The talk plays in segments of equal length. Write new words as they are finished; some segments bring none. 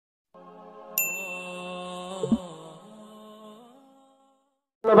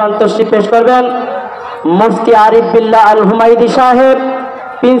তশরিফ পেশ করবেন মুফতি আরিফ বিল্লাহ আল হুমায়দি সাহেব,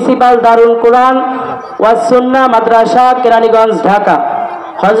 প্রিন্সিপাল দারুল কুরআন ওয়াজ সুন্নাহ মাদ্রাসা কেরানীগঞ্জ ঢাকা।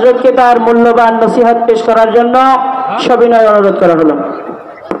 হযরতকে তার মূল্যবান নসিহত পেশ করার জন্য সবিনয় অনুরোধ করা হলো।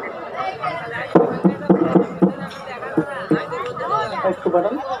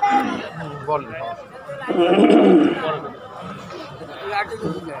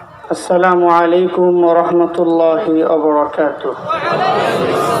 আসসালামু আলাইকুম ওয়া রাহমাতুল্লাহি ওয়া বারাকাতুহু।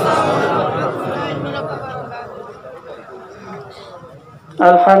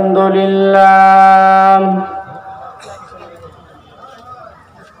 আলহামদুলিল্লাহ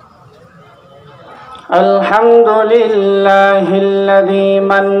আলহামদুলিল্লাহিল্লাযী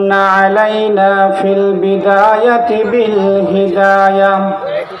মান্না আলাইনা ফিল বিদায়াতি বিল হিদায়াহ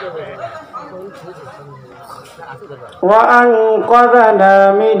وأنقذنا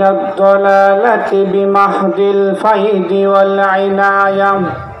من الضلالة بمحض الفيض والعناية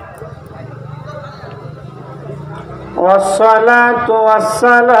والصلاة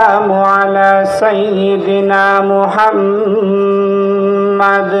والسلام على سيدنا محمد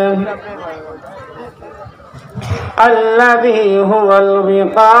الذي هو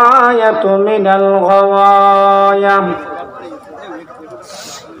الوقاية من الغواية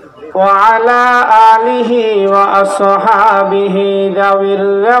وعلى آله وأصحابه ذوي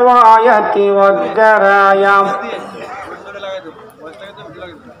الرواية والدراية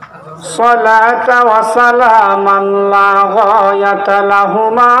صلاة وسلاما لا غاية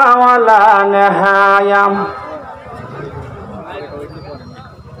لهما ولا نهاية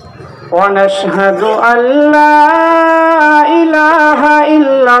ونشهد أن لا إله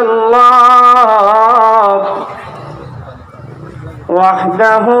إلا الله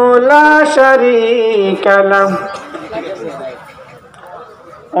وحده لا شريك له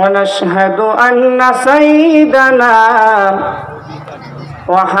ونشهد أن سيدنا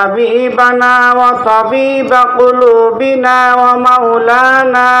وحبيبنا وطبيب قلوبنا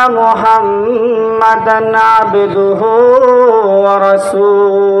ومولانا محمدا عبده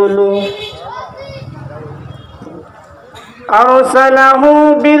ورسوله أرسله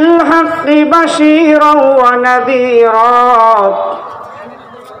بالحق بشيرا ونذيرا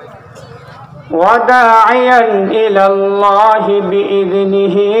وداعيا إلى الله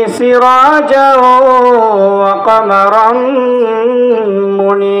بإذنه سراجا وقمرا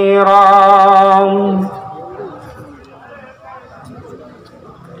منيرا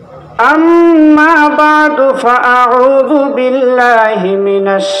أما بعد فأعوذ بالله من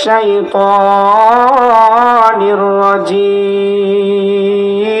الشيطان الرجيم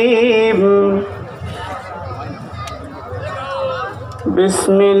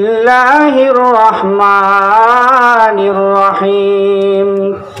بسم الله الرحمن الرحيم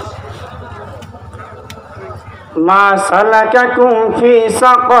ما سلككم في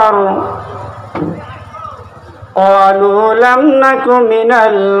سقر قالوا لم نك من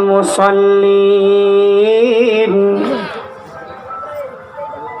المصلين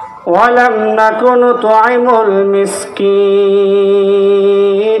ولم نك نطعم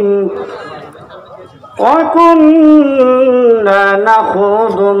المسكين وكنا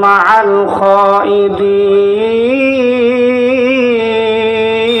نخوض مع الخائضين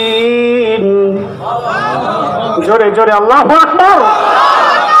جوري جوري الله أكبر.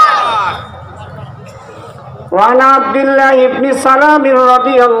 وعن عبد الله بن سلام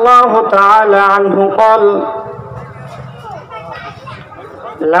رضي الله تعالى عنه قال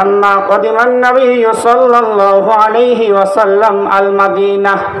لما قدم النبي صلى الله عليه وسلم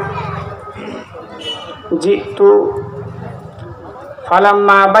المدينة جئت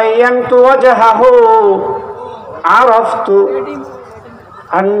فلما بينت وجهه عرفت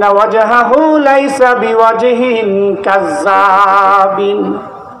أن وجهه ليس بوجه كذاب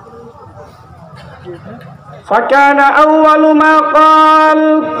فكان أول ما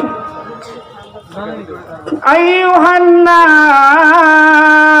قال أيها الناس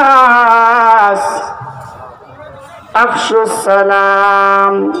أفشوا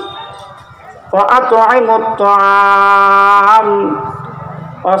السلام وأطعموا الطعام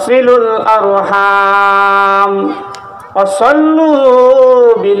وصلوا الأرحام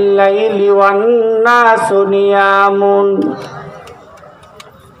وصلوا بالليل والناس نيام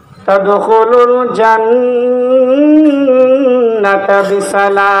تدخلوا الجنة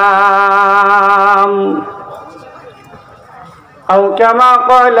بسلام أو كما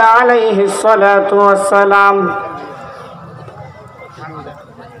قال عليه الصلاة والسلام.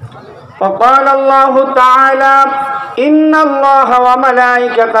 وقال الله تعالى إن الله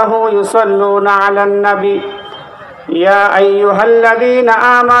وملائكته يصلون على النبي يا أيها الذين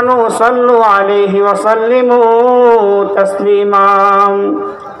آمنوا صلوا عليه وسلموا تسليما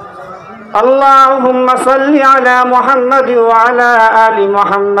اللهم صل على محمد وعلى آل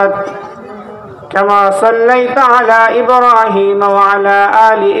محمد كما صليت على إبراهيم وعلى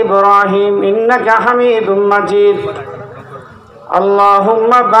آل إبراهيم إنك حميد مجيد اللهم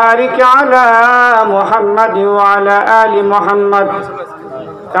بارك على محمد وعلى آل محمد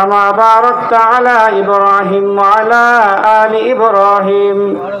كما باركت على إبراهيم وعلى آل إبراهيم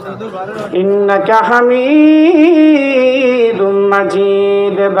إنك حميد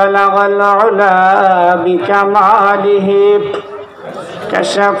مجيد بلغ العلا بكماله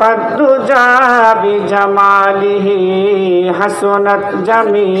كشف الدجى بجماله حسنت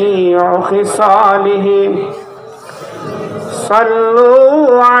جميع خصاله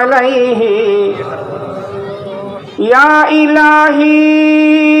صلوا عليه يا إلهي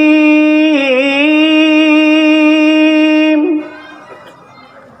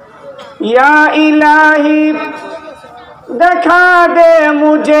या इलाही दिखा दे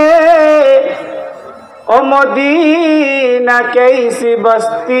मुझे ओ मदीना कैसी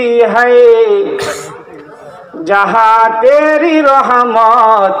बस्ती है जहाँ तेरी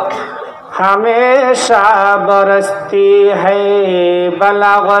रहमत हमेशा बरसती है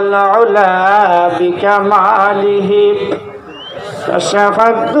बलगल उला बिकमालिही कशफ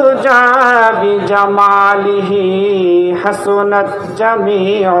दुजा बिजमालिही हसनत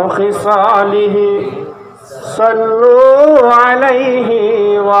जमीउ खिसालिही सल्लु अलैहि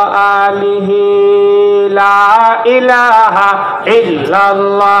व आलिही ला इलाहा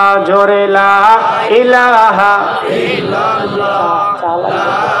इल्लल्लाह जोरे ला इलाहा इल्लल्लाह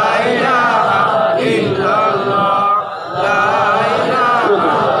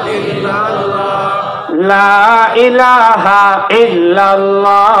ला इलाहा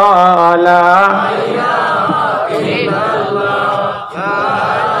इल्लल्लाह ला इलाहा इल्लल्लाह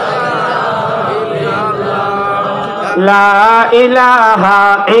ला इलाहा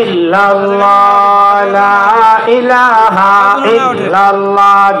इल्लल्लाह ला इलाहा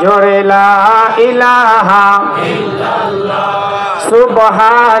इल्लल्लाह जोरे ला इलाहा इल्लल्लाह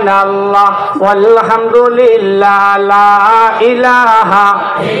सुबहानल्लाह वल्हम्दुलिल्लाह ला इलाहा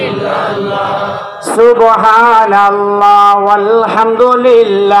इल्लल्लाह सुबहानल्लाह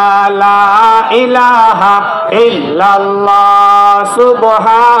वल्हम्दुलिल्लाह ला इलाहा इल्लल्लाह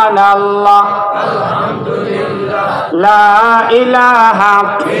सुबहानल्लाह ला इलाहा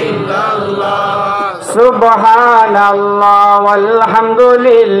इल्लल्लाह सुबहानल्लाह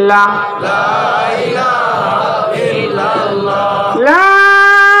वल्हम्दुलिल्लाह ला इलाहा इल्लल्लाह ला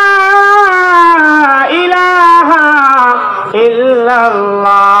इलाहा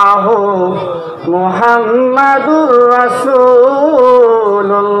इल्लल्लाह मुहम्मदुर रसूलुल्लाह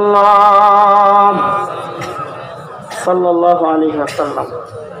सल्लल्लाहु अलैहि वसल्लम।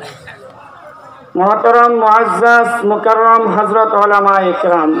 मोहतरम मुअज़्ज़ज़ मुकर्रम हजरत उलमा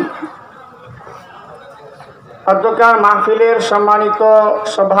इकराम, অধ্যকার মাহফিলের সম্মানিত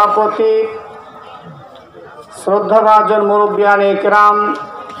সভাপতি, শ্রদ্ধাভাজন মুরব্বিয়ান ইকরাম,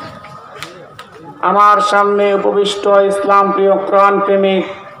 আমার সামনে উপবিষ্ট ইসলাম প্রিয় কোরআন প্রেমিক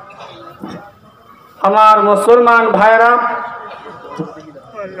আমার মুসলমান ভাইরা,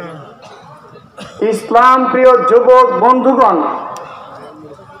 ইসলাম প্রিয় যুবক বন্ধুগণ,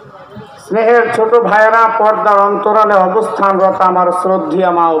 স্নেহের ছোট ভাইয়েরা, পর্দার অন্তরালে অবস্থানরত আমার শ্রদ্ধেয়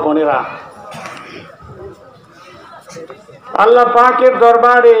মা ও বোনেরা, আল্লাহ পাকের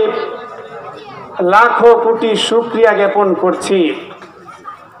দরবারে লাখো কোটি শুকরিয়া জ্ঞাপন করছি।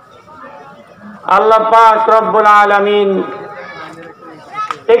 আল্লাহ পাক রব্বুল আলামিন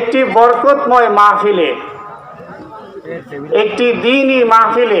একটি বরকতময় মাহফিলে, একটি দ্বীনি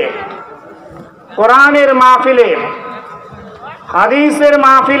মাহফিলে, কোরআনের মাহফিলে, হাদিসের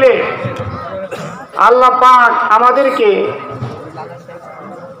মাহফিলে আল্লাহ পাক আমাদেরকে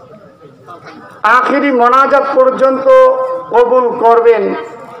আখিরি মোনাজাত পর্যন্ত কবুল করবেন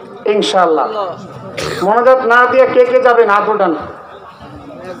ইনশাআল্লাহ। মোনাজাত না দিয়ে কে কে যাবেন হাত উঠান।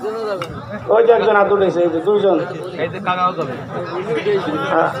 ওই যে একজন হাত উঠেছে, এই যে দুইজন।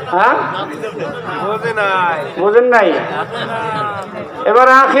 হ্যাঁ বুঝেন নাই? এবার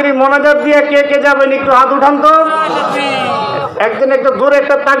আখিরি মোনাজাত দিয়ে কে কে যাবেন একটু হাত উঠান তো। একদিন একটা জোরে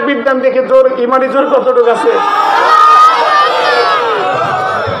একটা তাকবীর দেন, দেখে জোর ইমানি জোর কতটুকু আছে।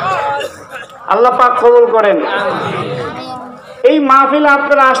 আল্লাহ পাক কবুল করেন। এই মাহফিলে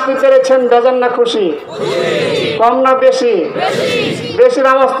আপনারা আসতে পেরেছেন, বেজান না খুশি? কম না বেশি? বেশির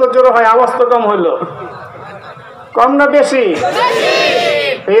আওয়াজ তো জোর হয়, আওয়াজ তো কম হইল। কম না বেশি?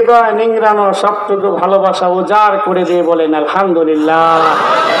 হৃদয় নিংড়ানো সবটুকু ভালোবাসা উজাড় করে দিয়ে বলেন আলহামদুলিল্লাহ।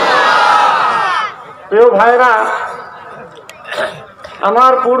 প্রিয় ভাইরা,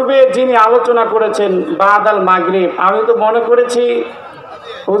 আমার পূর্বে যিনি আলোচনা করেছেন বাদাল মাগরিব, আমি তো মনে করেছি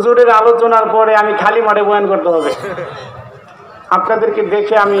হুজুরের আলোচনার পরে আমি খালি মাঠে বয়ান করতে হবে। আপনাদেরকে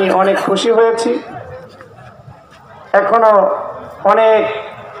দেখে আমি অনেক খুশি হয়েছি। এখনো অনেক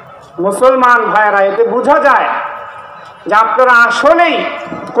মুসলমান ভাইয়েরা, এতে বোঝা যায় যে আপনারা আসলেই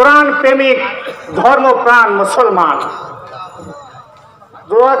কোরআন প্রেমিক ধর্মপ্রাণ মুসলমান।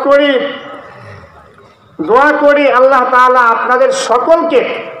 দোয়া করি আল্লাহ তাআলা আপনাদের সকলকে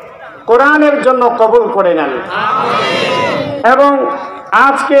কোরআনের জন্য কবুল করে নেন। এবং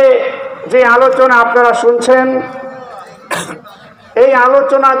আজকে যে আলোচনা আপনারা শুনছেন, এই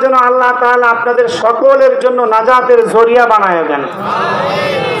আলোচনার জন্য আল্লাহ তাআলা আপনাদের সকলের জন্য নাজাতের জরিয়া বানায় দেন।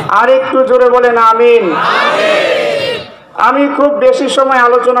 আর একটু জোরে বলেন আমিন। আমি খুব বেশি সময়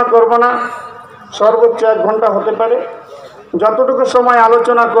আলোচনা করব না, সর্বোচ্চ 1 ঘন্টা হতে পারে। যতটুকু সময়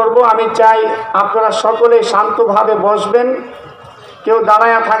আলোচনা করব আমি চাই আপনারা সকলে শান্তভাবে বসবেন, কেউ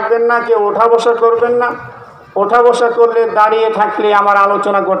দাঁড়ায়া থাকবেন না, কেউ ওঠা বসা করবেন না। ওঠা বসা করলে দাঁড়িয়ে থাকলে আমার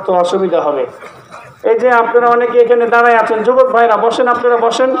আলোচনা করতে অসুবিধা হবে। এই যে আপনারা অনেকে এখানে দাঁড়ায় আছেন, যুবক ভাইরা বসেন, আপনারা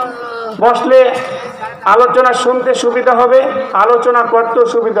বসেন। বসলে আলোচনা শুনতে সুবিধা হবে, আলোচনা করতেও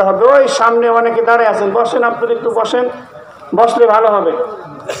সুবিধা হবে। ওই সামনে অনেকে দাঁড়ায় আছেন, বসেন, আপনারা একটু বসেন, বসলে ভালো হবে।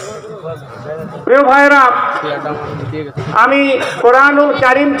 প্রিয় ভাইরা, আমি কোরআনুল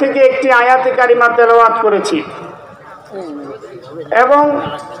কারীম থেকে একটি আয়াতে কারিমা তেলাওয়াত করেছি এবং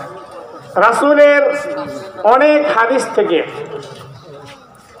রাসূলের অনেক হাদিস থেকে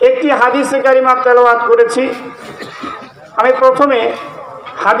একটি হাদিসে কারিমা তেলাওয়াত করেছি। আমি প্রথমে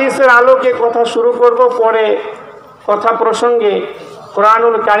হাদিসের আলোকে কথা শুরু করব, পরে কথা প্রসঙ্গে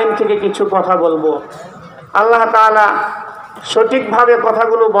কোরআনুল কারীম থেকে কিছু কথা বলবো। আল্লাহ তাআলা সঠিকভাবে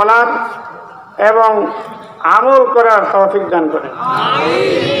কথাগুলো বলার এবং আমল করার তৌফিক দান করেন।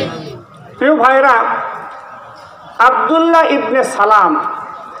 প্রিয় ভাইরা, আব্দুল্লাহ ইবনে সালাম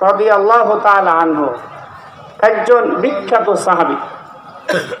রাদিয়াল্লাহু তাআলা আনহু একজন বিখ্যাত সাহাবী।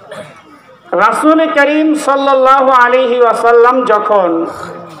 রাসূল করিম সাল্লাল্লাহু আলাইহি ওয়াসাল্লাম যখন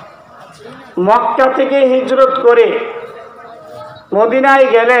মক্কা থেকে হিজরত করে মদিনায়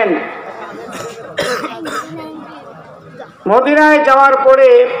গেলেন, মদিনায় যাওয়ার পরে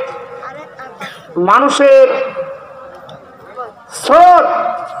মানুষের স্রোত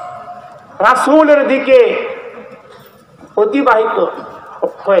রাসূলের দিকে অতিবাহিত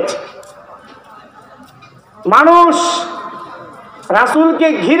হয়েছে। মানুষ রাসূলকে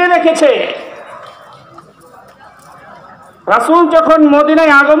ঘিরে রেখেছে। রাসূল যখন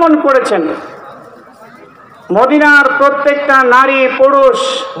মদিনায় আগমন করেছেন, মদিনার প্রত্যেকটা নারী, পুরুষ,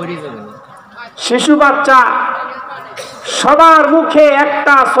 শিশু, বাচ্চা সবার মুখে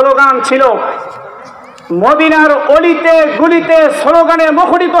একটা স্লোগান ছিল। মদিনার অলিতে গুলিতে স্লোগানে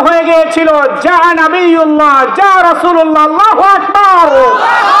মুখরিত হয়ে গিয়েছিল, যা নবিয়ুল্লাহ, যা রাসূলুল্লাহ, আল্লাহু আকবার।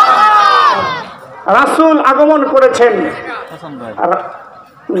 রাসূল আগমন করেছেন,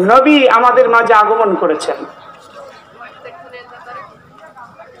 নবী আমাদের মাঝে আগমন করেছেন।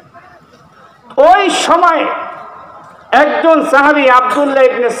 ওই সময় একজন সাহাবী আব্দুল্লাহ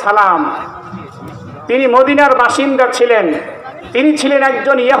ইবনে সালাম, তিনি মদিনার বাসিন্দা ছিলেন। তিনি ছিলেন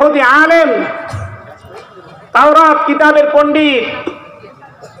একজন ইহুদি আলেম, তাওরাত কিতাবের পণ্ডিত।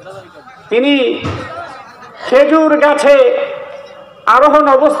 তিনি খেজুর গাছে আরোহণ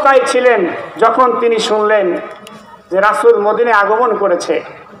অবস্থায় ছিলেন যখন তিনি শুনলেন যে রাসূল মদিনায় আগমন করেছে।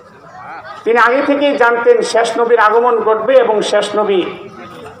 তিনি আগে থেকেই জানতেন শেষ নবীর আগমন ঘটবে এবং শেষ নবী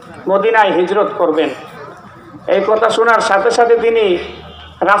মদিনায় হিজরত করবেন। এই কথা শোনার সাথে সাথে তিনি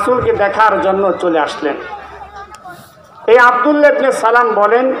রাসূলকে দেখার জন্য চলে আসলেন। এই আব্দুল্লাহ ইবনে সালাম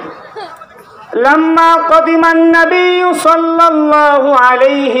বলেন, লাম্মা কদিমান নবী সাল্লাল্লাহু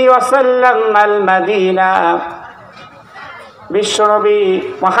আলাইহি ওয়াসাল্লাম আল মদিনা, বিশ্বনবী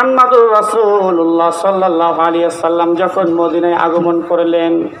মুহাম্মদুর রাসূলুল্লাহ সাল্লাল্লাহু আলাইহি ওয়াসাল্লাম যখন মদিনায় আগমন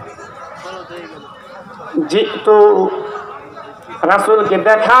করলেন, জিতু, রাসূলকে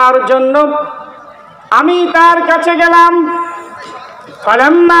দেখার জন্য আমি তার কাছে গেলাম।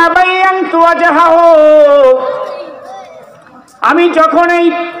 ফালাম্মা বায়ানতু ওয়াজহাহু, আমি যখন এই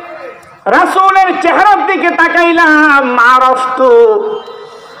রাসূলের চেহারার দিকে তাকাইলাম, আরাফতু,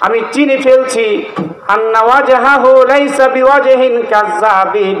 আমি চিনে ফেলছি, আন্না ওয়াজহাহু লাইসা বিওয়াজহিন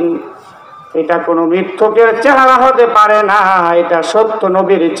কাযাবিন, এটা কোনো মিথ্যকের চেহারা হতে পারে না, এটা সত্য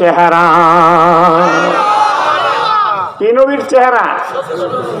নবীর চেহারা। কি নবীর চেহারা?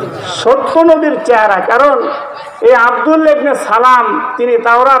 সত্য নবীর চেহারা। কারণ এই আব্দুল্লাহ ইবনে সালাম তিনি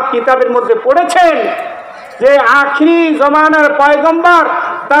তাওরাত কিতাবের মধ্যে পড়েছেন যে আখিরি জমানার পয়গম্বর,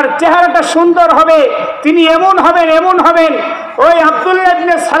 তার চেহারাটা সুন্দর হবে, তিনি এমন হবেন, এমন হবেন ওই আব্দুল্লাহ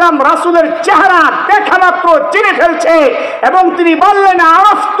ইবনে সালাম রাসূলের চেহারা দেখা মাত্র চিনে ফেলছে এবং তিনি বললেন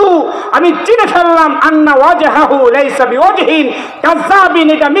আরাফতু, আমি চিনে ফেললাম আন্না ওয়াজহাহু লাইসা বিওয়াজহিন কাযাবিন,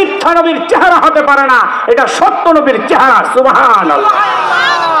 এটা মিথ্যা নবীর চেহারা হতে পারে না, এটা সত্য নবীর চেহারা। সুবহানাল্লাহ।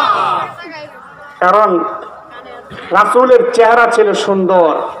 কারণ রাসূলের চেহারা ছিল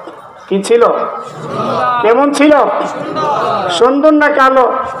সুন্দর। কি ছিল? কেমন ছিল? সুন্দর না কালো?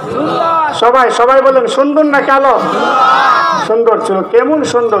 সবাই সবাই বলেন সুন্দর না কালো? সুন্দর ছিল। কেমন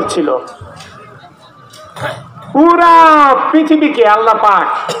সুন্দর ছিল? পুরা পৃথিবীকে আল্লাহ পাক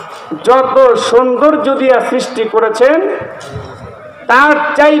যত সৌন্দর্য দিয়া সৃষ্টি করেছেন তার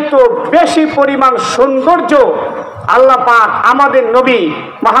চাইতো বেশি পরিমাণ সৌন্দর্য আল্লাহ পাক আমাদের নবী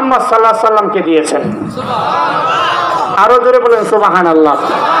মুহাম্মদ সাল্লাল্লাহু আলাইহি সাল্লামকে দিয়েছেন। আরো জোরে বলেন সুবহানাল্লাহ।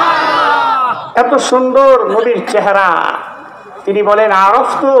 এত সুন্দর নবীর চেহারা। তিনি বলেন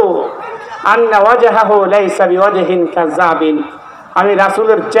আরাফতু আন্না ওয়াজহাহু লাইসা বিওয়াজহিন কাযাবিন, আমি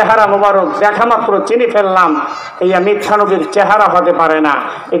রাসূলের চেহারা মোবারক দেখা মাত্র চিনি ফেললাম, এই মিথ্যা নবীর চেহারা হতে পারে না,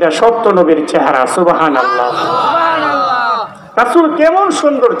 এটা সত্য নবীর চেহারা। সুবহানাল্লাহ। রাসূল কেমন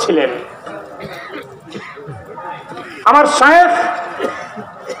সুন্দর ছিলেন। আমার শায়েখ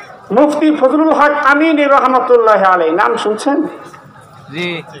মুফতি ফজলুল হক আমিনী রাহমাতুল্লাহি আলাইহি, নাম শুনছেন?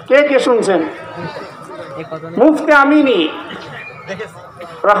 কে কে শুনছেন? মুফতি আমিনী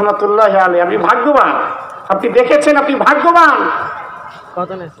রাহমাতুল্লাহি আলাইহি। আপনি ভাগ্যবান, আপনি দেখেছেন, আপনি ভাগ্যবান।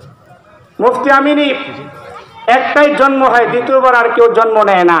 মুফতি আমিনী একটাই জন্ম হয়, দ্বিতীয়বার আর কেউ জন্ম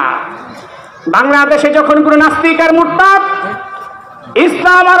নেয় না। বাংলাদেশে যখন কোনো নাস্তিক আর মুরতাদ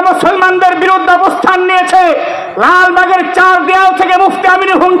ইসলাম আর মুসলমানদের বিরুদ্ধে অবস্থান নিয়েছে, লালবাগের 4 দেয়াল থেকে মুফতি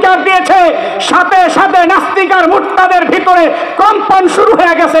আমিনী হুঙ্কার দিয়েছে, সাথে সাথে নাস্তিক আর মুরতাদের ভিতরে কম্পন শুরু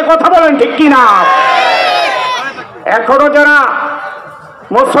হয়ে গেছে। কথা বলেন ঠিক কিনা? এখনো যারা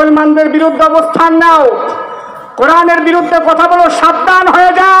মুসলমানদের বিরুদ্ধে অবস্থান নাও, কোরআনের বিরুদ্ধে কথা বলো, সাবধান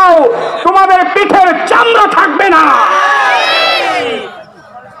হয়ে যাও, তোমাদের পিঠের চামড়া থাকবে না।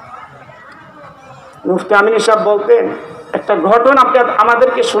 মুফতি আমিনী সাহেব বলতেন, একটা ঘটনা আপনি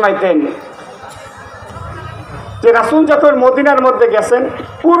আমাদেরকে শোনাইতেন যে রাসূল যখন মদিনার মধ্যে গেছেন,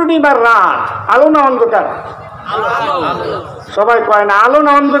 পূর্ণিমার রাত, আলো না অন্ধকার? সবাই কয় না আলো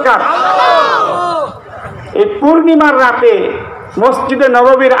না অন্ধকার? এই পূর্ণিমার রাতে মসজিদে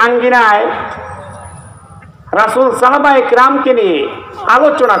নববীর আঙ্গিনায় রাসূল সাহাবায়ে কিরামকে নিয়ে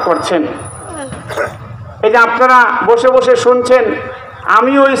আলোচনা করছেন। এই যে আপনারা বসে বসে শুনছেন,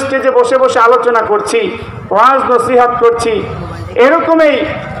 আমিও স্টেজে বসে বসে আলোচনা করছি, ওয়াজ নসিহত করছি, এরকমই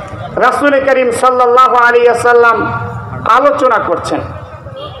রাসূল করিম সাল্লাল্লাহু আলাইহি ওয়াসাল্লাম আলোচনা করছেন।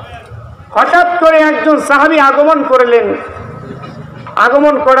 হঠাৎ করে একজন সাহাবী আগমন করলেন।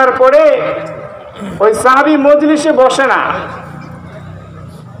 আগমন করার পরে ওই সাহাবী মজলিসে বসে না,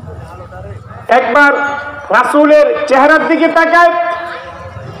 একবার রাসূলের চেহারার দিকে তাকায়,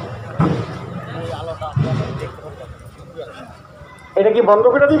 এটা কি বন্ধ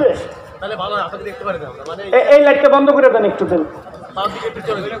করে দিবে? তাহলে ভালো হয়, আপনাকে দেখতে পারেন না, মানে এই লাইটটা বন্ধ করে দেন, একটু দেন, তাও দিকে একটু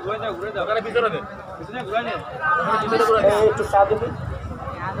চলে যান, ঘুরে যাও, ওখানে পিছনে দেন, পিছনে ঘুরে নেন, পিছনে ঘুরে নেন, একটু চা দিন,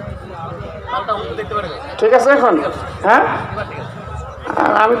 তাহলে আপনি দেখতে পারেন। ঠিক আছে এখন? হ্যাঁ,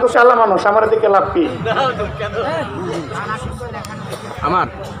 আমি তো শালা মানুষ, আমার দিকে লাভ কি? আমার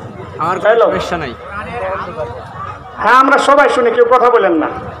কোনো সমস্যা নাই। হ্যাঁ, আমরা সবাই শুনি, কেউ কথা বলেন না।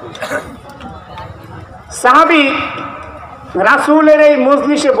 সাহাবী রাসূলের এই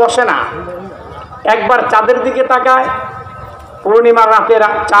মজলিসে বসে না, একবার চাঁদের দিকে তাকায়, পূর্ণিমার রাতের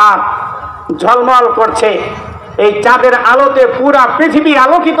চাঁদ ঝলমল করছে, এই চাঁদের আলোতে পুরা পৃথিবী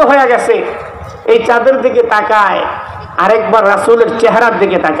আলোকিত হয়ে গেছে। এই চাঁদের দিকে তাকায়, আরেকবার রাসূলের চেহারার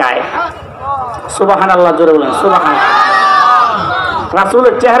দিকে তাকায়। সুবহানাল্লাহ, জোরে বলেন সুবহানাল্লাহ।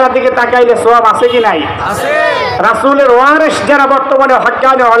 রাসূলের চেহারার দিকে তাকাইলে সওয়াব আছে কি নাই? আছে। রাসূলের ওয়ারিস যারা বর্তমানে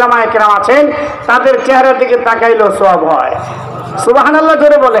হক্কানি উলামায়ে কেরাম আছেন, তাদের চেহারার দিকে তাকাইলেও সওয়াব হয়। সুবহানাল্লাহ,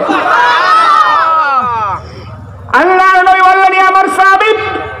 জোরে বলেন। আল্লাহর নবী বললেন, আমার সাহাবী,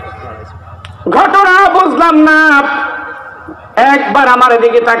 ঘটনা বুঝলাম না, একবার আমার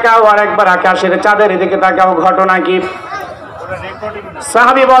দিকে তাকাও, আর একবার আকাশের চাঁদের দিকে তাকাও, ঘটনা কি?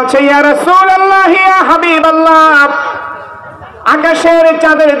 সাহাবী বলছে, ইয়া রাসূলুল্লাহ, ইয়া হাবিবাল্লাহ, আকাশের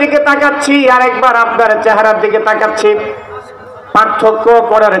চাঁদের দিকে তাকাচ্ছি, আর একবার আপনার চেহারার দিকে তাকাচ্ছি, পার্থক্য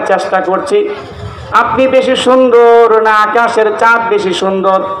করার চেষ্টা করছি, আপনি বেশি সুন্দর না আকাশের চাঁদ বেশি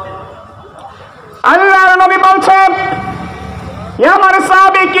সুন্দর? আল্লাহর নবী বলছেন, আমার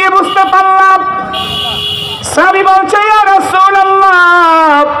সাহাবী কি বুঝতে পারলাম? সাহাবী বলছে, ইয়া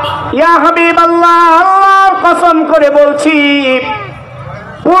রাসূলুল্লাহ, ইয়া হাবিবাল্লাহ, আল্লাহর কসম করে বলছি,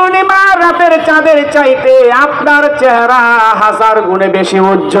 পূর্ণিমা রাতের চাঁদের চাইতে আপনার চেহারা 1000 গুণে বেশি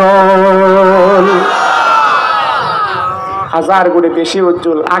উজ্জ্বল। হাজার গুণে বেশি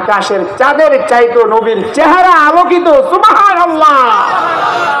উজ্জ্বল, আকাশের চাঁদের চাইতো নবীর চেহারা আলোকিত। সুবহানাল্লাহ।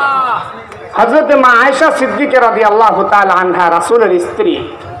 হযরত মা আয়েশা সিদ্দিকা রাদিয়াল্লাহু তাআলা আনহা, রাসূলের স্ত্রী,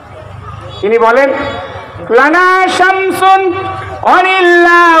 তিনি বলেন, লানা শামসুন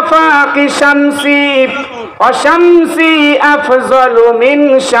ওয়ালিল্লা ফাকি শামসি ওয়া শামসি আফজালু মিন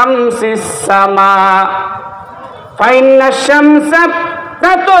শামসিস সামা ফাইন্না শামসা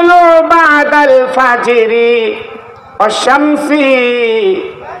তাতলু বাদাল ফাজরি ওয়া শামসি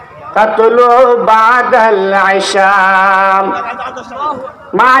তাতলু বাদাল ইশা।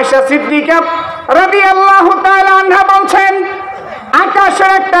 মা আয়েশা সিদ্দিকা রাদিয়াল্লাহু তাআলা আনহা বলছেন, আকাশে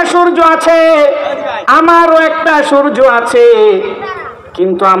একটা সূর্য আছে, আমারও একটা সূর্য আছে,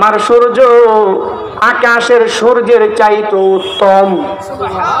 কিন্তু আমার সূর্য আকাশের সূর্যের চাইতে উত্তম।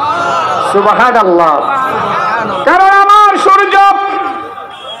 সুবহানাল্লাহ। কারণ আমার সূর্য,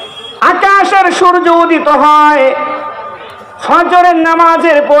 আকাশের সূর্য উদিত হয় ফজরের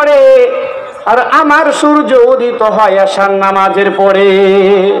নামাজের পরে, আর আমার সূর্য উদিত হয় আশার নামাজের পরে।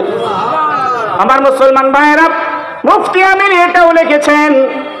 আমার মুসলমান ভাইয়েরা, মুফতি আমির এটাও লিখেছেন,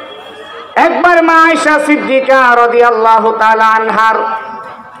 একবার মা আয়েশা সিদ্দিকা রাদিয়াল্লাহু তাআলা আনহার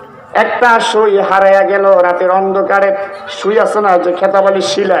একটা সুই হারায়া গেল রাতের অন্ধকারে। সুই আছে না যে খেতাবালি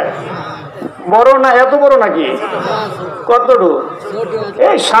শিলা, বড় না, এত বড় নাকি, কতটুকু,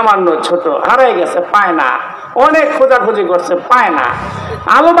 এই সামান্য ছোট, হারাই গেছে, পায় না। অনেক খোঁজাখুঁজি করছে, পায় না।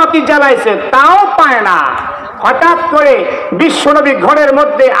 আলোবাতি জ্বালাইছে, তাও পায় না। হঠাৎ করে বিশ্বনবী ঘরের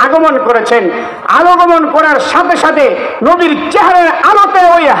মধ্যে আগমন করেছেন। আগমন করার সাথে সাথে নবীর চেহারার আলোতে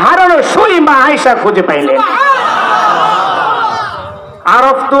ওই হারানো সুই মা আয়েশা খুঁজে পাইলেন।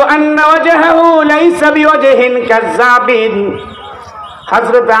 আরাফতু আন্না ওয়াজহাহু লাইসা বিওয়াজহিন কাযাবিন।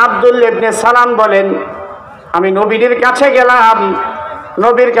 হযরত আব্দুল্লাহ ইবনে সালাম বলেন, আমি নবীর কাছে গেলাম।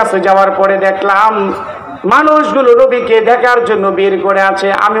 নবীর কাছে যাওয়ার পরে দেখলাম মানুষগুলো নবীকে দেখার জন্য বের করে আছে।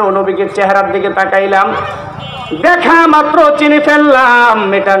 আমিও নবীকে চেহারার দিকে তাকাইলাম, দেখা মাত্র চিনি ফেললাম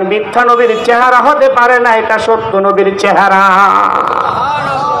এটা মিথ্যা নবীর চেহারা হতে পারে না, এটা সত্য নবীর চেহারা।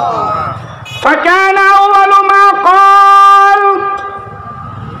 ফাকানা আউয়ালু মা ক্বাল।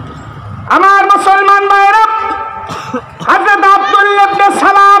 আমার মুসলমান ভাইরা, হযরত আব্দুল্লাহ ইবনে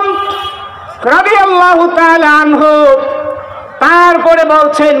সালাম রাদিয়াল্লাহু তাআলা আনহু তারপরে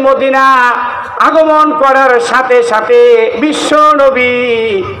বলছেন, মদিনা আগমন করার সাথে সাথে বিশ্ব নবী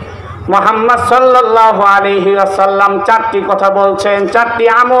মুহাম্মদ সাল্লাল্লাহু আলাইহি ওয়াসাল্লাম চারটি কথা বলছেন, চারটি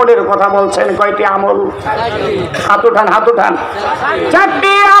আমলের কথা বলছেন। কয়টি আমল? হাত উঠান, হাত উঠান।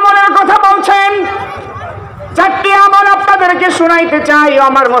 চারটি আমলের কথা বলছেন। চারটি আমল আপনাদেরকে শোনাইতে চাই।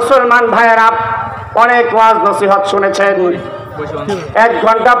 আমার মুসলমান ভাইয়েরা, অনেক ওয়াজ নসিহত শুনেছেন, 1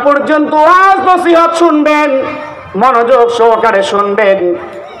 ঘন্টা পর্যন্ত ওয়াজ নসিহত শুনবেন, মনোযোগ সহকারে শুনবেন।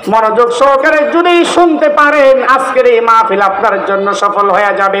 মনোযোগ সহকারে যদি শুনতে পারেন, আজকের এই মাহফিল আপনার জন্য সফল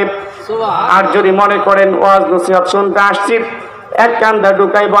হয়ে যাবে। আর যদি মনে করেন ওয়াজ নসিহত শুনতে আসছি, এক কান দিয়ে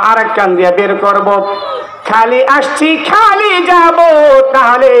ঢুকাইবো, আরেক কান দিয়ে বের করব, খালি আসছি খালি যাব,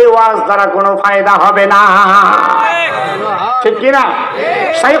 তাহলে ওয়াজ দ্বারা কোনো ফায়দা হবে না। ঠিক কিনা?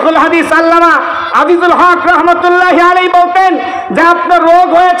 শাইখুল হাদিস আল্লামা আজিজুল হক রহমতুল্লাহি আলাইহি বলতেন যে আপনার রোগ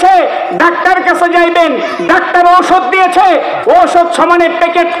হয়েছে, ডাক্তার কাছে যাইবেন, ডাক্তার ঔষধ দিয়েছে, ঔষধ সমানে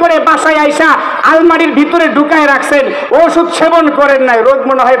প্যাকেট করে বাসায় আইসা আলমারির ভিতরে ঢুকায় রাখছেন, ঔষধ সেবন করেন নাই, রোগ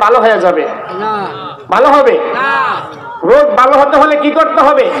মনে হয় ভালো হয়ে যাবে? ভালো হবে না। রোগ ভালো হতে হলে কি করতে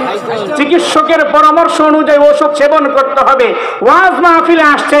হবে? চিকিৎসকের পরামর্শ অনুযায়ী ওষুধ সেবন করতে হবে। ওয়াজ মাহফিলে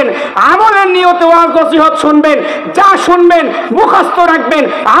আসছেন, আমলের নিয়তে ওয়াজ নসিহত শুনবেন, যা শুনবেন মুখস্থ রাখবেন,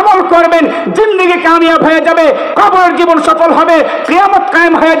 আমল করবেন, জিন্দেগি কামিয়াব হয়ে যাবে, কবরের জীবন সফল হবে, কিয়ামত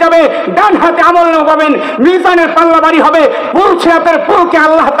কায়েম হয়ে যাবে, ডান হাতে আমল পাবেন, মিজানের পাল্লা বাড়ি হবে, পুল সিরাতের পুলকে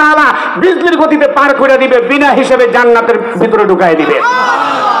আল্লাহ তাআলা বিজলির গতিতে পার করে দিবে, বিনা হিসেবে জান্নাতের ভিতরে ঢুকায় দিবে।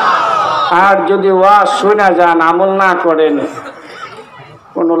 আর যদি ওয়াজ শুনে যান, আমল না করেন,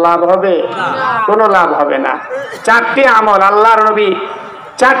 কোনো লাভ হবে? কোনো লাভ হবে না। চারটি আমল আল্লাহর নবী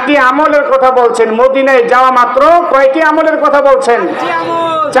চারটি আমলের কথা বলছেন। মদিনায় যাওয়া মাত্র কয়টি আমলের কথা বলছেন?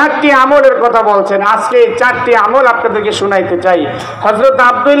 চারটি আমলের কথা বলছেন। আজকে এই চারটি আমল আপনাদেরকে শোনাইতে চাই। হযরত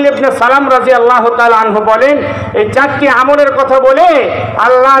আব্দুল্লাহ ইবনে সালাম রাদিয়াল্লাহু তাআলা আনহু বলেন, এই চারটি আমলের কথা বলে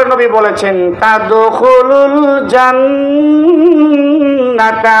আল্লাহর নবী বলেছেন, তাদখুলুল জান্নাতা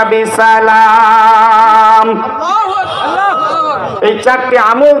বিসালাম। এই চারটি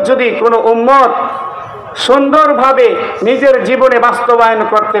আমল যদি কোনো উম্মত সুন্দরভাবে নিজের জীবনে বাস্তবায়ন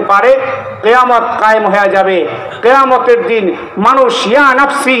করতে পারে, কিয়ামত কায়েম হয়ে যাবে। কিয়ামতের দিন মানুষ ইয়া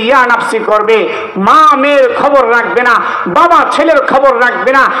নাফসি করবে। মা মেয়ের খবর রাখবে না, বাবা ছেলের খবর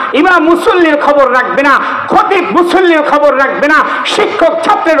রাখবে না, ইমাম মুসল্লির খবর রাখবে না, খতিব মুসল্লির খবর রাখবে না, শিক্ষক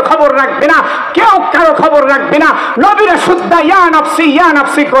ছাত্রের খবর রাখবে না, কেউ কারো খবর রাখবে না। নবীরা শুদ্ধ ইয়া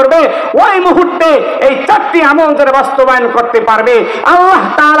নাফসি করবে। ওই মুহূর্তে এই চারটি আমল যারা বাস্তবায়ন করতে পারবে, আল্লাহ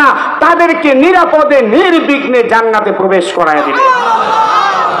তাআলা তাদেরকে নিরাপদে নির্বিঘ্নে জান্নাতে প্রবেশ করায় দিবে।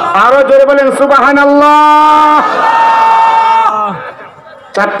 আরো জোরে বলেন সুবহানাল্লাহ।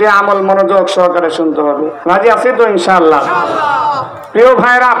 চারটি আমল মনোযোগ সহকারে শুনতে হবে। রাজি আছি তো ইনশাআল্লাহ? প্রিয়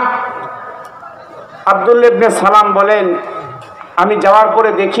ভাইরা, আব্দুল্লাহ ইবনে সালাম বলেন, আমি যাওয়ার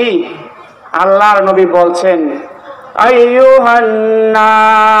পরে দেখি আল্লাহর নবী বলছেন, আইয়ুহান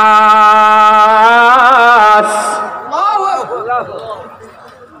নাস,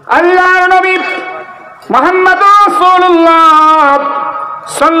 আল্লাহর নবী মুহাম্মদুর রাসূলুল্লাহ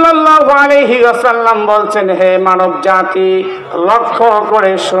সাল্লাল্লাহু আলাইহি ওয়াসাল্লাম বলছেন, হে মানব জাতি, লক্ষ্য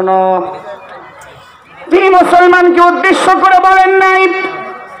করে শোনো। তিনি মুসলমানকে উদ্দেশ্য করে বলেন নাই,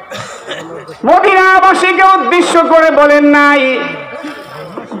 মদিনাবাসীকে উদ্দেশ্য করে বলেন নাই,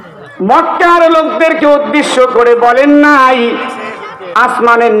 মক্কার লোকদেরকে উদ্দেশ্য করে বলেন নাই,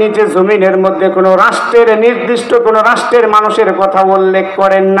 আসমানের নিচে জমিনের মধ্যে কোন রাষ্ট্রের নির্দিষ্ট কোন রাষ্ট্রের মানুষের কথা উল্লেখ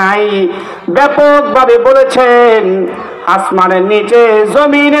করেন নাই। ব্যাপকভাবে বলেছেন, আসমানের নিচে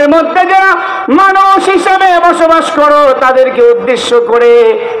জমিনের মধ্যে যারা মানুষ হিসাবে বসবাস করো তাদেরকে উদ্দেশ্য করে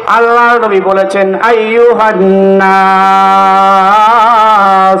আল্লাহর নবী বলেছেন, আইয়ুহান নাস,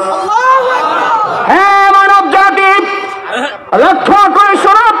 হ্যাঁ মানব জাতি, লক্ষ্য করে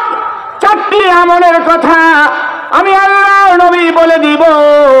শোনো। চারটি আমলের কথা আমি আল্লাহর নবী বলে দিব।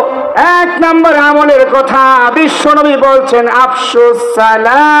 এক নম্বর আমলের কথা বিশ্ব নবী বলছেন, আফশুস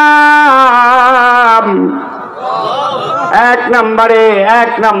সালাম। এক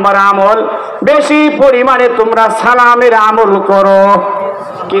নম্বর আমল, বেশি পরিমাণে তোমরা সালামের আমল করো।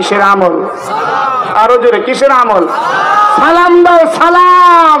 কিসের আমল? আরো জোরে, কিসের আমল? সালাম দাও,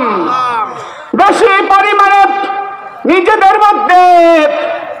 সালাম। বেশি পরিমাণে নিজেদের মধ্যে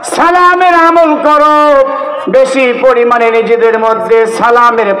সালামের আমল করো, বেশি পরিমাণে নিজেদের মধ্যে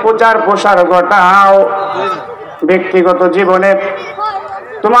সালামের প্রচার প্রসার ঘটাও। ব্যক্তিগত জীবনে,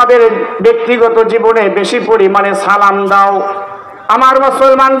 তোমাদের ব্যক্তিগত জীবনে বেশি পরিমাণে সালাম দাও। আমার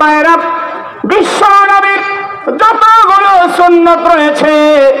মুসলমান ভাইরা, বিশ্ব নবীর যতগুলো সুন্নত রয়েছে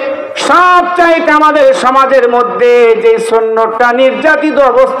সব চাইতে আমাদের সমাজের মধ্যে যে সুন্নতটা নির্যাতিত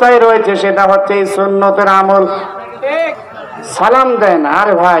অবস্থায় রয়েছে সেটা হচ্ছে এই সুন্নতের আমল। সালাম দেন।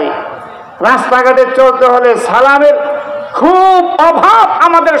 আরে ভাই, রাস্তাঘাটে চলতে হলে সালামের খুব অভাব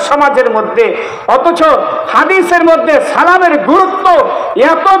আমাদের সমাজের মধ্যে, অথচ হাদিসের মধ্যে সালামের গুরুত্ব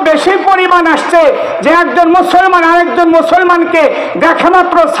এত বেশি পরিমাণ আসছে যে একজন মুসলমান আরেকজন মুসলমানকে দেখা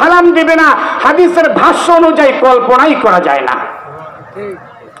মাত্র সালাম দিবে না, হাদিসের ভাষ্য অনুযায়ী কল্পনাই করা যায় না।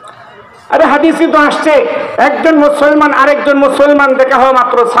 আরে হাদিসে তো আসছে, একজন মুসলমান আরেকজন মুসলমান দেখা হওয়া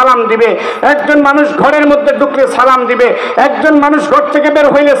মাত্র সালাম দিবে, একজন মানুষ ঘরের মধ্যে ঢুকলে সালাম দিবে, একজন মানুষ ঘর থেকে বের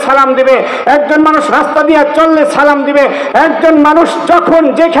হইলে সালাম দিবে, একজন মানুষ রাস্তা দিয়ে চললে সালাম দিবে, একজন মানুষ যখন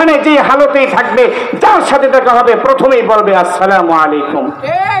যেখানে যে হালতেই থাকবে যার সাথে দেখা হবে প্রথমেই বলবে আসসালামু আলাইকুম।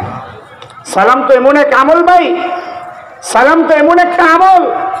 সালাম তো এমন এক আমল ভাই, সালাম তো এমন একটা আমল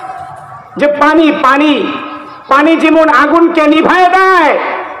যে পানি যেমন আগুনকে নিভায় দেয়,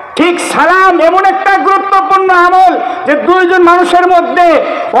 ঠিক সালাম এমন একটা গুরুত্বপূর্ণ আমল যে দুইজন মানুষের মধ্যে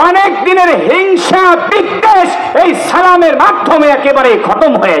অনেক দিনের হিংসা বিদ্বেষ এই সালামের মাধ্যমে একেবারে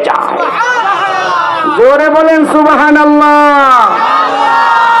খতম হয়ে যায়। জোরে বলেন সুবহানাল্লাহ।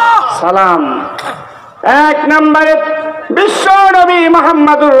 সালাম। এক নম্বরে বিশ্ব নবী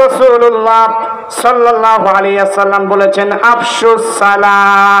মুহাম্মদুর রাসূলুল্লাহ সাল্লাল্লাহু আলাইহি ওয়াসাল্লাম বলেছেন, আফশুস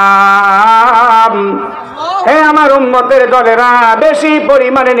সালাম। হে আমার উম্মতের দলেরা, বেশি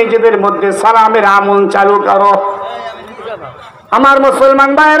পরিমাণে নিজেদের মধ্যে সালামের আমল চালু করো। আমার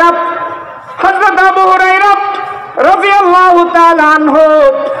মুসলমান ভাইরা, হযরত আবু হুরায়রা রাদিয়াল্লাহু তাআলা আনহু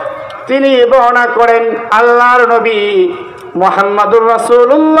তিনি বর্ণনা করেন, আল্লাহর নবী মুহাম্মদুর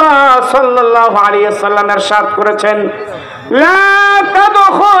রাসূলুল্লাহ সাল্লাল্লাহু আলাইহি ওয়াসাল্লাম ইরশাদ করেছেন, লা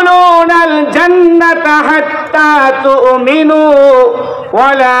তাদখুলুনাল জান্নাতা হাত্তা তুমিনু ওয়া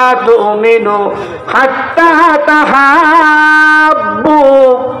লা তুমিনু হাত্তা তাহাব্বু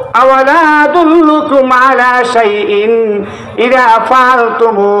আওয়ালা আদুল্লুকুম আলা শাইইন ইযা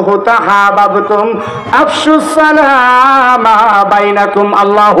ফাআলতুমুহু তাহাবাবতুম আফশুস সালামা বাইনাকুম।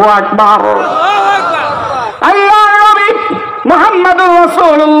 আল্লাহু আকবার। আল্লাহর নবী মুহাম্মদুর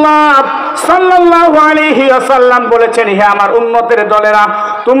রাসূলুল্লাহ সাল্লাল্লাহু আলাইহি ওয়াসাল্লাম বলেছেন, হে আমার উম্মতের দলেরা,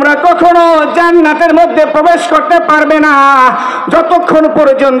 তোমরা কখনো জান্নাতের মধ্যে প্রবেশ করতে পারবে না যতক্ষণ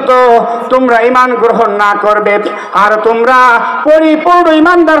পর্যন্ত তোমরা ঈমান গ্রহণ না করবে, আর তোমরা পরিপূর্ণ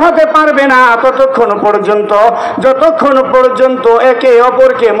ঈমানদার হতে পারবে না যতক্ষণ পর্যন্ত একে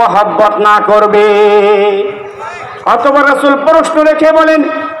অপরকে মহব্বত না করবে। অথবা রাসূল প্রশ্ন রেখে বলেন,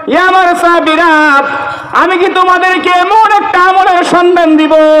 ইয়া আমার সাহাবীরা, আমি কি তোমাদেরকে এমন একটা আমলের সন্ধান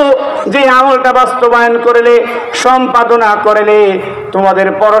দিব যে আমলটা বাস্তবায়ন করলে, সম্পাদনা করলে তোমাদের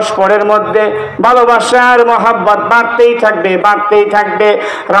পরস্পরের মধ্যে ভালোবাসার মহব্বত বাড়তেই থাকবে।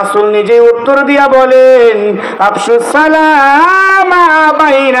 রাসূল নিজেই উত্তর দিয়া বলেন, আফশুস সালামা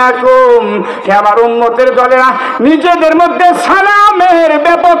বাইনাকুম, হে আমার উম্মতের দলেরা, নিজেদের মধ্যে সালামের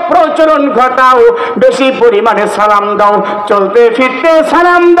ব্যাপক প্রচলন ঘটাও, বেশি পরিমাণে সালাম দাও, চলতে ফিরতে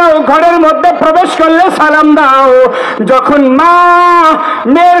সালাম দাও, ঘরের মধ্যে প্রবেশ করলে সালাম দাও। যখন মা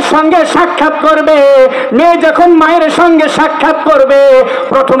মেয়ের সঙ্গে সাক্ষাৎ করবে, মেয়ে যখন মায়ের সঙ্গে সাক্ষাৎ করবে,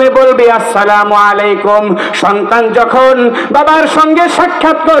 প্রথমে বলবে আসসালামু আলাইকুম। সন্তান যখন বাবার সঙ্গে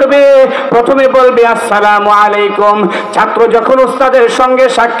সাক্ষাৎ করবে, প্রথমে বলবে আসসালামু আলাইকুম। ছাত্র যখন উস্তাদের সঙ্গে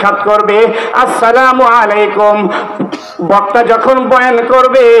সাক্ষাৎ করবে, আসসালামু আলাইকুম। বক্তা যখন বয়ান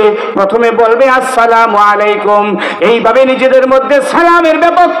করবে, প্রথমে বলবে আসসালামু আলাইকুম। এইভাবে নিজেদের মধ্যে সালামের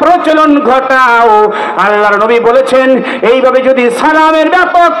ব্যাপক প্রচলন ঘটাও। আল্লাহর নবী বলেছেন, এইভাবে যদি সালামের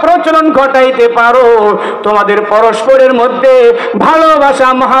ব্যাপক প্রচলন ঘটাইতে পারো, তোমাদের পরস্পরের মধ্যে ভালোবাসা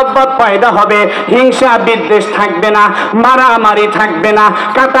মহব্বত পয়দা হবে, হিংসা বিদ্বেষ থাকবে না, মারামারি থাকবে না,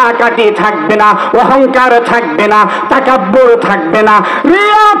 কাটাকাটি থাকবে না, অহংকার থাকবে না, তাকাব্বুর থাকবে না,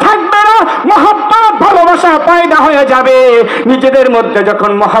 রিয়া থাকবে না, মহব্বত ভালোবাসা পয়দা হয়ে যাবে। নিজেদের মধ্যে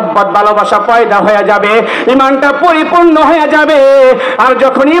যখন মহব্বত ভালোবাসা পয়দা হয়ে যাবে, ঈমানটা পরিপূর্ণ হয়ে যাবে। আর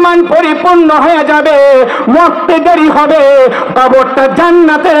যখন ঈমান পরিপূর্ণ হয়ে যাবে, মরতে দেরি হবে, কবরটা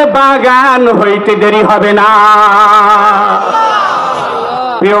জান্নাতের বাগান হইতে দেরি হবে না।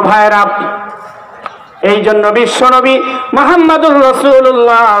 প্রিয় ভাইরা, এই জন্য বিশ্বনবী মুহাম্মদুর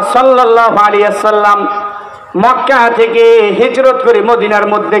রাসূলুল্লাহ সাল্লাল্লাহু আলাইহি ওয়াসাল্লাম মক্কা থেকে হিজরত করে মদিনার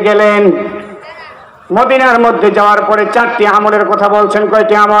মধ্যে গেলেন। মদিনার মধ্যে যাওয়ার পরে 4টি আমলের কথা বলছেন।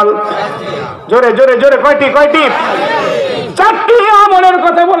 কয়টি আমল? জোরে জোরে জোরে, কয়টি? 4টি আমলের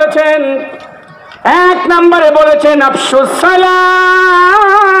কথা বলেছেন। 1 নম্বরে বলেছেন আফশুস সালাম,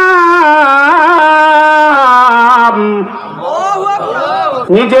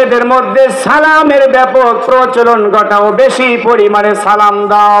 নিজেদের মধ্যে সালামের ব্যাপক প্রচলন ঘটাও, বেশি পরিমাণে সালাম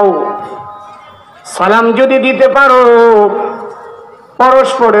দাও। সালাম যদি দিতে পারো,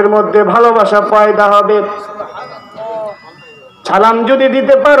 পরস্পরের মধ্যে ভালোবাসা পয়দা হবে। সালাম যদি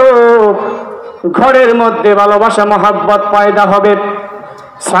দিতে পারো, ঘরের মধ্যে ভালোবাসা মহব্বত পয়দা হবে।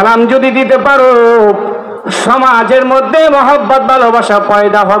 সালাম যদি দিতে পারো, সমাজের মধ্যে মহব্বত ভালোবাসা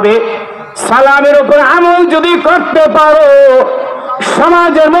পয়দা হবে। সালামের উপর আমল যদি করতে পারো,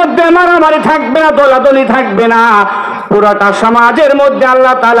 সমাজের মধ্যে মারামারি থাকবে না, দলাদলি থাকবে না, পুরাটা সমাজের মধ্যে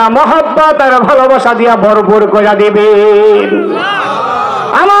আল্লাহ তাআলা মহব্বত আর ভালোবাসা দিয়া ভরপুর করে দিবেন।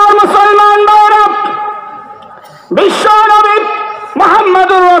 আমার মুসলমান ভাইরা, বিশ্ব নবী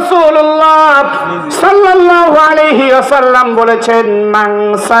মুহাম্মদুর রাসূলুল্লাহ সাল্লাল্লাহু আলাইহি ওয়াসাল্লাম বলেছেন, মান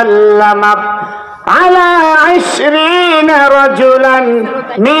সাল্লামা আলা 20 রাজুলান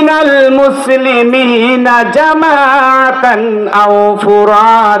মিনাল মুসলিমিনা জামাআতান আও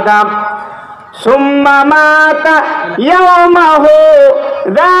ফুরাদা ثم مات يومه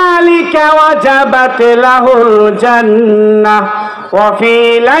ذلك وجبت له الجنة وفي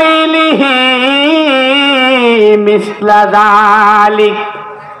ليله مثل ذلك।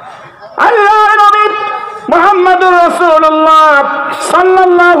 আল্লাহর নবী মুহাম্মদুর রাসূলুল্লাহ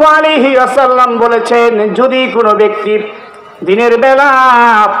সাল্লাল্লাহু আলাইহি ওয়াসাল্লাম বলেছেন, যদি কোনো ব্যক্তি দিনের বেলা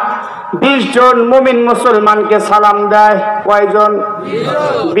 20 জন মুমিন মুসলমানকে সালাম দেয়, কয়জন?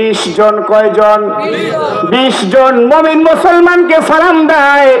 20 জন। কয়জন? 20 জন মুমিন মুসলমানকে সালাম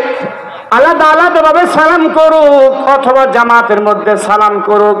দেয়। আলাদা আলাদা ভাবে সালাম করুক অথবা জামাতের মধ্যে সালাম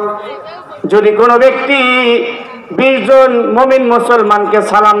করুক, যদি কোনো ব্যক্তি 20 জন মুমিন মুসলমানকে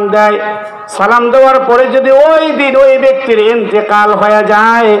সালাম দেয়, সালাম দেওয়ার পরে যদি ওই দিন ওই ব্যক্তির ইন্তেকাল হয়ে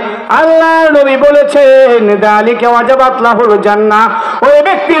যায়, আল্লাহর নবী বলেছেন, যালিকা ওয়াজাবাত লাহুল জান্নাহ, ওই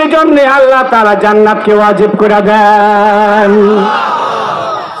ব্যক্তির জন্য আল্লাহ তাআলা জান্নাতকে ওয়াজিব করে দেন।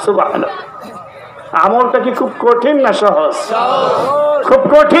 সুবহানাল্লাহ। আমলটা কি খুব কঠিন না সহজ? খুব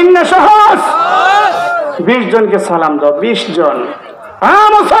কঠিন না সহজ? 20 জনকে সালাম দাও, 20 জন। হ্যাঁ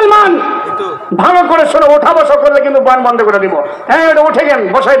মুসলমান, ভালো করে শোনো, ওঠা বসা করলে কিন্তু বান বন্ধ করে দিব। হ্যাঁ, এটা উঠে গেন,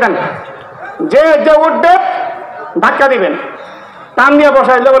 বসাই দেন। যে যে উঠবে ধাক্কা দিবেন। টান দিয়ে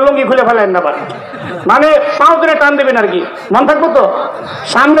বসাইলে লুঙ্গি খুলে ফেলেন না, মানে পাও ধরে টান দেবেন আর কি, মন থাকবো তো।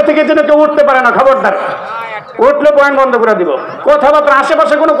 সামনে থেকে যেন কেউ উঠতে পারে না, খবরদার। উঠলে পয়েন্ট বন্ধ করে দিব, কথাবার্তা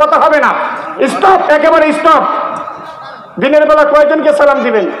আশেপাশে কোনো কথা হবে না, স্টপ, একেবারে স্টপ। দিনের বেলা কয়জনকে সালাম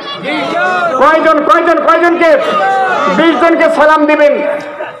দিবেন? কয়জনকে? 20 জনকে সালাম দিবেন।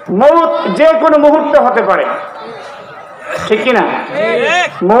 মৌত যে কোনো মুহূর্তে হতে পারে, ঠিক কিনা?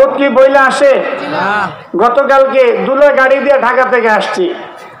 মৌত কি বইলা আসে? গতকালকে দুলা গাড়ি দিয়ে ঢাকা থেকে আসছি,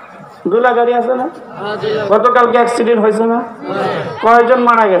 দুলা গাড়ি আছে না, গতকালকে অ্যাক্সিডেন্ট হয়েছে না? কয়জন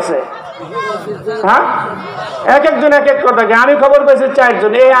মারা গেছে? হ্যাঁ, এক একজন এক এক কথা। আমি খবর পেয়েছি 4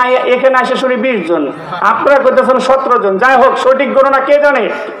 জন, এখানে আসে শুনি 20 জন, আপনারা করতেছেন 17 জন। যাই হোক, সঠিক গণনা কে জানে?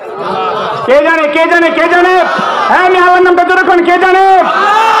 হ্যাঁ, আমি আল্লাহর নামটা জোরে কোন কে জানে?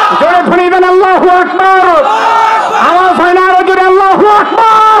 জোরে ধ্বনি দেন আল্লাহু আকবার। আওয়াজ হয় না, আরো জোরে আল্লাহু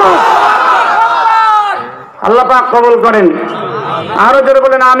আকবার। আল্লাহ পাক কবুল করেন, আরো জোরে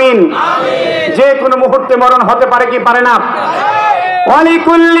বলেন আমিন। যে কোনো মুহূর্তে মরণ হতে পারে কি পারে না?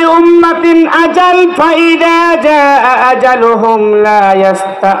 ولكل أمة أجل فإذا جاء أجلهم لا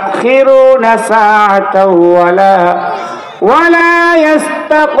يستأخرون ساعة ولا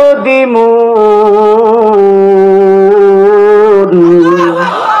يستقدمون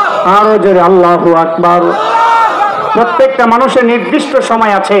আরো জোরে আল্লাহু আকবার। প্রত্যেকটা মানুষের নির্দিষ্ট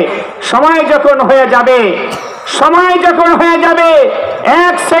সময় আছে, সময় যখন হয়ে যাবে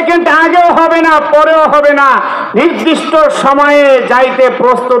 1 সেকেন্ড আগেও হবে না, পরেও হবে না, নির্দিষ্ট সময়ে যাইতে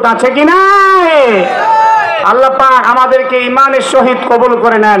প্রস্তুত আছে কিনা? আল্লাহ পাক আমাদেরকে ঈমানের সহিত কবুল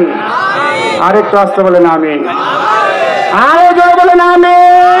করে নেন। আরেকটু আস্তে বলেন আমিন, আরো জোরে বলেন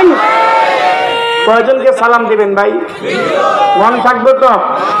আমিন। কয়জনকে সালাম দিবেন ভাই? মন থাকবে তো?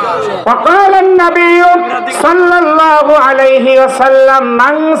 وقال النبي صلى الله عليه وسلم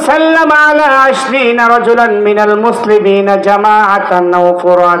من سلم على 20 رجلا من المسلمين جماعة أو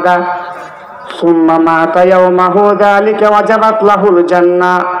فرادا ثم مات يومه ذلك وجبت له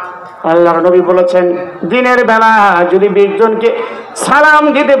الجنة। আল্লাহর নবী বলেছেন, দিনের বেলা যদি 20 জনকে সালাম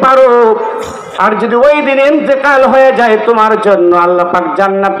দিতে পারো, আর যদি ওই দিন ইন্তেকাল হয়ে যায় তোমার জন্য, আল্লাহ পাক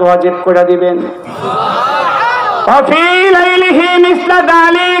জান্নাত ওয়াজিব করে দিবেন। وفي ليله مثل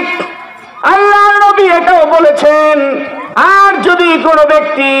ذلك, আল্লাহর নবী এটাও বলেছেন, আর যদি কোনো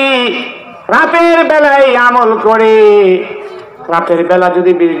ব্যক্তি রাতের বেলায় আমল করে, রাতের বেলা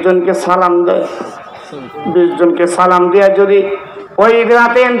যদি 20 জনকে সালাম দেয়, 20 জনকে সালাম দিয়ে যদি ওই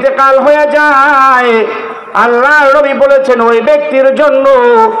রাতে ইন্তেকাল হয়ে যায়, আল্লাহর নবী বলেছেন ওই ব্যক্তির জন্য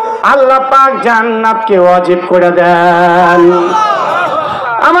আল্লাহ পাক জান্নাতকে ওয়াজিব করে দেন।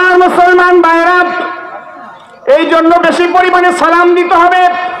 আমার মুসলমান ভাইরা, এই জন্য বেশি পরিমাণে সালাম দিতে হবে।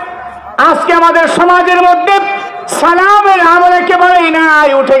 আজকে আমাদের সমাজের মধ্যে সালামের আমল একেবারেই নাই,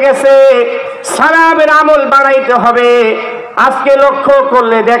 উঠে গেছে। সালামের আমল বাড়াইতে হবে। আজকে লক্ষ্য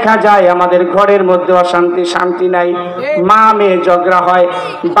করলে দেখা যায় আমাদের ঘরের মধ্যে অশান্তি, শান্তি নাই। মা মেয়ে ঝগড়া হয়,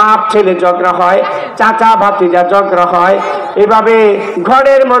 বাপ ছেলে ঝগড়া হয়, চাচা ভাতিজা ঝগড়া হয়। এভাবে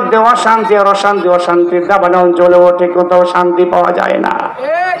ঘরের মধ্যে অশান্তি আর অশান্তির দাবানল জ্বলে ওঠে, কোথাও শান্তি পাওয়া যায় না।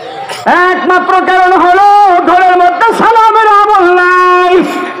 একমাত্র কারণ হলো ঘরের মধ্যে সালামের আমল নাই,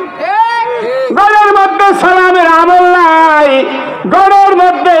 ঘরের মধ্যে সালামের আমল নাই। ঘরের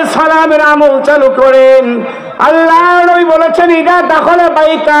মধ্যে সালামের আমল চালু করেন। আল্লাহ নবী বলেছেন, ইদা দাখালা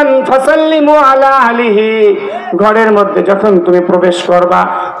বাইতান ফাসাল্লিমু আলা আহলিহি, ঘরের মধ্যে যখন তুমি প্রবেশ করবা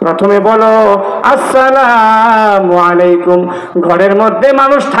প্রথমে বলো আসসালামু আলাইকুম। ঘরের মধ্যে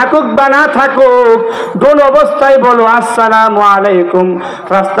মানুষ থাকুক বা না থাকুক, দোনো অবস্থায় বলো আসসালামু আলাইকুম।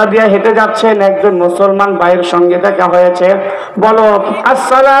 রাস্তা দিয়ে হেঁটে যাচ্ছেন, একজন মুসলমান ভাইয়ের সঙ্গে দেখা হয়েছে, বলো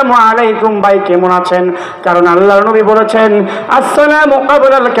আসসালামু আলাইকুম ভাই, কেমন আছেন? কারণ আল্লাহর নবী বলেছেন আসসালামু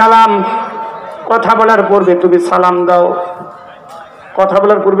ক্বাবলাল কালাম, কথা বলার পূর্বে তুমি সালাম দাও। কথা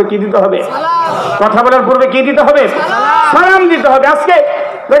বলার পূর্বে কি দিতে হবে? কথা বলার পূর্বে কি দিতে হবে? সালাম দিতে হবে। আজকে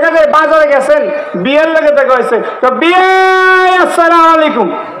দেখা যায় বাজারে গেছেন, বিয়ের লাগে দেখা হয়েছে, তো বিয়ে আসসালামু আলাইকুম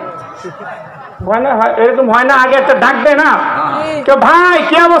হয় না? এরকম হয় না? আগে একটা ডাক দেয় না, তো ভাই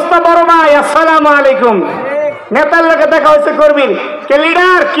কি অবস্থা, বড় ভাই আসসালামু আলাইকুম। নেতার লোকে দেখা হয়েছে, করবির কে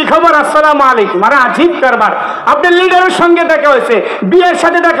লিডার কি খবর, আসসালামু আলাইকুম। আরে আজীব কারবার, আপনার লিডারের সঙ্গে দেখা হয়েছে, বিয়ের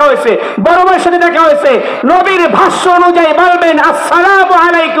সাথে দেখা হয়েছে, বড় ভাইয়ের সাথে দেখা হয়েছে, নবীর ভাষ্য অনুযায়ী বলবেন আসসালামু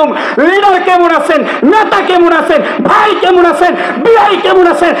আলাইকুম। লিডার কেমন আছেন, নেতা কেমন আছেন, ভাই কেমন আছেন, বিআই কেমন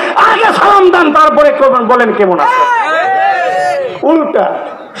আছেন, আগে সালাম দেন, তারপরে বলেন কেমন আছেন। উল্টা,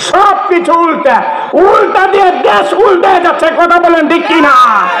 সবকিছু উল্টা, উল্টা দিয়ে দেশ উল্টে যাচ্ছে। কথা বলেন ঠিক কিনা?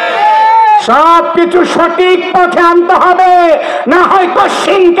 সবকিছু সঠিক পথে আনতে হবে, না হয়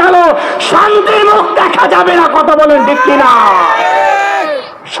কশিন কালো শান্তির মুখ দেখা যাবে না। কথা বলেন ঠিক কিনা?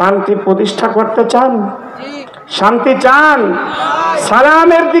 শান্তি প্রতিষ্ঠা করতে চান, শান্তি চান?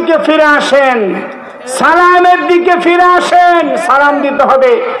 সালামের দিকে ফিরে আসেন, সালামের দিকে ফিরে আসেন। সালাম দিতে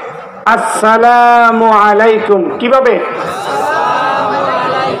হবে আসসালামু আলাইকুম। কিভাবে?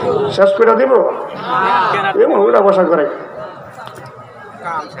 শেষ করে দিব? ওরা বসা করে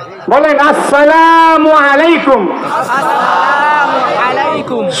বলেন আসসালামু আলাইকুম।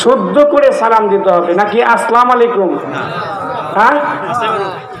 শুদ্ধ করে সালাম দিতে হবে নাকি আসসালামু আলাইকুম? হ্যাঁ,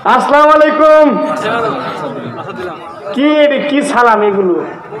 আসসালামু আলাইকুম। কি সালাম এগুলো?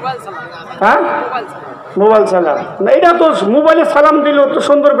 হ্যাঁ, মোবাইল সালাম না, এটা তো মোবাইলে সালাম দিলেও তো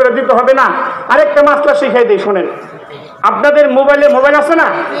সুন্দর করে দিতে হবে না। আরেকটা মাসলা শিখাই দিই, শোনেন। আপনাদের মোবাইল আছে না?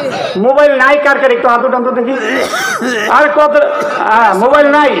 মোবাইল নাই কার কার একটু হাত উঠান তো দেখি। আর কত মোবাইল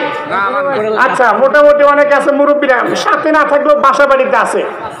নাই? আচ্ছা, মোটামুটি অনেক আছে, মুরব্বীরা সাথে না থাকলেও বাসা বাড়িতে আছে,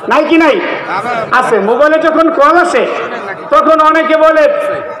 নাই কি নাই? আছে। মোবাইলে যখন কল আসে তখন অনেকে বলে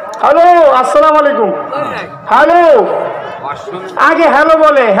হ্যালো আসসালামু আলাইকুম, হ্যালো। আগে হ্যালো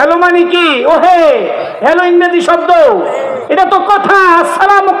বলে, হ্যালো মানে কি? ও হে, হ্যালো ইংরেজি শব্দ, এটা তো কথা।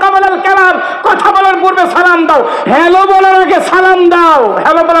 আসসালামু কামালাল কালাম, কথা বলার পূর্বে সালাম দাও, হ্যালো বলার আগে সালাম দাও।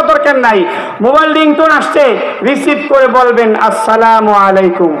 হ্যালো বলার দরকার নাই। মোবাইল রিংটোন আসছে, রিসিভ করে বলবেন আসসালামু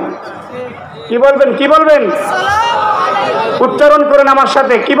আলাইকুম। কি বলবেন? কি বলবেন? উচ্চারণ করেন আমার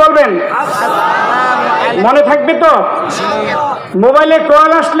সাথে, কি বলবেন? মনে থাকবে তো? মোবাইলে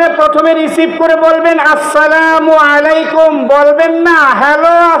কল আসলে প্রথমে রিসিভ করে বলবেন আসসালামু আলাইকুম, বলবেন না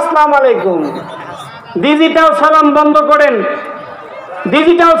হ্যালো আসসালামু আলাইকুম। ডিজিটাল সালাম বন্ধ করেন।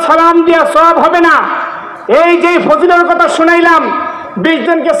 ডিজিটাল সালাম দিয়া সব হবে না। এই যে ফজিলতের কথা শুনাইলাম, 20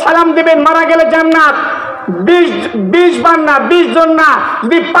 জনকে সালাম দিবেন, মারা গেলে জান্নাত। 20 বার না, 20 জন না,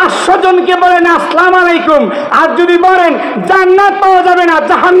 যদি 500 জনকে বলেন আসসালামু আলাইকুম, আর যদি বলেন জান্নাত পাওয়া যাবে না,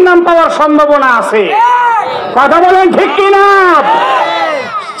 জাহান্নাম পাওয়ার সম্ভাবনা আছে। কথা বলেন ঠিক কিনা?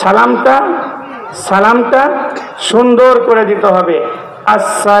 সালামটা সুন্দর করে দিতে হবে।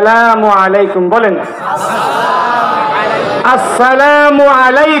 আসসালামু আলাইকুম বলেন, আসসালামু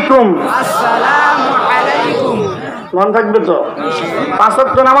আলাইকুম। মন থাকবে তো? 5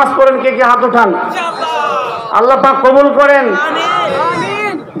 ওয়াক্ত নামাজ পড়েন, কে কে হাত উঠান? আল্লাহ পাক কবুল করেন।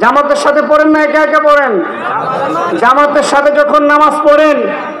 জামাতের সাথে পড়েন না একা একা পড়েন? জামাতের সাথে যখন নামাজ পড়েন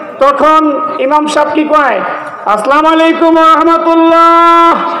তখন ইমাম সাহেব কি কয়? আসসালামু আলাইকুম ওয়া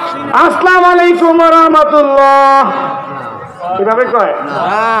রাহমাতুল্লাহ, আসসালামু আলাইকুম ওয়া রাহমাতুল্লাহ। কিভাবে কয়?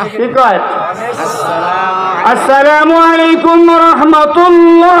 কি কয়? আসসালামু আলাইকুম ওয়া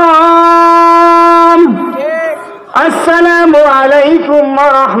রাহমাতুল্লাহ, আসসালামু আলাইকুম ওয়া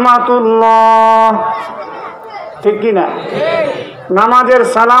রাহমাতুল্লাহ। ঠিক কি না? নামাজের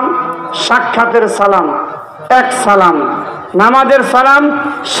সালাম সাক্ষাতের সালাম এক সালাম। নামাজের সালাম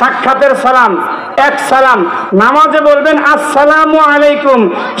সাক্ষাতের সালাম এক সালাম। নামাজে বলবেন আসসালামু আলাইকুম,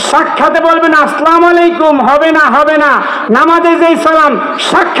 সাক্ষাতে বলবেন আসসালামু আলাইকুম। হবে না, হবে না। নামাজে যেই সালাম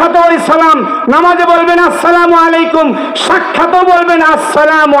সাক্ষাতে ওই সালাম। নামাজে বলবেন আসসালামু আলাইকুম, সাক্ষাতেও বলবেন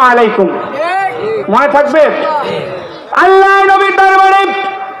আসসালামু আলাইকুম। মনে থাকবে? আল্লাহ নবীর দরবারে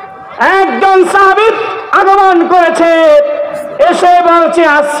একজন সাহাবী আগমন করেছে, এসে বলছে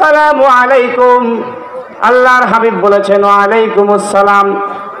আসসালামু আলাইকুম। আল্লাহর হাবিব বলেছেন ওয়া আলাইকুমুস সালাম।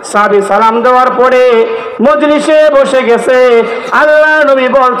 সাহাবী সালাম দেওয়ার পরে মজলিসে বসে গেছে। আল্লাহ নবী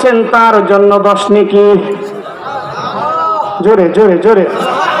বলছেন তার জন্য 10 নেকি। জোরে জোরে জোরে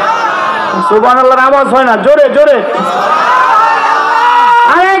সুবহানাল্লাহর আওয়াজ হয় না, জোরে জোরে।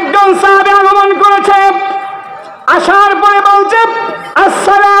 আরেকজন সাহাবী আগমন করেছে, আসার পরে বলছে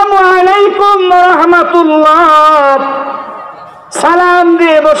আসসালামু আলাইকুম ওয়া রাহমাতুল্লাহ। সালাম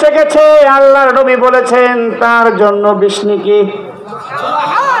দিয়ে বসে গেছে। আল্লাহর নবী বলেছেন তার জন্য 20 নেকি।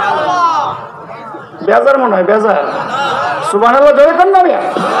 বেজার মনে হয়, বেজার। সুবহানাল্লাহ জোরে কোন নবী?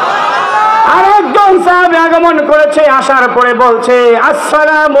 আরেকজন সাহাবী আগমন করেছে, আসার পরে বলছে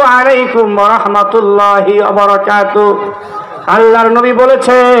আসসালামু আলাইকুম ওয়া রাহমাতুল্লাহি ওয়া বারাকাতুহু। আল্লাহর নবী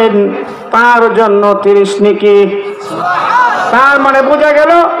বলেছেন তার জন্য 30 নেকি। তার মানে বোঝা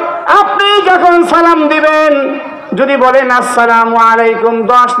গেল আপনি যখন সালাম দিবেন, যদি বলেন আসসালামু আলাইকুম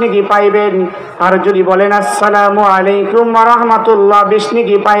 10 নেকি পাইবেন, আর যদি বলেন আসসালামু আলাইকুম ওয়া রাহমাতুল্লাহ 20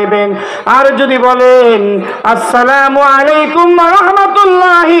 নেকি পাইবেন, আর যদি বলেন আসসালামু আলাইকুম ওয়া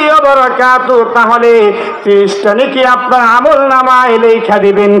রাহমাতুল্লাহি ওয়া বারাকাতুহু তাহলে 30টা নেকি আপনার আমলনামায় লেখা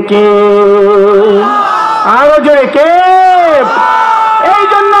দিবেন কে? আরো জোরে কে? এই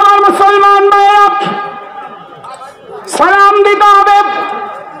জন্য আমার মুসলমান ভাইরা সালাম দিতে হবে,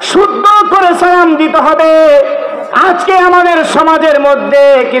 শুদ্ধ করে সালাম দিতে হবে। আজকে আমাদের সমাজের মধ্যে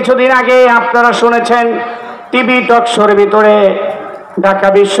কিছুদিন আগে আপনারা শুনেছেন টিভি টক শোর ভিতরে ঢাকা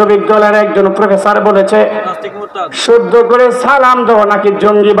বিশ্ববিদ্যালয়ের একজন প্রফেসর বলেছে শুদ্ধ করে সালাম দেওয়া নাকি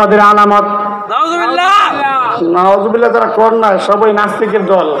জঙ্গিবাদের আলামত। নাউজুবিল্লাহ যারা কর না সবাই নাস্তিকের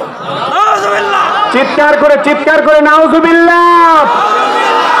দল। চিৎকার করে নাউজুবিল্লাহ।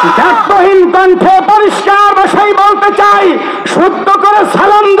 দায়িত্বহীন কণ্ঠে পরিষ্কার ভাষায় বলতে চাই, শুদ্ধ করে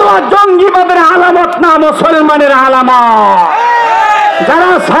সালাম দেওয়া জঙ্গিবাদের আলামত না, মুসলমানের আলামত। যারা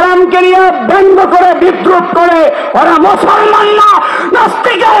সালামকে নিয়ে ব্যঙ্গ করে বিদ্রুপ করে ওরা মুসলমান না,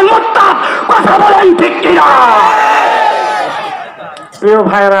 নাস্তিকের মুরতাদ। কথা বলেন ঠিক কিনা? প্রিয়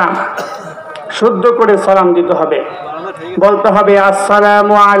ভাইরা, শুদ্ধ করে সালাম দিতে হবে, বলতে হবে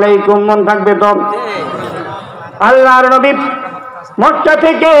আসসালামু আলাইকুম। মন থাকবে তো? আল্লাহর নবী মক্কা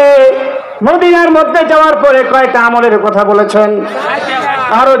থেকে মদিনার মধ্যে যাওয়ার পরে কয়টা আমলের কথা বলেছেন?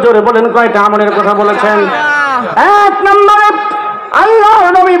 আরো জোরে বলেন, কয়টা আমলের কথা বলেছেন? এক নম্বরে আল্লাহর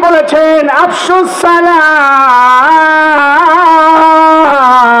নবী বলেছেন আফশুস সালাম,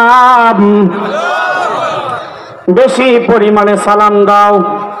 বেশি পরিমাণে সালাম দাও।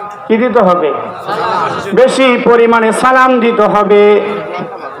 কি দিতে হবে? বেশি পরিমাণে সালাম দিতে হবে।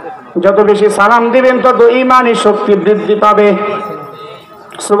 যত বেশি সালাম দিবেন তত ঈমানি শক্তি বৃদ্ধি পাবে।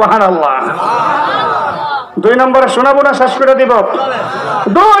 সুবহানাল্লাহ। 2 নম্বরে শোনাবো না, শেষ করে দিব।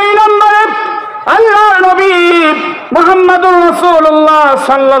 2 নম্বরে আল্লাহর নবী মুহাম্মদুর রাসূলুল্লাহ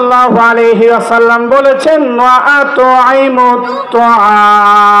সাল্লাল্লাহু আলাইহি ওয়াসাল্লাম বলেছেন ওয়া আত'ইমুত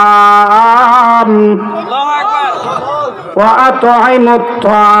তাআম, ওয়া আত'ইমুত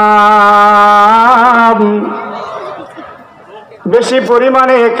তাআম, বেশি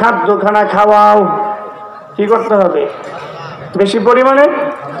পরিমাণে খাদ্যখানা খাওয়াও। কি করতে হবে? বেশি পরিমাণে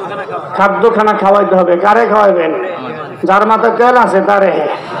খাদ্যখানা খাওয়াইতে হবে। কারে খাওয়াইবেন? যার মাথায় তেল আছে তারে,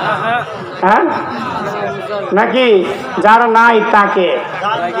 হ্যাঁ, নাকি যার নাই তাকে?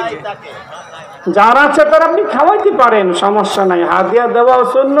 যার আছে তার আপনি খাওয়াইতে পারেন, সমস্যা নাই। হাদিয়া দেওয়াও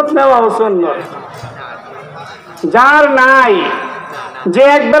সুন্নত, নেওয়াও সুন্নত। যার নাই, যে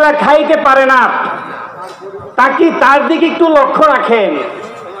একবেলা খাইতে পারে না, তাকে তার দিকে একটু লক্ষ্য রাখেন।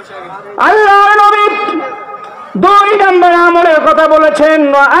 আল্লাহর নবী 2 নম্বর আমলের কথা বলেছেন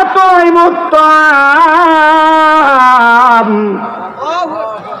আত'ইমুত তাআম,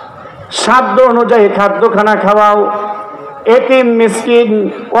 সাধ্য অনুযায়ী খাদ্যখানা খাওয়াও। এতিম মিসকিন,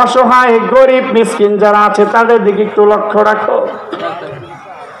 অসহায় গরিব মিসকিন যারা আছে তাদের দিকে একটু লক্ষ্য রাখো।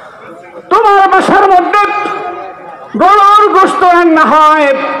 তোমার বাসার মধ্যে গরুর গোশত রান্না হয়,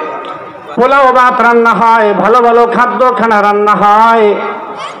 পোলাও ভাত রান্না হয়, ভালো ভালো খাদ্যখানা রান্না হয়,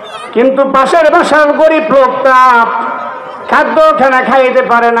 কিন্তু পাশের বাসার গরিব লোকটা খাদ্যখানা খাইতে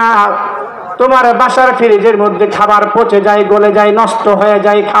পারে না। তোমার বাসার ফ্রিজের মধ্যে খাবার পচে যায়, গলে যায়, নষ্ট হয়ে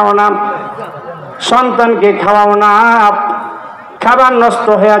যায়, খাও না। সন্তানকে খাওয়াও না, খাবার নষ্ট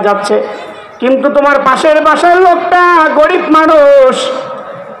হয়ে যাচ্ছে। কিন্তু তোমার পাশের বাসার লোকটা গরিব মানুষ,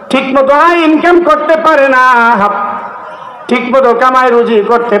 ঠিক মতো আয় ইনকাম করতে পারে না, ঠিক মতো কামাই রুজি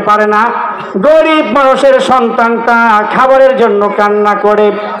করতে পারে না। গরিব মানুষের সন্তানটা খাবারের জন্য কান্না করে।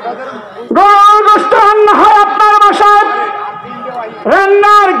 গরুর গোশত রান্না হয় আপনার বাসায়,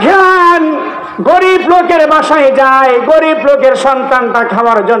 রান্নার ঘ্রাণ গরিব লোকের বাসায় যায়, গরিব লোকের সন্তানটা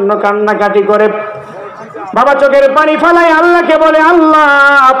খাওয়ার জন্য কান্নাকাটি করে। বাবা চোখের পানি ফেলায় আল্লাহকে বলে, আল্লাহ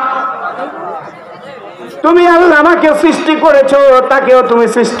তুমি আল্লাহ আমাকে সৃষ্টি করেছো, তাকেও তুমি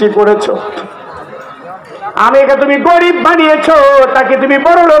সৃষ্টি করেছো। আমাকে তুমি গরিব বানিয়েছো, তাকে তুমি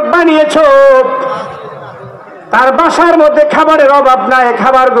বড় লোক বানিয়েছো। তার বাসার মধ্যে খাবারের অভাব নাই,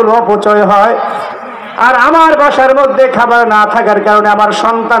 খাবারগুলো অপচয় হয়। আর আমার বাসার মধ্যে খাবার না থাকার কারণে আমার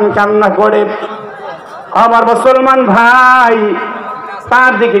সন্তান কান্না করে। আমার মুসলমান ভাই,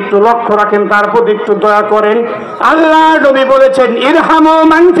 তার দিকে একটু লক্ষ্য রাখেন, তার প্রতি একটু দয়া করেন। আল্লাহ নবী বলেছেন ইরহামু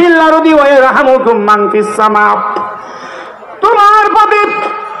মান ফিল আরদি ওয়া ইয়ারহামুকুম মান ফিস সামা। তোমার প্রতি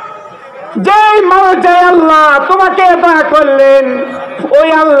যেই মানুষ, যে আল্লাহ তোমাকে দয়া করলেন, ওই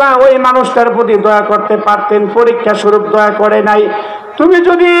আল্লাহ ওই মানুষটার প্রতি দয়া করতে পারতেন, পরীক্ষা স্বরূপ দয়া করে নাই। তুমি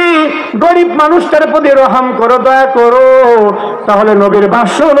যদি গরিব মানুষটার প্রতি রহম করো, দয়া করো, তাহলে নবীর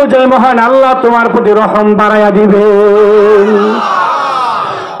ভাষ্য অনুযায়ী মহান আল্লাহ তোমার প্রতি রহম বাড়াইয়া দিবেন।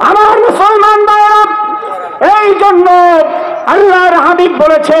 আমার মুসলমান ভাইরা, এই জন্য আল্লাহর হাবিব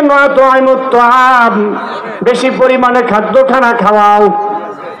বলেছেন আত'ইমুত তাআম, বেশি পরিমাণে খাদ্যখানা খাওয়াও।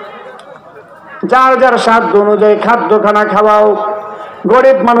 যার যার সাধ্য অনুযায়ী খাদ্যখানা খাওয়াও।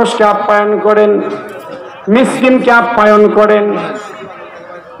 গরিব মানুষকে আপ্যায়ন করেন, মিসকিনকে আপ্যায়ন করেন,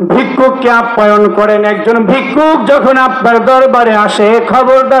 ভিক্ষুককে আপ্যায়ন করেন। একজন ভিক্ষুক যখন আপনার দরবারে আসে,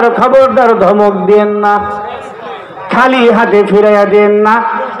 খবরদার খবরদার ধমক দিয়েন না, খালি হাতে ফিরাইয়া দেন না।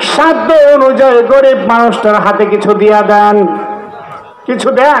 সাধ্য অনুযায়ী গরিব মানুষটার হাতে কিছু দিয়া দেন, কিছু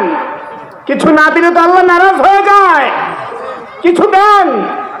দেন। কিছু না দিলে তো আল্লাহ নারাজ হয়ে যায়, কিছু দেন।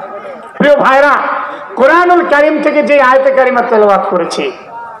 প্রিয় ভাইরা, কোরআনুল কারীম থেকে যে আয়াতে কারিমা তেলাওয়াত করেছি,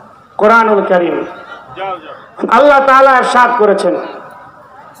 কোরআনুল কারীম আল্লাহ তাআলা ইরশাদ করেছেন,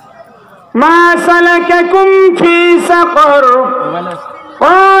 মা সালাকাকুম ফি সাকর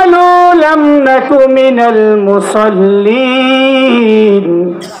ক্বালু লাম নাকু মিনাল মুসাল্লিন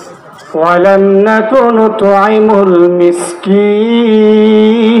ওয়া লাম নাকু নুতঈমুল মিসকিন।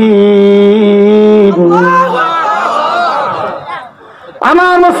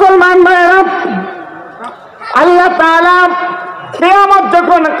 আমার মুসলমান ভাইরা, আল্লাহ তাআলা কিয়ামত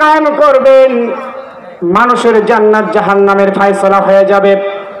যখন কায়েম করবেন, মানুষের জান্নাত জাহান্নামের ফয়সালা হয়ে যাবে।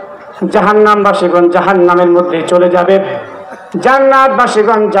 জাহান্নামবাসীগণ জাহান্নামের মধ্যে চলে যাবে,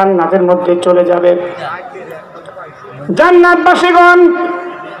 জান্নাতবাসীগণ জান্নাতের মধ্যে চলে যাবে। জান্নাতবাসীগণ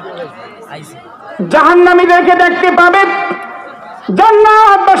জাহান্নামীদেরকে দেখতে পাবে,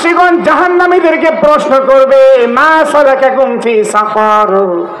 জান্নাতবাসীগণ জাহান্নামীদেরকে প্রশ্ন করবে, মা সালাকাকুম ফি সাকর।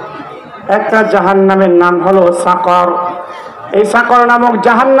 একটা জাহান্নামের নাম হলো সাকর। এই সাকর নামক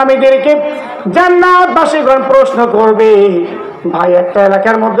জাহান্নামীদেরকে জান্নাতবাসীগণ প্রশ্ন করবে, ভাই একটা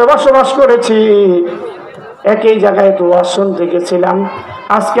এলাকার মধ্যে বসবাস করেছি, একই জায়গায় তো ওয়াজ শুনতে গেছিলাম,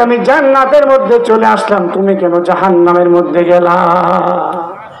 আজকে আমি জান্নাতের মধ্যে চলে আসলাম, তুমি কেন জাহান্নামের মধ্যে গেলা?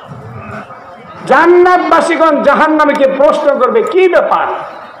 জান্নাতবাসীগণ জাহান্নামীকে প্রশ্ন করবে, কি ব্যাপার,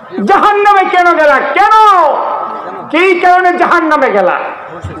 জাহান্নামে কেন গেলা, কেন, কি কারণে জাহান্নামে গেলা?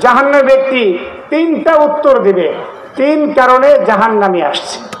 জাহান্নামী ব্যক্তি তিনটা উত্তর দিবে, তিন কারণে জাহান্নামী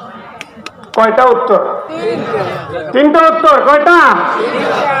আসছে। কয়টা উত্তর? তিনটা উত্তর। কয়টা?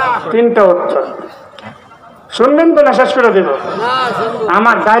 তিনটা উত্তর। শুনবেন তো না শেষ করে দেব?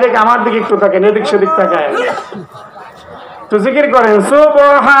 আমার ডাইরেক্ট আমার দিকে একটু তাকান, এদিক সেদিক তাকায় তো জিকির করেন,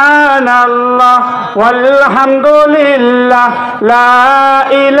 সুবহানাল্লাহ ওয়ালহামদুলিল্লাহ লা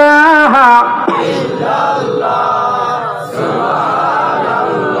ইলাহা ইল্লাল্লাহ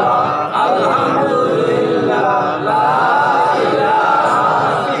সুবহানাল্লাহ আলহামদুলিল্লাহ লা ইলাহা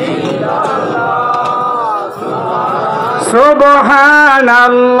ইল্লাল্লাহ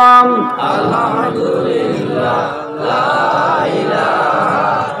সুবহানাল্লাহ আলহামদুলিল্লাহ লা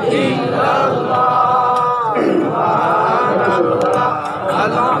ইলাহা ইল্লাল্লাহ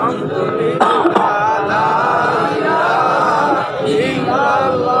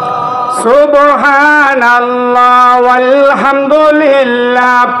সুবহানাল্লাহ ওয়ালহামদুলিল্লাহ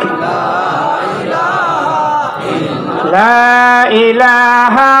লা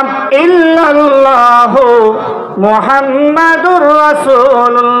ইলাহা ইল্লাল্লাহ মুহাম্মাদুর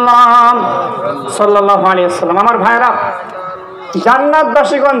রাসূলুল্লাহ সাল্লাল্লাহু আলাইহি ওয়াসাল্লাম। আমার ভাইরা,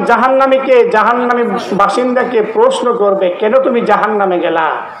 জান্নাতবাসীগণ জাহান্নামীকে, জাহান্নামী বাসিন্দাকে প্রশ্ন করবে, কেন তুমি জাহান্নামে গেলা?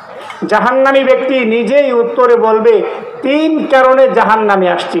 জাহান্নামী ব্যক্তি নিজেই উত্তরে বলবে, তিন কারণে জাহান্নামে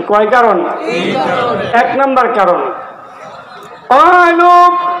আসছি। কয় কারণ? এক নম্বর কারণ, ক্বালু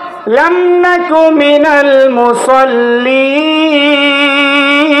লাম নাকু মিনাল মুসাল্লিন।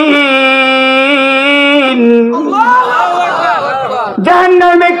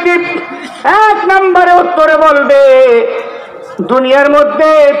 জাহান্নামী ব্যক্তি এক নম্বরে উত্তরে বলবে, দুনিয়ার মধ্যে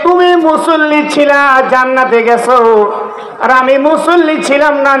তুমি মুসল্লি ছিলা, জান্নাতে গেছো, আর আমি মুসল্লি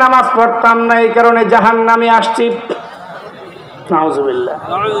ছিলাম না, নামাজ পড়তাম না, এই কারণে জাহান্নামে আসছি। নাউজুবিল্লাহ।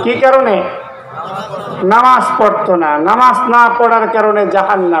 কি কারণে? নামাজ পড়তো না, নামাজ না পড়ার কারণে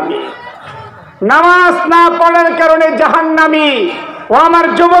জাহান্নামী, নামাজ না পড়ার কারণে জাহান্নামী। ও আমার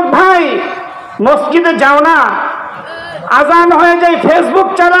যুবক ভাই, মসজিদে যাও না, আজান হয়ে যায় ফেসবুক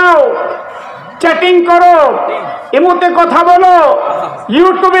চালাও, চ্যাটিং করো, ইমোতে কথা বলো,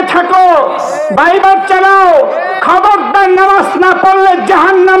 ইউটিউবে থাকো, বাইবার চালাও, খবরদার নামাজ না পড়লে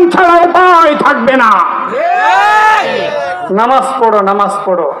জাহান্নাম ছাড়া উপায় থাকবে না। নামাজ পড়ো, নামাজ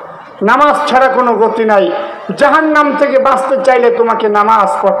পড়ো, নামাজ ছাড়া কোনো গতি নাই। জাহান্নাম থেকে বাঁচতে চাইলে তোমাকে নামাজ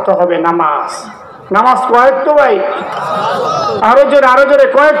পড়তে হবে। নামাজ, নামাজ কয়েক তো ভাই, আরো জোরে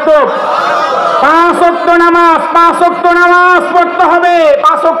কয়েক তো, 5 ওয়াক্ত নামাজ, 5 ওয়াক্ত নামাজ পড়তে হবে।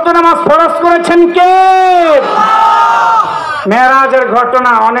 5 ওয়াক্ত নামাজ ফরজ করেছেন কে? মেরাজের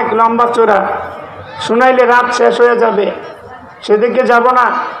ঘটনা অনেক লম্বা চূড়া, শুনাইলে রাত শেষ হয়ে যাবে, সেদিকে যাব না।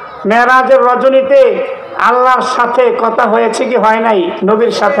 মেরাজের রজনীতে আল্লাহর সাথে কথা হয়েছে কি হয় নাই?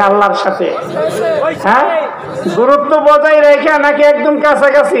 নবীর সাথে আল্লাহর সাথে, হ্যাঁ, দূরত্ব বজায় রেখে নাকি একদম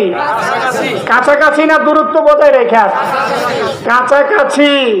কাছাকাছি? কাছাকাছি না দূরত্ব বজায় রেখে?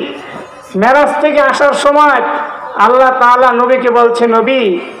 কাছাকাছি। মেরাজ থেকে আসার সময় আল্লাহ তাআলা নবীকে বলছে, নবী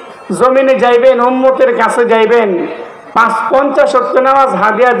জমিনে যাইবেন, উম্মতের কাছে যাইবেন, 50 ওয়াক্ত নামাজ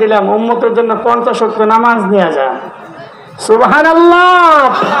হাদিয়া দিলাম, উম্মতের জন্য 50 ওয়াক্ত নামাজ নিয়ে যান।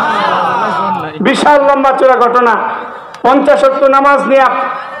 সুবহানাল্লাহ। বিশাল লম্বা চূড়া ঘটনা। 50 ওয়াক্ত নামাজ নিয়ে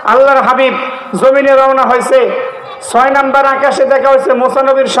আল্লাহর হাবিব জমিনে রওনা হয়েছে। 6 নম্বর আকাশে দেখা হয়েছে মুসা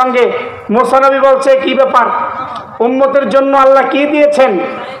নবীর সঙ্গে। মুসা নবী বলছে, কি ব্যাপার, উম্মতের জন্য আল্লাহ কি দিয়েছেন?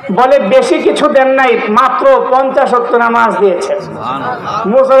 বলে বেশি কিছু দেন নাই, মাত্র 50 ওয়াক্ত নামাজ দিয়েছেন।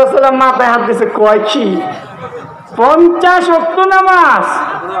 মুসা আলাইহিস সালাম মাথায় হাত দিয়েছে, কয় কি 50 ওয়াক্ত নামাজ?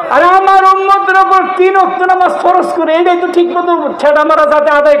 আরে আমার উম্মতের উপর 3 ওয়াক্ত নামাজ ফরজ করে, এটাই তো ঠিক মতো ছেড়া মারা যাতে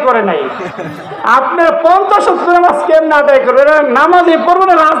আদায় করে নাই। আপনার 50 ওয়াক্ত নামাজ কেমন আদায় করবে? নামাজে পড়বো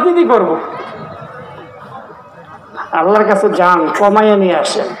না রাজনীতি করবো? আল্লাহর কাছে যান, কমাইয়া নিয়ে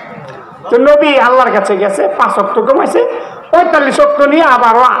আসেন। তো নবী আল্লাহর কাছে গেছে, 5 ওয়াক্ত কমাইছে, 45 ওয়াক্ত নিয়ে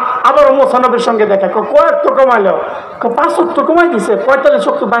আবারও মুসা নবীর সঙ্গে দেখা। কয়েক তো কমাইলো, 5 ওয়াক্ত কমাই দিছে, 45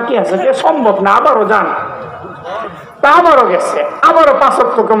 ওয়াক্ত বাকি আছে, সম্ভব না, আবারও যান। তা আবারও গেছে, আবারও 5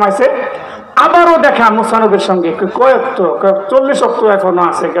 ওয়াক্ত কমাইছে, আবারও দেখা মুসা নবীর সঙ্গে। কয়েক তো 40 ওয়াক্ত এখনো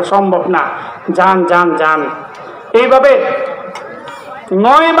আছে, সম্ভব না, যান যান যান। এইভাবে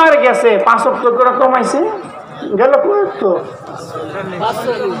 9 বার গেছে, 5 ওয়াক্ত করে কমাইছে, গেল কয়েক তো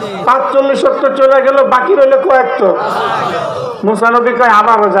 45 ওয়াক্ত চলে গেল, বাকি রইল কয়েক তো। মুসা নবী কয়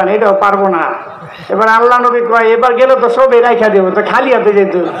আবারও যান, এটাও পারবো না। এবার আল্লাহ নবী কয় এবার গেলে তো সব রাইখা দেবো, তো খালি হাতে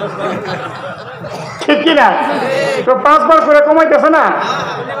যেত, ঠিক কিনা? তো 5 বার করে কমাইতেছে না,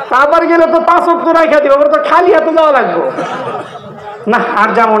 আবার গেলে তো 5 ওয়াক্ত রাইখা দেবো, তো খালি হাতে যাওয়া লাগবো না, আর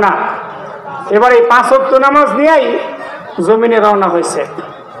যাবো না। এবার এই 5 ওয়াক্ত নামাজ নিয়েই জমিনে রওনা হয়েছে।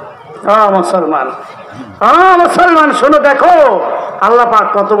 মুসলমান, মুসলমান শোনো, দেখো আল্লাহ পাক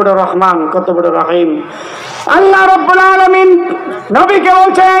কত বড় রহমান, কত বড় রহিম। আল্লাহ রাব্বুল আলামিন নবীকে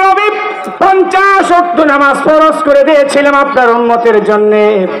বলছে, নবী 50 ওয়াক্ত নামাজ ফরজ করে দিয়েছিলাম আপনার উম্মতের জন্য,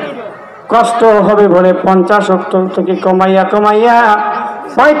 কষ্ট হবে বলে 50 ওয়াক্ত থেকে কমাইয়া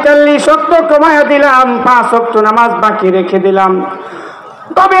 45 ওয়াক্ত কমাইয়া দিলাম, 5 ওয়াক্ত নামাজ বাকি রেখে দিলাম।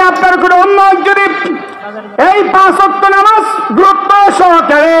 তবে আপনার কোন উম্মত যদি এই 5 ওয়াক্ত নামাজ গুরুত্ব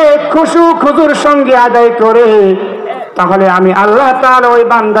সহকারে খুশু খুজুর সঙ্গে আদায় করে, তাহলে আমি আল্লাহ তাআলা ওই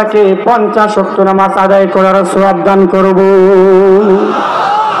বান্দাকে 50 ওয়াক্ত নামাজ আদায় করার সওয়াব দান করব।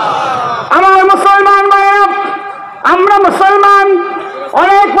 আমার মুসলমান ভাইরা, আমরা মুসলমান,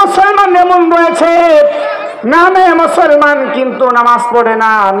 অনেক মুসলমান এমন রয়েছে নামে মুসলমান কিন্তু নামাজ পড়ে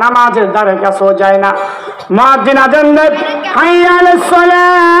না, নামাজের দ্বারে কাছেও যায় না। মুয়াজ্জিন আযান দেয়, হাইয়া আলাস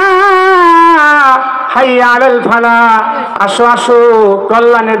সালাহ, হাইয়া আলাল ফালাহ, আসো আসো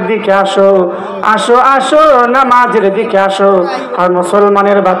কল্যাণের দিকে আসো, আসো আসো নামাজের দিকে আসো। আর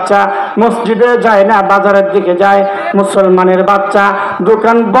মুসলমানের বাচ্চা মসজিদে যায় না, বাজারের দিকে যায়। মুসলমানের বাচ্চা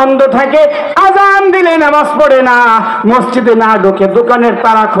দোকান বন্ধ থাকে, আজান দিলে নামাজ পড়ে না, মসজিদে না ঢুকে দোকানের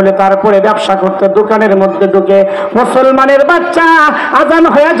তালা খুলে তারপরে ব্যবসা করতে দোকানের মধ্যে ঢুকে। মুসলমানের বাচ্চা আজান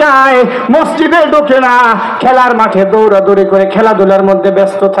হয়ে যায়, মসজিদে ঢুকে না, খেলার মাঠে দৌড়াদৌড়ি করে খেলাধুলার মধ্যে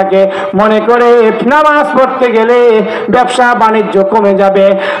ব্যস্ত থাকে, মনে করে নামাজ পড়তে গেলে ব্যবসা বাণিজ্য কমে যাবে,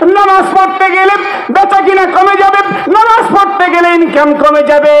 নামাজ পড়তে গেলে বেচা কিনা কমে যাবে, নামাজ পড়তে গেলে ইনকাম কমে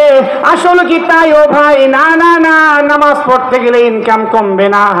যাবে। আসলে কি তাই ও ভাই? না না না, নামাজ পড়তে গেলে ইনকাম কমবে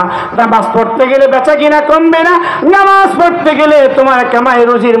না, নামাজ পড়তে গেলে বেচা কিনা কমবে না, নামাজ পড়তে গেলে তোমার কামাই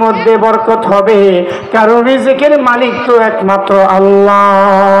রুজির মধ্যে বরকত হবে, কারণ রিজিকের মালিক তো একমাত্র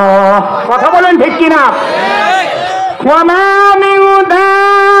আল্লাহ। কথা বলেন ঠিক কিনা? وما من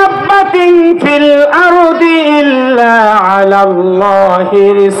دابة في الأرض إلا على الله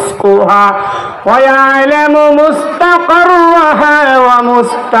رزقها ويعلم مستقرها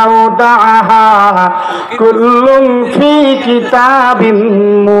ومستودعها كل في كتاب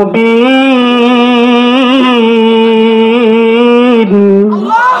مبين.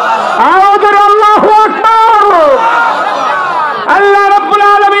 الله أكبر. আল্লাহ রাব্বুল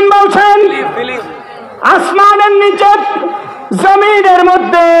আলামিন বলছেন, আসমানের নিচে জমিনের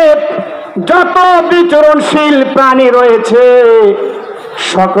মধ্যে যত বিচরণশীল প্রাণী রয়েছে,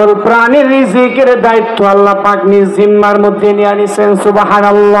 সকল প্রাণীর রিজিকের দায়িত্ব আল্লাহ পাক নিজ জিম্মার মধ্যে নিয়ে নিছেন।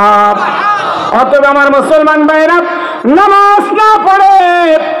 সুবহানাল্লাহ। অতএব আমার মুসলমান ভাইরা, নামাজ না পড়ে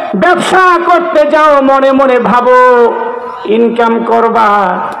ব্যবসা করতে যাও, মনে মনে ভাবো ইনকাম করবা,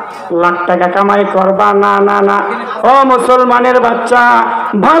 লাখ টাকা কামাই করবা, না না না। ও মুসলমানের বাচ্চা,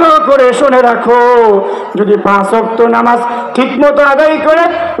 ভালো করে শুনে রাখো, যদি 5 ওয়াক্ত নামাজ ঠিক মতো আদায় করে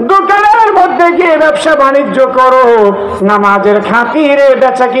দোকানের মধ্যে গিয়ে ব্যবসা বাণিজ্য করো, নামাজের খাতিরে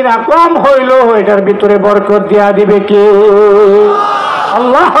বেচা কিনা কম হইলো, এটার ভিতরে বরকত দিয়া দিবে কে?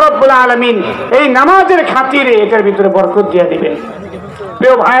 আল্লাহ রাব্বুল আলামিন এই নামাজের খাতিরে এটার ভিতরে বরকত দিয়া দিবেন।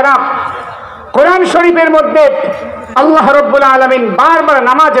 প্রিয় ভাইরা, কোরআন শরীফের মধ্যে আল্লাহ রাব্বুল আলামিন বারবার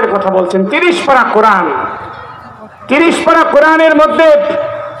নামাজের কথা বলছেন। 30 পারা কোরআন, 30 পারা কোরআনের মধ্যে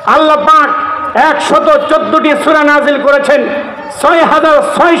আল্লাহ পাক 114টি সূরা নাজিল করেছেন,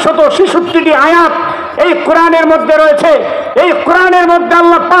 6666টি আয়াত এই কোরআনের মধ্যে রয়েছে। এই কোরআনের মধ্যে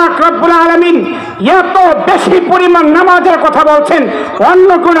আল্লাহ পাক রব্বুল আলামিন এত বেশি পরিমাণ নামাজের কথা বলছেন, অন্য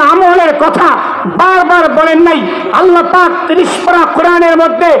কোন আমলের কথা বারবার বলেন নাই? আল্লাহ পাক 30 পারা কোরআনের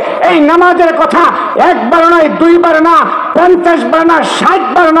মধ্যে এই নামাজের কথা একবার নয়, দুইবার না, 50 বার না, 60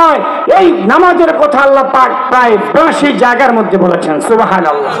 বার নয়, এই নামাজের কথা আল্লাহ পাক প্রায় 82 জায়গার মধ্যে বলেছেন।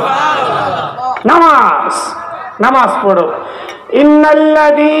 সুবহানাল্লাহ। নামাজ, নামাজ পড়ো।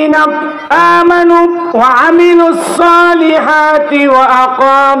 ইন্নাল্লাযীনা আমানু ওয়া আমিলুস সালিহাতি ওয়া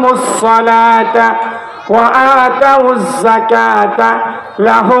আকামুস সালাতা ওয়া আতাউজ যাকাতা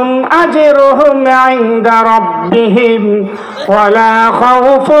লাহুম আজরুহুম ইনদা রাব্বিহিম ওয়া লা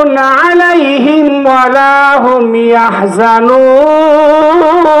খাউফুন আলাইহিম ওয়া লা হুম ইয়াহজানুন।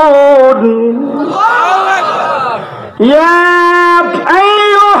 ইয়া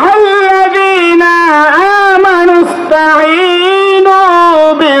আইয়ুহাল্লাযীনা আমানু ইসতাঈনু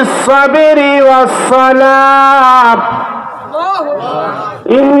বিস-সাবরি ওয়াস-সালাত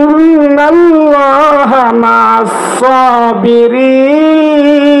ইন্নাল্লাহা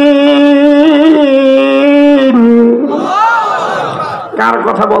মা'আস-সাবিরিন। কার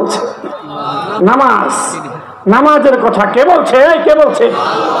কথা বলছে? নামাজ, নামাজের কথা কে বলছে? কে বলছে?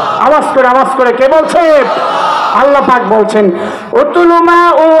 আওয়াজ করে, আওয়াজ করে কে বলছে? আল্লাহ পাক বলছেন, উতলু মা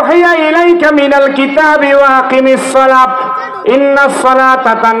উহিয়া ইলাইকা মিনাল কিতাবি ওয়া আকিমিস সালাত ইন্নাস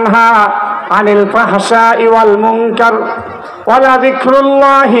সালাতা তানহা আনিল ফাহশাই ওয়াল মুনকার ওয়া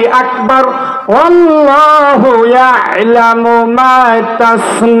লাযিকরুল্লাহি আকবার ওয়াল্লাহু ইয়া'লামু মা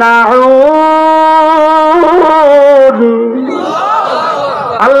তাসনাউন।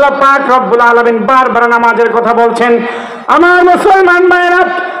 আল্লাহ পাক রব্বুল আলামিন বারবার নামাজের কথা বলছেন। আমার মুসলমান ভাইরা,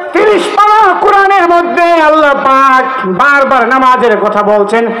 30 পারা কোরআনের মধ্যে আল্লাহ পাক বারবার নামাজের কথা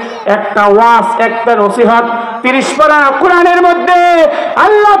বলছেন। একটা ওয়াজ, একটা নসিহত 30 পারা কোরআনের মধ্যে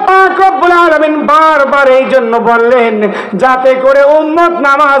আল্লাহ পাক রব্বুল আলামিন বারবার এই জন্য বললেন যাতে করে উম্মত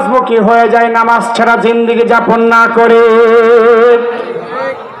নামাজমুখী হয়ে যায়, নামাজ ছাড়া জিন্দেগি যাপন না করে।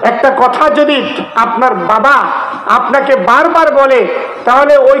 একটা কথা যদি আপনার বাবা আপনাকে বারবার বলে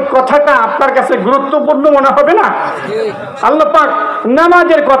তাহলে ওই কথাটা আপনার কাছে গুরুত্বপূর্ণ মনে হবে না? আল্লাহ পাক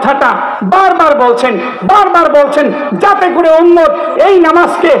নামাজের কথাটা বারবার বলছেন, বারবার বলছেন যাতে করে উম্মত এই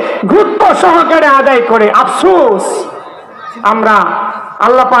নামাজকে গুরুত্ব সহকারে আদায় করে। আফসোস, আমরা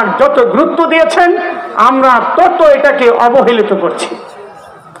আল্লাহ পাক যত গুরুত্ব দিয়েছেন আমরা তত এটাকে অবহেলিত করছি,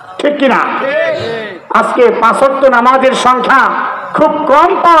 ঠিক কিনা? আজকে 5 ওয়াক্ত নামাজের সংখ্যা খুব কম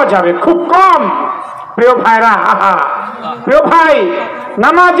পাওয়া যাবে, খুব কম। প্রিয় ভাইরা, আহা প্রিয় ভাই,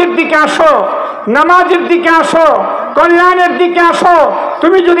 নামাজের দিকে আসো, নামাজের দিকে আসো, কল্যাণের দিকে আসো।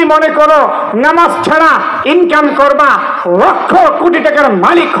 তুমি যদি মনে করো নামাজ ছাড়া ইনকাম করবা, লক্ষ কোটি টাকার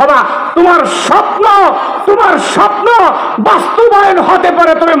মালিক হবা, তোমার স্বপ্ন বাস্তবায়ন হতে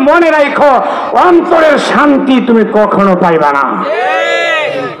পারে, তবে মনে রাখো অন্তরের শান্তি তুমি কখনো পাইবা না।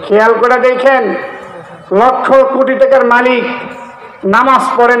 খেয়াল করে দেখেন, লক্ষ কোটি টাকার মালিক নামাজ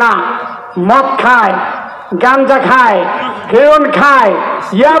পড়ে না, মদ খায়, গাঞ্জা খায়, হেরোইন খায়,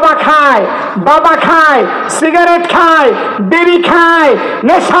 ইয়াবা খায়, বাবা খায়, সিগারেট খায়, বিড়ি খায়,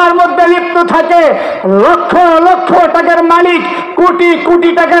 নেশার মধ্যে লিপ্ত থাকে। লক্ষ লক্ষ টাকার মালিক, কোটি কোটি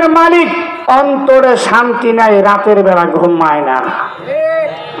টাকার মালিক, অন্তরে শান্তি নাই, রাতের বেলা ঘুমায় না।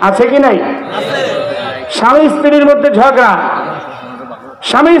 আছে কি নাই? স্বামী স্ত্রীর মধ্যে ঝগড়া,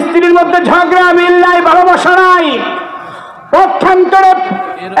 স্বামী স্ত্রীর মধ্যে ঝগড়া, মিল নাই, ভালোবাসা নাই। পক্ষান্তরে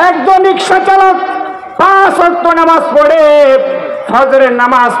একজন রিক্সা চালক 5 ওয়াক্ত নামাজ পড়ে, ফজরের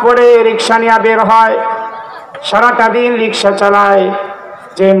নামাজ পড়ে রিক্সা নিয়ে বের হয়, সারাটা দিন রিক্সা চালায়।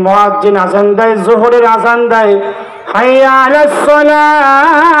 যে মুয়াজ্জিন আজান দেয়, যোহরের আজান দেয়, হাইয়া আলাস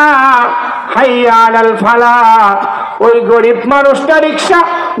সালাহ হাইয়া আলাল ফালাহ, ওই গরিব মানুষটা রিক্সা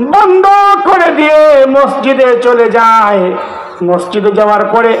বন্ধ করে দিয়ে মসজিদে চলে যায়। মসজিদে যাওয়ার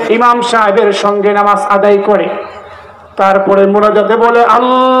পরে ইমাম সাহেবের সঙ্গে নামাজ আদায় করে তারপরে মুনাজাতে বলে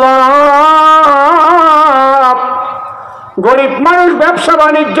আল্লাহ। গরিব মানুষ, ব্যবসা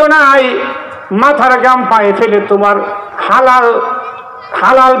বাণিজ্য নাই, মাথার গাম পায়ে ফেলে তোমার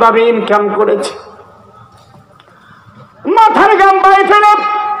হালাল ভাবে ইনকাম করেছে, মাথার গাম পায়ে ফেলে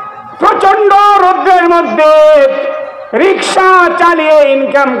প্রচন্ড রোদ্রের মধ্যে রিক্সা চালিয়ে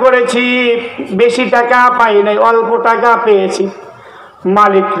ইনকাম করেছি, বেশি টাকা পাই নাই, অল্প টাকা পেয়েছি।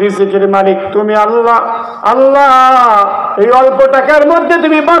 মালিক, রিজিকের মালিক তুমি আল্লাহ। আল্লাহ, এই অল্প টাকার মধ্যে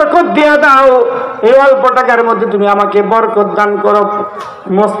তুমি বরকত দিয়ে দাও, এই অল্প টাকার মধ্যে তুমি আমাকে বরকত দান করো।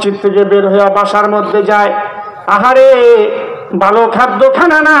 মসজিদ থেকে বের হয়ে বাসার মধ্যে যায়, আহারে ভালো খাদ্য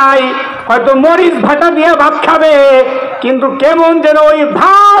খানা নাই, হয়তো মরিচ ভাটা দিয়ে ভাত খাবে, কিন্তু কেমন যেন ওই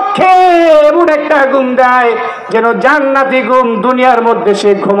ভাত খেয়ে এমন একটা ঘুম দেয় যেন জান্নাতি ঘুম, দুনিয়ার মধ্যে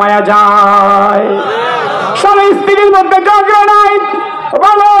সে ঘুমায়া যায়। স্বামী স্ত্রীর মধ্যে ঝগড়া নাই,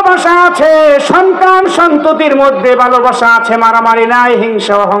 ভালোবাসা আছে, সন্তান সন্ততির মধ্যে ভালোবাসা আছে, মারামারি নাই,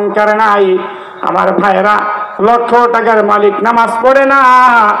 হিংসা অহংকার নাই। আমার ভাইরা লক্ষ টাকার মালিক নামাজ পড়ে না,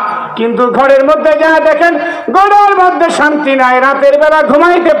 কিন্তু ঘরের মধ্যে যা দেখেন ঘরের মধ্যে শান্তি নাই, রাতের বেলা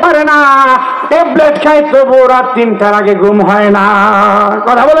ঘুমাইতে পারে না, ট্যাবলেট খাই তবু রাত 3টার আগে ঘুম হয় না।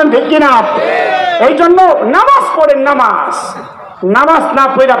 কথা বলেন ঠিক কিনা? এই জন্য নামাজ পড়েন। নামাজ না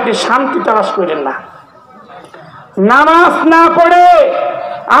পড়ে আপনি শান্তি তালাশ করেন না। নামাজ না পড়ে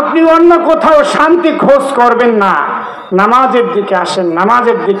আপনি অন্য কোথাও শান্তি খোঁজ করবেন না। নামাজের দিকে আসেন,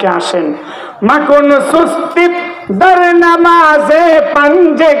 নামাজের দিকে আসেন। মাকুন সুস্তি দর নামাজে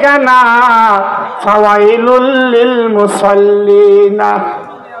পাঞ্জে গানা ফাওয়াইলুল লিল মুসাল্লিনা।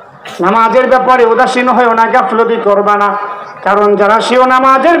 নামাজের ব্যাপারে উদাসীন হয়েও না, গাফলতি করবা না, কারণ যারা সেও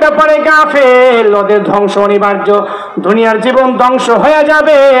নামাজের ব্যাপারে গাফেল ওদের ধ্বংস অনিবার্য। দুনিয়ার জীবন ধ্বংস হয়ে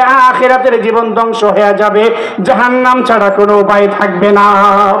যাবে, আখিরাতের জীবন ধ্বংস হয়ে যাবে, জাহান্নাম ছাড়া কোনো উপায় থাকবে না।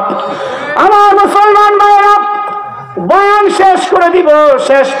 আমার মুসলমান ভাইরা, বয়ান শেষ করে দিব,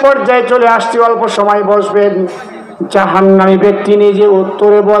 শেষ পর্যায়ে চলে আসছি, অল্প সময় বসবেন। জাহান্নামী ব্যক্তি নিজে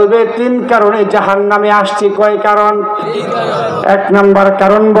উত্তরে বলবে 3 কারণে জাহান্নামে আসছি। কয় কারণ? 1 নাম্বার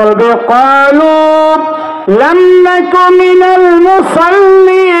কারণ বলবে ক্বালু লাম নাকু মিনাল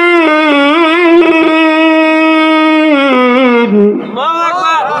মুসাল্লিন।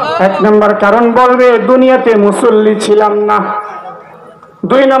 1 নাম্বার কারণ বলবে দুনিয়াতে মুসল্লি ছিলাম না।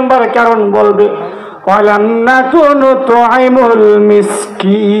 2 নাম্বার কারণ বলবে ওয়ালাম নাকু নুতঈমুল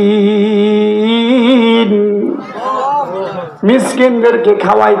মিসকিন, মিসকিনদেরকে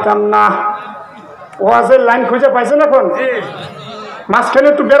খাওয়াইতাম না। ওয়াজের লাইন খুঁজে পাইছেন? এখন মাঝখানে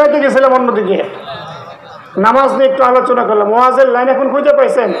একটু বেড়াতে গেছিলাম অন্যদিকে, নামাজ নিয়ে একটু আলোচনা করলাম, ওয়াজের লাইন এখন খুঁজে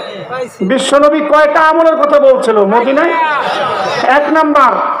পাইছেন? বিশ্বনবী কয়টা আমলের কথা বলছিল মদিনায়? 1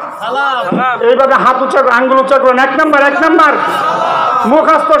 নাম্বার, এইভাবে হাত উঁচা আঙ্গুল উঁচা করেন, 1 নাম্বার, 1 নাম্বার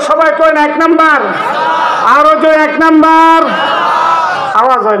মুখাস্ত সবাই করেন, 1 নাম্বার, আরো যে 1 নাম্বার।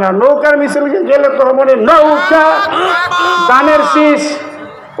 আওয়াজ হয় না। নৌকার মিছিল গেলে তো মনে নৌকা দানের শীষ,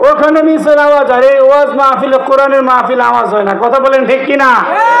 ওখানে মিছিল আওয়াজ হয়। এই ওয়াজ মাহফিল, কোরআনের মাহফিল আওয়াজ হয় না। কথা বলেন ঠিক কিনা?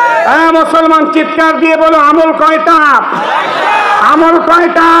 হ্যাঁ মুসলমান, চিৎকার দিয়ে বলো আমল কয়টা? আমল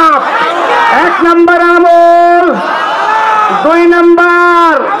কয়টা? 1 নাম্বার আমল। 2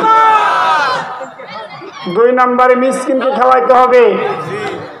 নাম্বার, 2 নাম্বারে মিসকিনকে খাওয়াইতে হবে।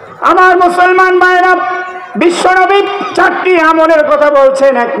 আমার মুসলমান ভাইরা, বিশ্বনবী 4টি আমলের কথা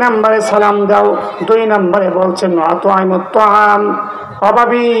বলছেন। 1 নাম্বারে সালাম দাও, 2 নাম্বারে বলছেন আতআইমুত তাআম,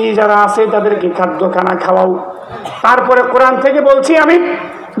 অভাবী যারা আছে তাদেরকে খাদ্য খানা খাওয়াও। তারপরে কোরআন থেকে বলছি আমি,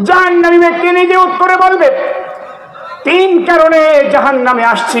 জাহান্নামী ব্যক্তি নিজে উত্তরে বলবে 3 কারণে জাহান্নামে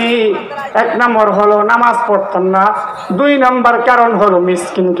আসছি। 1 নম্বর হলো নামাজ পড়তাম না, 2 নম্বর কারণ হলো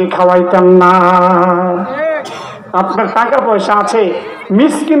মিসকিনকে খাওয়াইতাম না। আপনার টাকা পয়সা আছে,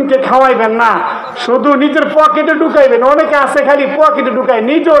 মিসকিনকে খাওয়াইবেন না, শুধু নিজের পকেটে ঢুকাইবেন। অনেকে আছে খালি পকেটে ঢুকায়,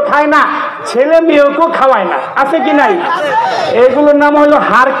 নিজেও খায় না, ছেলে মেয়েকেও খাওয়ায় না। আছে কি নাই? এগুলোর নাম হলো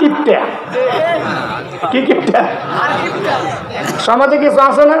হার কিপটা। কি কিপটা? সমাজে কিছু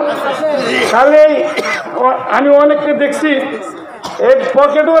আছে না? তাহলে আমি অনেককে দেখছি এই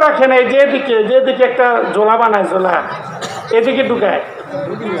পকেটও রাখে না, যেদিকে একটা জোলা বানায়, জোলা এদিকে ঢুকায়,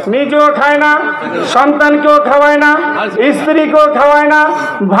 নিজেও খায় না, সন্তানকেও খাওয়ায় না, স্ত্রীকেও খাওয়ায় না,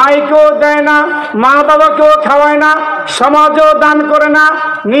 ভাইকেও দেয় না, মা বাবাকেও খাওয়ায় না, সমাজও দান করে না,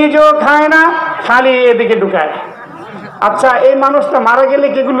 নিজেও খায় না, খালি এদিকে ঢুকায়। আচ্ছা, এই মানুষটা মারা গেলে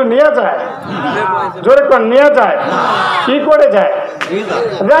কিগুলো নিয়ে যায়? জোরে কোন নিয়ে যায়? কি করে যায়?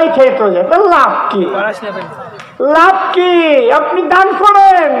 রাই খেয়ে তো যায়। তার লাভ কি? লাভ কি? আপনি দান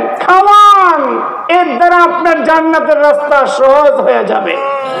করেন, খাওয়ান, এর দ্বারা আপনার জান্নাতের রাস্তা সহজ হয়ে যাবে।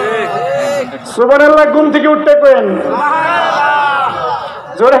 সুবহানাল্লাহ। ঘুম থেকে উঠতে করেন,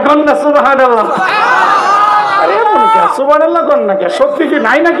 জোরে কোন না সুবহানাল্লাহ। আরে এমন কে? সুবহানাল্লাহ কোন না কে? শক্তি কি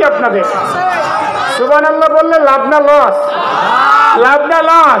নাই নাকি আপনাদের? সুবহানাল্লাহ বললে লাভ না লস? লাভ না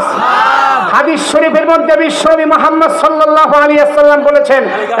লস? হাদিস শরীফের মধ্যে বিশ্বনবী মুহাম্মদ সাল্লাল্লাহু আলাইহি ওয়াসাল্লাম বলেছেন,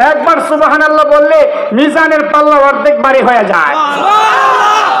 একবার সুবহানাল্লাহ বললে মিজানের পাল্লা অর্ধেক ভারী হয়ে যায়।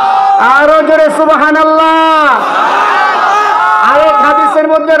 আরো জোরে সুবহানাল্লাহ। আরেক হাদিসের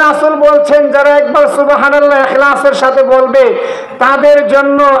মধ্যে রাসূল বলছেন, যারা একবার সুবহানাল্লাহ ইখলাসের সাথে বলবে তাদের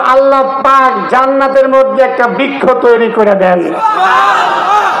জন্য আল্লাহ পাক জান্নাতের মধ্যে একটা বৃক্ষ তৈরি করে দেন।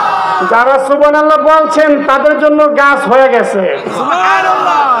 যারা সুবহানাল্লাহ বলছেন তাদের জন্য গাছ হয়ে গেছে,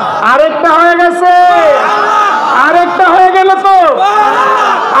 আরেকটা হয়ে গেছে, আরেকটা হয়ে গেল, তো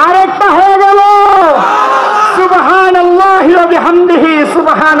আরেকটা হয়ে গেল। সুবহানাল্লাহি ওয়া বিহামদিহি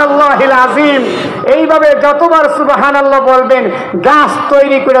সুবহানাল্লাহিল আযীম। এইভাবে যতবার সুবহানাল্লাহ বলবেন গাছ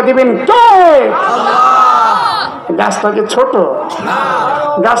তৈরি করে দিবেন কে? আল্লাহ। গাছটা কি ছোট?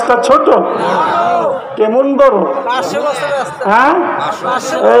 গাছটা ছোট? কেমন বড়? হ্যাঁ,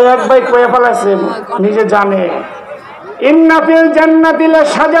 এক ভাই কয়ে ফেলাছে, নিজে জানে। ইন্না ফিল জান্নাতি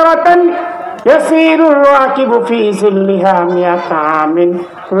লাশাজারাতান ইয়াসিরুর রাকিবু ফি জিল্লিহা মিয়াতা আমিন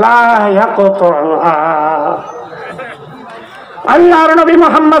লা ইয়াকতুহা। আল্লাহর নবী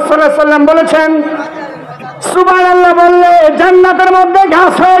মুহাম্মদ সাল্লাল্লাহু আলাইহি ওয়াসাল্লাম বলেছেন, সুবহানাল্লাহ বললে জান্নাতের মধ্যে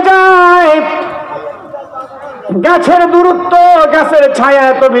ঘাস হয়ে যায়। গাছের দূরত্ব, গাছের ছায়া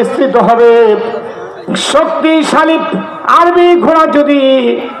এত বিস্তৃত হবে, শক্তিশালী আরবি ঘোড়া যদি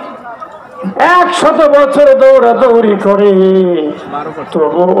 100 বছর দৌড়াদৌড়ি করে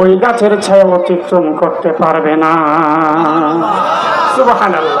তবু ওই গাছের ছায়া অতিক্রম করতে পারবে না।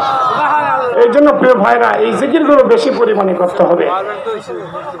 সুবহানাল্লাহ। এই জন্য প্রিয় ভাইরা, এই জিকিরগুলো বেশি পরিমাণে করতে হবে।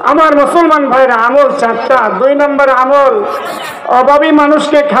 আমার মুসলমান ভাইরা, আমল 4টা। 2 নম্বর আমল, অভাবী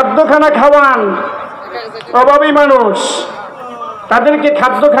মানুষকে খাদ্যখানা খাওয়ান। অভাবী মানুষ, তাদেরকে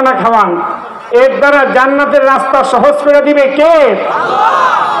খাদ্যখানা খাওয়ান। এর দ্বারা জান্নাতের রাস্তা সহজ করে দিবে কে?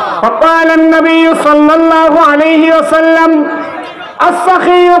 فقال النبي صلى الله عليه وسلم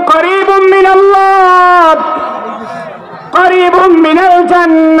السخي قريب من الله قريب من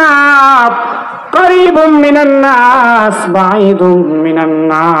الجنة قريب من الناس بعيد من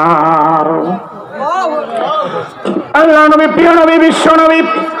النار। আল্লাহ নবী, প্রিয় নবী, বিশ্ব নবী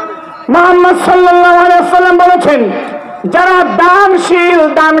মুহাম্মদ সাল্লাল্লাহু আলাইহি ওয়াসাল্লাম বলেছেন, যারা দানশীল,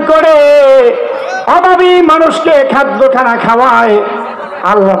 দান করে, অভাবী মানুষকে খাদ্যখানা খাওয়ায়,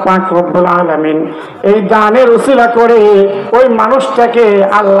 আল্লাহ পাক রব্বুল আলামিন এই দানের উসিলা করে ওই মানুষটাকে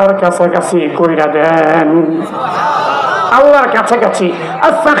আল্লাহর কাছাকাছি কইরা দেন। আল্লাহর কাছাকাছি।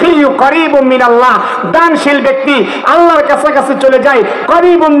 আস-সাখিয়্যু করিবুম মিনাল্লাহ, দানশীল ব্যক্তি আল্লাহর কাছাকাছি চলে যায়।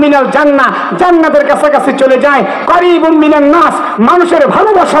 করিবুম মিনাল জান্নাহ, জান্নাতের কাছাকাছি চলে যায়। করিবুম মিনান নাস, মানুষের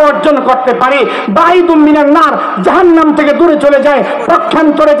ভালোবাসা অর্জন করতে পারে। বাইদুম মিনান নার, জাহান্নাম থেকে দূরে চলে যায়।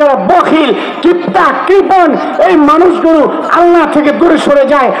 পক্ষান্তরে যারা বখিল, কিপ্টা, কৃপণ, এই মানুষগুলো আল্লাহ থেকে দূরে সরে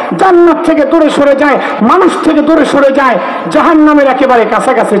যায়, জান্নাত থেকে দূরে সরে যায়, মানুষ থেকে দূরে সরে যায়, জাহান্নামের একেবারে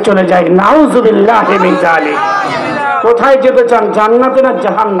কাছাকাছি চলে যায়। নাউযুবিল্লাহি মিন যালিক। কোথায় যেতে চান, জান্নাতে না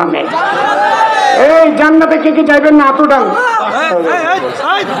জাহান্নামে? এই জান্নাতে কে কে যাইবেন না? আতুডান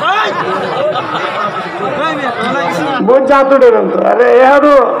বুঝা আতুডেন তো। আরে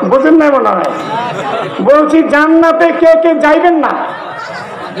এহারও বুঝেন না মনে হয়। বলছি জান্নাতে কে কে যাইবেন না?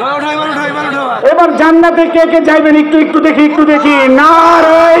 এবার জান্নাতে কে কে যাইবেন একটু দেখি, একটু দেখি।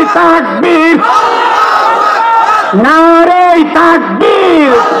 নারে তাকবীর, নারে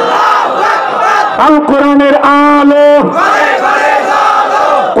তাকবীর। আল কোরআনের আলো,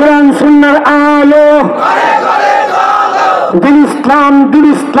 কোরআন সুন্নাহর আলো, দিন ইসলাম, দিন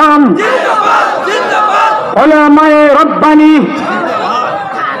ইসলাম, উলামায়ে রব্বানি,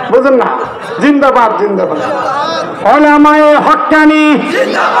 বুঝুন না, জিন্দাবাদ জিন্দাবাদ। উলামায়ে হক্কানি,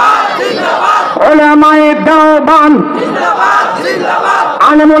 উলামায়ে দেওবান,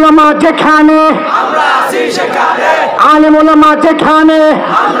 আলেম উলামা যেখানে, আলেম উলামা যেখানে,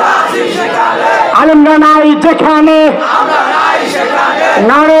 আলেমরা নাই যেখানে,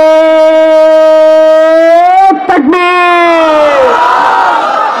 নারে তাকবীর।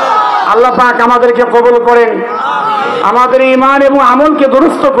 আল্লাহ পাক আমাদেরকে কবুল করেন, আমাদের ঈমান এবং আমলকে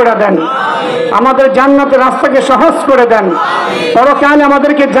দুরুস্ত করে দেন, আমাদের জান্নাতের রাস্তাকে সহজ করে দেন, পরকালে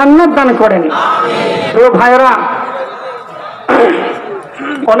আমাদেরকে জান্নাত দান করেন। প্রিয় ভাইরা,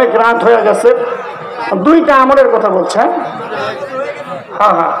 অনেক রাত হয়ে গেছে। 2টা আমলের কথা বলছে।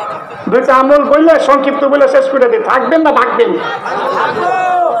 হ্যাঁ হ্যাঁ, 2টা আমল বললে সংক্ষিপ্ত বলে শেষ করে দিই। থাকবেন না ভাগবেন?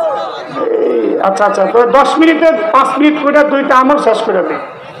 আচ্ছা আচ্ছা, তো 10 মিনিটে 5 মিনিট করে 2টা আমল শেষ করে দিই।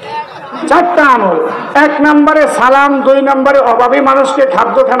 4টা আমল। 1 নম্বরে সালাম, 2 নম্বরে অভাবী মানুষকে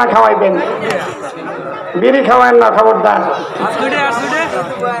খাদ্যখানা খাওয়াইবেন। বিড়ি খাওয়ায়েন না, খবরদার।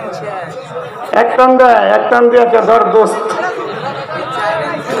 এক টান দিয়ে একটা ধর দোস্ত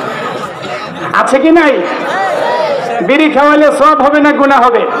আছে কি নাই? বিড়ি খাওয়াইলে সওয়াব হবে না গুনাহ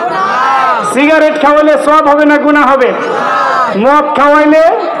হবে? সিগারেট খাওয়াইলে সওয়াব হবে না গুনাহ হবে? মদ খাওয়াইলে,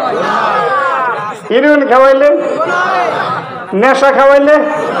 হিরোইন খাওয়াইলে, নেশা খাওয়াইলে,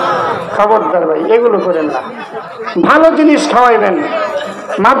 খবরদার ভাই এগুলো করেন না। ভালো জিনিস খাওয়াইবেন,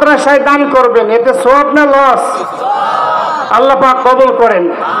 মাদ্রাসায় দান করবেন, এতে সওয়াব না লস? আল্লাহ পাক কবুল করেন।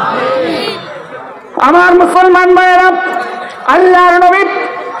 আমার মুসলমান ভাইয়েরা, আল্লাহর নবী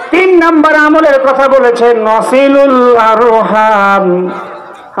 3 নম্বর আমলের কথা বলেছেন, নসিলুল আরহাম,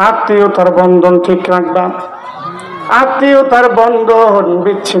 আত্মীয়তার বন্ধন ঠিক রাখবা। আত্মীয়তার বন্ধন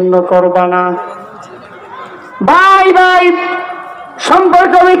বিচ্ছিন্ন করবা না। ভাই ভাই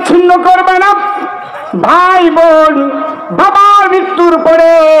সম্পর্ক বিচ্ছিন্ন করবে না। ভাই বোন বাবার মৃত্যুর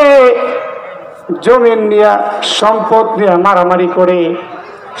পরে জমিন নিয়ে, সম্পদ নিয়ে মারামারি করে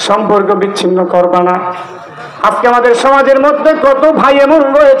সম্পর্ক বিচ্ছিন্ন করবা না। আজকে আমাদের সমাজের মধ্যে কত ভাই এমন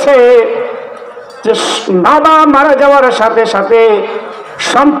রয়েছে যে বাবা মারা যাওয়ার সাথে সাথে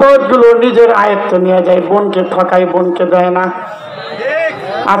সম্পদগুলো নিজের আয়ত্তে নিয়ে যায়, বোনকে ঠকায়, বোনকে দেয় না।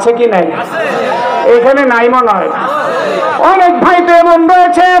 আছে কি নাই? এখানে নাই মনে হয়। অনেক ভাই তো এমন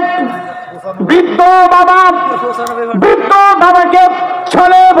রয়েছে, বৃদ্ধ বাবাকে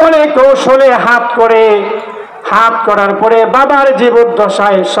ছলে বলে কৌশলে হাত করার পরে বাবার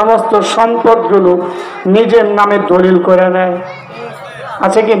জীবদ্দশায় সমস্ত সম্পদগুলো নিজের নামে দলিল করে নেয়।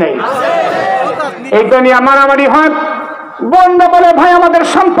 আছে কি নাই? এইটা নিয়ে মারামারি হয়। বোনরা বলে ভাই আমাদের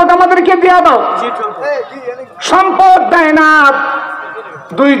সম্পদ আমাদেরকে দিয়ে দাও, সম্পদ দেয় না।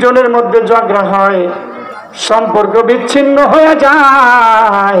 দুইজনের মধ্যে ঝগড়া হয়, সম্পর্ক বিচ্ছিন্ন হয়ে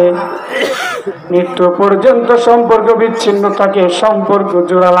যায়, মৃত্যু পর্যন্ত সম্পর্ক বিচ্ছিন্ন থাকে, সম্পর্ক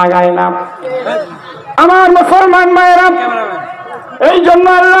জোড়া লাগায় না। আমার মুসলমান মায়েরা, এই জন্য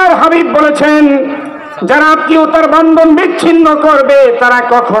আল্লাহর হাবিব বলেছেন যারা আত্মীয়তার বন্ধন বিচ্ছিন্ন করবে তারা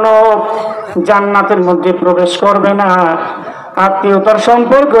কখনো জান্নাতের মধ্যে প্রবেশ করবে না, আত্মীয়তার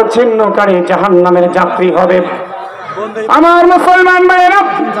সম্পর্ক ছিন্নকারী জাহান্নামের যাত্রী হবে। আমার মুসলমান ভাইয়েরা,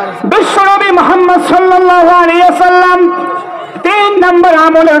 বিশ্বনবী মুহাম্মদ সাল্লাল্লাহু আলাইহি ওয়াসাল্লাম 3 নম্বর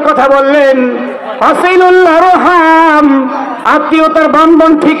আমলের কথা বললেন, ওয়াসিলুল আরহাম, আত্মীয়তার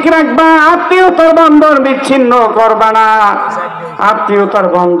বন্ধন ঠিক রাখবা, আত্মীয়তার বন্ধন বিচ্ছিন্ন করবা না, আত্মীয়তার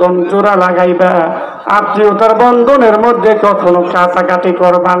বন্ধন জোড়া লাগাইবা, আত্মীয়তার বন্ধনের মধ্যে কখনো কাটাকাটি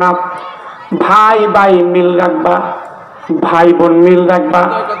করবা না। ভাই ভাই মিল রাখবা, ভাই বোন মিল রাখবা,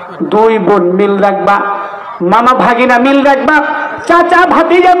 দুই বোন মিল রাখবা, মামা ভাগিনা মিল রাখবা, চাচা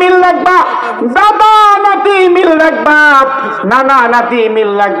ভাতিজা মিল রাখবা, দাদা নাতি মিল রাখবা, নানা নাতি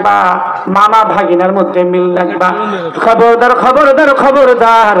মিল রাখবা, মামা ভাগিনার মধ্যে মিল রাখবা। খবরদার খবরদার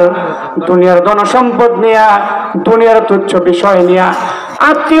খবরদার, দুনিয়ার ধনসম্পদ নিয়া, দুনিয়ার তুচ্ছ বিষয় নিয়া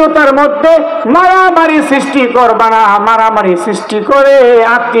আত্মীয়তার মধ্যে মারামারি সৃষ্টি করবা না। মারামারি সৃষ্টি করে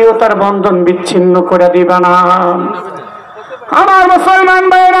আত্মীয়তার বন্ধন বিচ্ছিন্ন করে দিবা না। আমার মুসলমান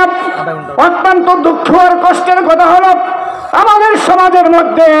ভাইয়েরা, অত্যন্ত দুঃখ আর কষ্টের কথা হলো আমাদের সমাজের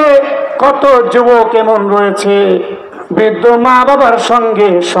মধ্যে কত যুবক এমন রয়েছে বৃদ্ধ মা বাবার সঙ্গে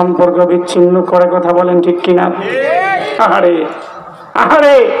সম্পর্ক বিচ্ছিন্ন করে। কথা বলেন ঠিক কিনা? আহারে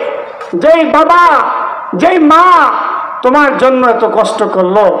আহারে, যেই বাবা যেই মা তোমার জন্য এত কষ্ট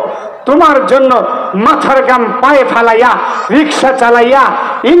করলো, তোমার জন্য মাথার গাম পায়ে ফেলাইয়া রিক্সা চালাইয়া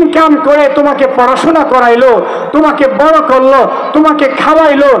ইনকাম করে তোমাকে পড়াশোনা করাইলো, তোমাকে বড় করলো, তোমাকে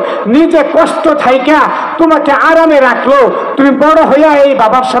খাওয়াইলো, নিজে কষ্ট থাইকা তোমাকে আরামে রাখলো, তুমি বড় হইয়া এই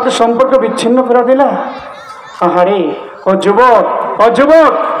বাবার সাথে সম্পর্ক বিচ্ছিন্ন করে দিলা। আহারে ও যুবক, ও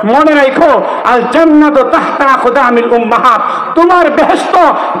যুবক, মনে রাখো আল জান্নাত তাহতা আকদামিল উম্মাহাত, তোমার বেহেশত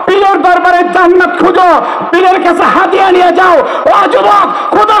পীরের দরবারে জান্নাত খুঁজো, পীরের কাছে হাদিয়া নিয়ে যাও। ও যুবক,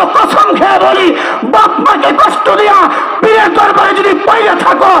 খোদার কসম খেয়ে বলি, বাপ মাকে কষ্ট দিয়া পীরের দরবারে যদি পাইয়া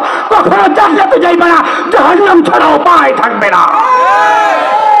থাকো কখনো জান্নাতে যাইবে না, জাহান্নাম ছাড়া উপায় থাকবে না।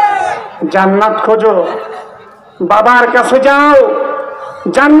 জান্নাত খোঁজো, বাবার কাছে যাও,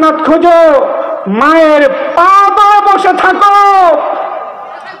 জান্নাত খোঁজো, মায়ের পা বসে থাকো,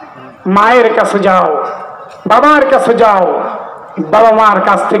 মায়ের কাছে যাও, বাবার কাছে যাও, বাবা মার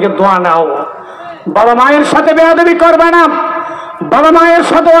কাছ থেকে দোয়া নাও। বাবা মায়ের সাথে বেয়াদবি করবে না, বাবা মায়ের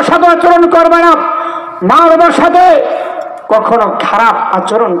সাথে অসাধু আচরণ করবে না, মা বাবার সাথে কখনো খারাপ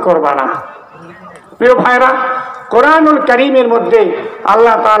আচরণ করবে না। প্রিয় ভাইরা, কোরআনুল কারীমের মধ্যে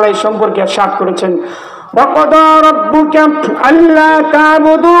আল্লাহ তাআলা এই সম্পর্কে ইরশাদ করেছেন, وَقَضَى رَبُّكَ أَلَّا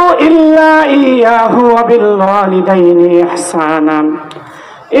تَعْبُدُوا إِلَّا إِيَّاهُ وَبِالْوَالِدَيْنِ إِحْسَانًا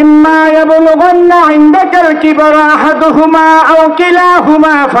إِمَّا يَبْلُغَنَّ عِندَكَ الْكِبَرَ أَحَدُهُمَا أَوْ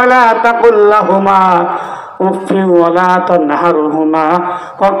كِلَاهُمَا فَلَا تَقُل لَّهُمَا أُفٍّ وَلَا تَنْهَرْهُمَا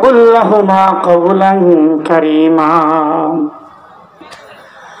وَقُل لَّهُمَا قَوْلًا كَرِيمًا।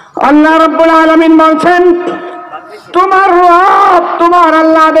 আল্লাহ রাব্বুল আলামিন বলছেন, তোমার রব তোমার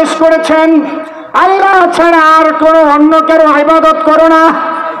আল্লাহ আদেশ করেছেন আল্লাহ ছাড়া আর কোন অন্য কারো ইবাদত করো না।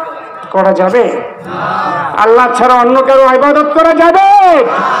 করা যাবে? আল্লাহ ছাড়া অন্য কারো ইবাদত করা যাবে?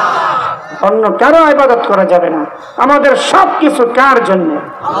 অন্য কারো ইবাদত করা যাবে না। আমাদের সবকিছু কার জন্য?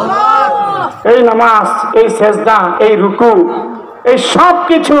 এই নামাজ, এই সেজদা, এই রুকু, এই সব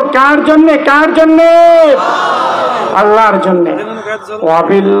কিছু কার জন্য? কার জন্য? আল্লাহর জন্য।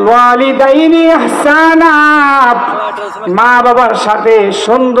 ওয়াবিল ওয়ালিদাইনি ইহসানা, মা বাবার সাথে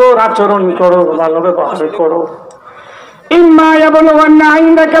সুন্দর আচরণ করো, ভালো ব্যবহার করো। ইম্মা ইয়াবলুগান্না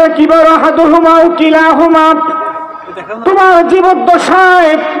ইনদাকাল কিবারা আহাদুহুমা আও কিলাহুমা, তোমার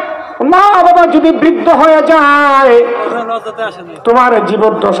জীবদ্দশায় মা বাবা যদি বৃদ্ধ হয়ে যায়, তোমার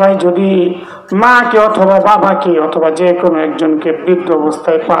জীবদ্দশায় যদি মাকে অথবা বাবাকে অথবা যে কোনো একজনকে বৃদ্ধ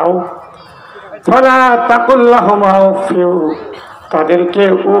অবস্থায় পাও, ফালা তাকুল্লাহুমা উফিউ, তাদেরকে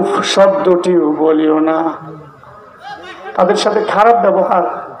উফ শব্দটিও বলিও না। তাদের সাথে খারাপ ব্যবহার,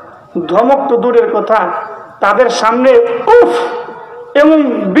 ধমক তো দূরের কথা, তাদের সামনে উফ এবং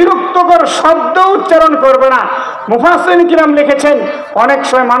বিরক্তকর শব্দ উচ্চারণ করবে না। মুফাসসিরিন কিরাম লিখেছেন, অনেক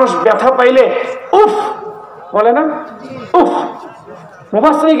সময় মানুষ ব্যথা পাইলে উফ বলে না, উফ।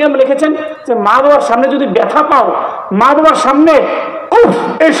 মুফাসসিরিন কিরাম লিখেছেন যে মা বাবার সামনে যদি ব্যথা পাও, মা বাবার সামনে উফ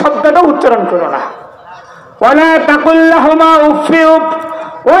এই শব্দটা উচ্চারণ করো না। ওয়ালা তাকুল্লাহুমা উফিউ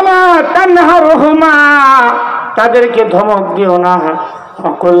ওয়ালা তানহারহুমা, তাদেরকে ধমক দিও না।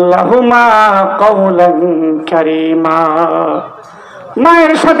 ওয়াকুল্লাহুমা কাওলান কারীমা,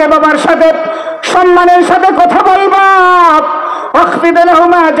 মায়ের সাথে বাবার সাথে সম্মানের সাথে কথা বলবা। ওয়াখফিদ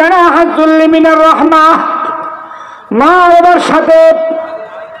লাহুমা জানাহা যুল্লি মিনার রাহমাহ, মা বাবার সাথে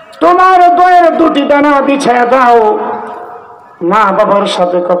তোমার দয়ের দুটি দানা বিছায়া দাও। মা বাবার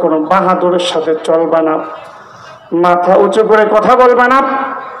সাথে কখনো বাহাদুরের সাথে চলবা না, মাথা উঁচু করে কথা বলবা না,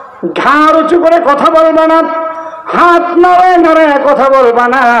 ঘাড় উঁচু করে কথা বলবা না, হাত নড়ে নড়ে কথা বলবা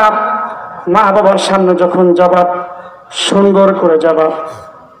না। মা বাবার সামনে যখন যাবা সুন্দর করে যাবা,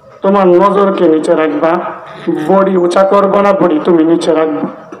 তোমার নজরকে নিচে রাখবা, বডি উঁচা করবা না, বডি তুমি নিচে রাখবা।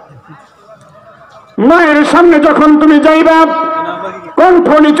 মায়ের সামনে যখন তুমি যাইবা কণ্ঠ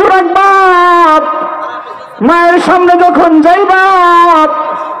নিচু রাখবা। মায়ের সামনে যখন যাইবা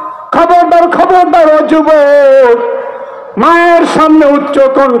খবরদার খবরদার ও যুবক, মায়ের সামনে উচ্চ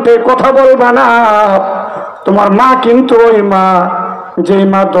কণ্ঠে কথা বলবা না। তোমার মা কিন্তু ওই মা যেই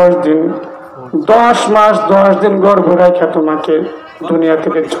মা 10 মাস 10 দিন গর্ভ রেখে তোমাকে দুনিয়া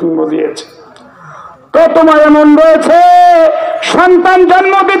থেকে জন্ম দিয়েছে। তো তোমার এমন রয়েছে, সন্তান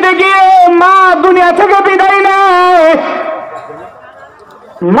জন্ম দিতে গিয়ে মা দুনিয়া থেকে বিদায় নেয়,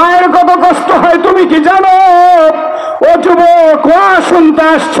 মায়ের কত কষ্ট হয় তুমি কি জানো? ও যুবক, ও শুনতে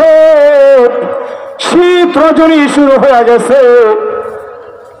আসছো, শীত রজনী শুরু হয়ে গেছে,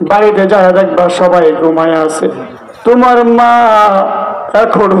 বাড়িতে যারা দেখবা সবাই ঘুমায় আছে, তোমার মা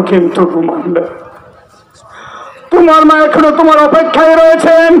এখনো কিন্তু ঘুমান না। তোমার মা এখনো তোমার অপেক্ষায়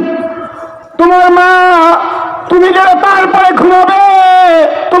রয়েছেন। তোমার মা, তুমি যারা তারপরে ঘুমাবে,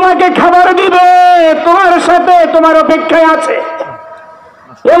 তোমাকে খাবার দিবে, তোমার সাথে তোমার অপেক্ষায় আছে।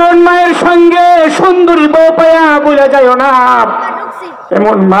 এমন মায়ের সঙ্গে সুন্দরী বউ পায়া বলে যাইও না।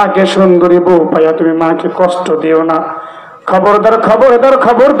 এমন মাকে সুন্দরী বউ পায়া তুমি মাকে কষ্ট দিও না। খবরদার খবরদার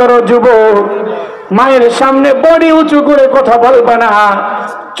খবরদার যুবক, মায়ের সামনে বডি উঁচু করে কথা বলবা না,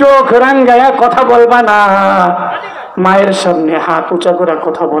 চোখ রাঙ্গায়া কথা বলবা না, মায়ের সামনে হাত উঁচা করে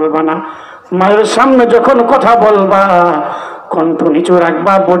কথা বলবা না। মায়ের সামনে যখন কথা বলবা কণ্ঠ নিচু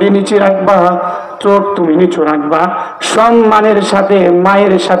রাখবা, বডি নিচে রাখবা, চোখ তুমি নিচু রাখবা, সম্মানের সাথে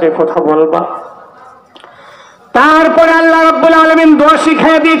মায়ের সাথে কথা বলবা। তারপরে আল্লাহ রাব্বুল আলামিন দোয়া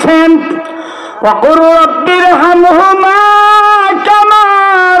শিখিয়ে দিয়েছেন, ওয়াকুর রাব্বিরহামহুমা কামা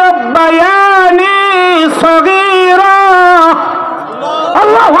রাব্বায়ানি সগীরা।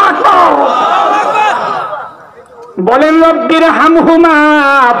 আল্লাহু আকবার। বলেন রব্বিরহামহুমা,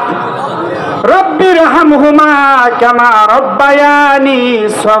 রব্বিরহামহুমা কামা রাব্বায়ানি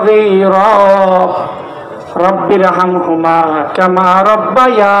সগীরা, রব্বিরহামহুমা কামা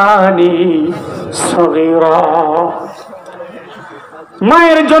রাব্বায়ানি সগীরা।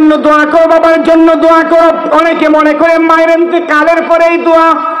 মায়ের জন্য দোয়া করো, বাবার জন্য দোয়া করো। অনেকে মনে করে মায়ের ইন্তেকালের পরেই দোয়া।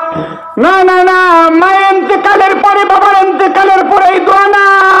 না না না, মায়ের ইন্তেকালের পরে বাবার ইন্তেকালের পরেই দোয়া না,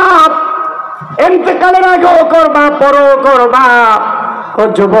 ইন্তেকালের আগেও করবা, পরেও করবা। ও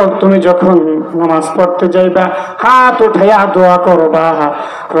যুবক, তুমি যখন নামাজ পড়তে যাইবা হাত উঠাইয়া দোয়া করবা,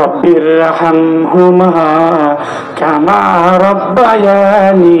 রব্বিরহামহুমা কামা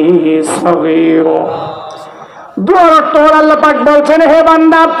রাব্বায়ানি সগীরা। দুয়ার অর্থ আল্লাহ পাক বলছেন, হে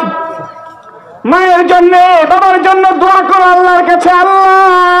বান্দা, মায়ের জন্য বাবার জন্য দোয়া করো আল্লাহর কাছে।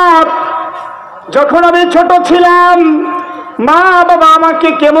 আল্লাহ, যখন আমি ছোট ছিলাম মা বাবা আমাকে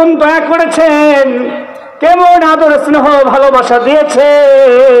কেমন দয়া করেছেন, কেমন আদর স্নেহ ভালোবাসা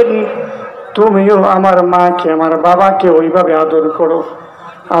দিয়েছেন, তুমিও আমার মাকে আমার বাবাকে ওইভাবে আদর করো,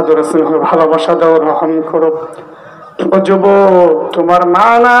 আদর স্নেহ ভালোবাসা দাও, রহম করো। ও যুবক, তোমার মা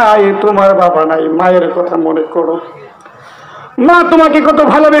নাই, তোমার বাবা নাই, মায়ের কথা মনে করো। মা তোমাকে কত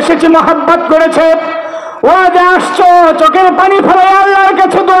ভালোবেসেছে, মহাব্বত করেছে। ও যে আসছো চোখের পানি ফেলে আল্লাহর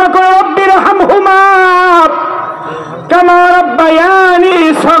কাছে দোয়া করো, রব্বিরহামহুমা কামা রাব্বায়ানি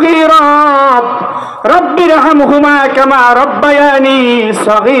সগীরা, রব্বিরহামহুমা কামা রাব্বায়ানি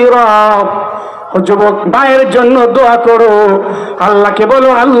সগীরা। ও যুবক, মায়ের জন্য দোয়া করো, আল্লাহকে বলো,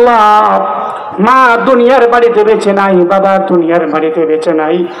 আল্লাহ মা দুনিয়ার বাড়িতে বেঁচে নাই, বাবা দুনিয়ার বাড়িতে বেঁচে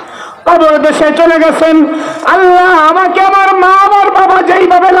নাই, কবর দেশে চলে গেছেন। আল্লাহ আমাকে আমার মা আমার বাবা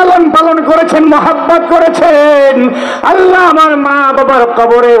যেইভাবে লালন পালন করেছেন, মহাব্বত করেছেন, আল্লাহ আমার মা বাবার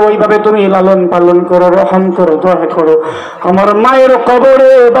কবরে ওইভাবে তুমি লালন পালন করো, রহম করো, দয়া করো। আমার মায়ের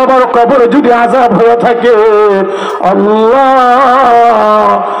কবরে বাবার কবরে যদি আযাব হয়ে থাকে, আল্লাহ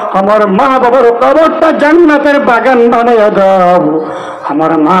আমার মা বাবার কবরটা জান্নাতের বাগান বানাইয়া দাও।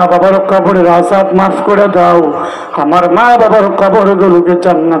 আমার মা বাবার কবরের আযাব মাফ করে দাও। আমার মা বাবার কবরগুলোকে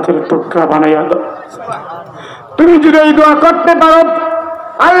জান্নাতের টুকরা বানাইয়া দাও। তুমি যদি এই দোয়া করতে পারো,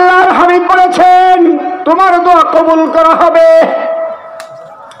 আল্লাহর হাবিব বলেছেন তোমার দোয়া কবুল করা হবে।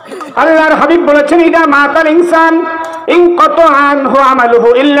 আল্লাহর হাবিব বলেছেন ইদা মাতাল ইনসান ইনকাতা আনহু আমালুহু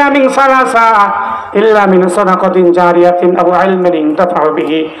ইল্লা মিন সালাসা ইল্লা মিন সাদাকাতিন জারিয়াতিন আও ইলমিন ইনতাফা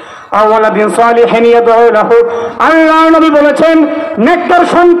বিহি আও ওয়ালাদিন সালিহিন ইয়াদউ লাহু। আল্লাহর নবী বলেছেন নেককার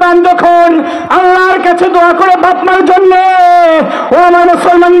সন্তান যখন আল্লাহর কাছে দোয়া করে বাপ মার জন্য, ও আমার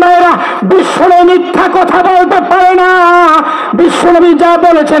মুসলমান ভাইরা, বিশ্বনবী মিথ্যা কথা বলতে পারে না। বিশ্বনবী যা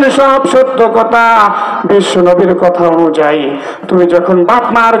বলেছেন সব সত্য কথা। বিশ্বনবীর কথা অনুযায়ী তুমি যখন বাপ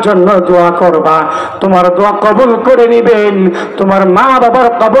মার জন্য দোয়া করবা, তোমার দোয়া কবুল করে নিবেন। তোমার মা বাবার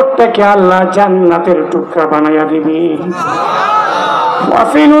কবরটাকে আল্লাহ জান্নাতের টুকরা বানাইয়া দিবেন।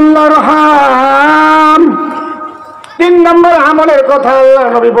 ওয়াসিলুল্লাহর রহম। 3 নম্বর আমলের কথা আল্লাহ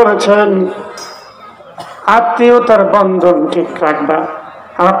নবী বলেছেন, আত্মীয়তার বন্ধন ঠিক রাখবা,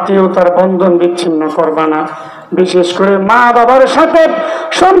 আত্মীয়তার বন্ধন বিচ্ছিন্ন করবা না। বিশেষ করে মা বাবার সাথে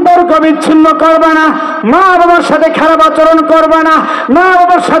সম্পর্ক বিচ্ছিন্ন করবা না, মা বাবার সাথে খারাপ আচরণ করবা না, মা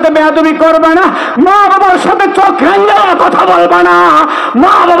বাবার সাথে বেয়াদবি করবা না, মা বাবার সাথে চোখ রাঙাইয়া কথা বলবা না,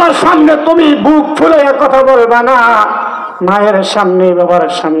 মা বাবার সামনে তুমি বুক ফুলাইয়া কথা বলবা না। মায়ের সামনে বাবার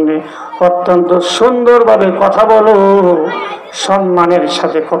সামনে অত্যন্ত সুন্দরভাবে কথা বলো, সম্মানের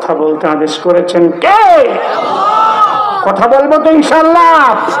সাথে কথা বলতে আদেশ করেছেন কে? কথা বলবো তো ইনশাআল্লাহ।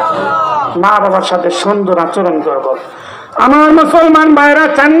 মা বাবার সাথে সুন্দর আচরণ করব। আমার মুসলমান ভাইরা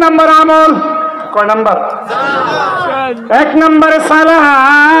 4 নম্বর আমল। কয় নম্বর? 1 নম্বরে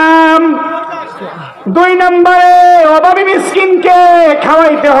সালাম, 2 নম্বরে অভাবী মিসকিনকে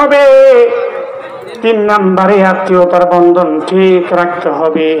খাওয়াইতে হবে, 3 নম্বরে আত্মীয়তার বন্ধন ঠিক রাখতে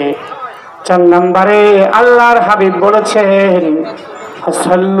হবে, 4 নম্বরে আল্লাহর হাবিব বলেছেন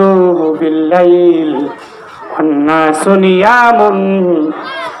সাল্লু বিল্লাইল ওয়ান্নাসু নিয়ামুন।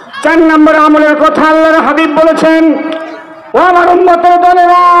 4 নম্বর আমলের কথা আল্লাহর হাবিব বলেছেন, ও আমার উম্মতের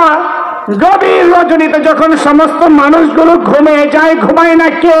দলেরা, গভীর রজনীতে যখন সমস্ত মানুষগুলো ঘুমিয়ে যায়, ঘুমায় না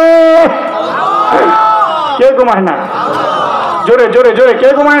কে? কে ঘুমায় না? জোরে জোরে জোরে, কে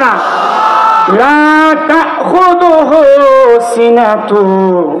ঘুমায় না? লা তাখুদুহু সিনাতু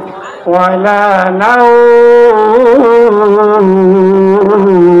ওয়ালা নাওম।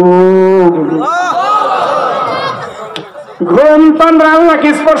 ঘুম তন্দ্রা আল্লাহকে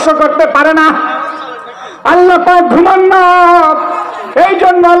স্পর্শ করতে পারে না, আল্লাহ পাক ঘুমান না। এই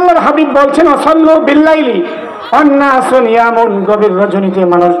জন্য আল্লাহর হাবিব বলছেন সাল্লু বিল্লাইলি ওয়ান্নাসু নিয়ামুন। গভীর রজনীতে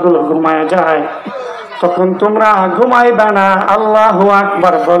মানুষগুলো ঘুমায় যায়, তখন তোমরা ঘুমাইবা না, আল্লাহু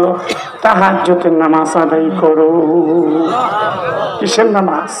আকবার বলো, তাহাজ্জুদের নামাজ আদায় করো। কিসের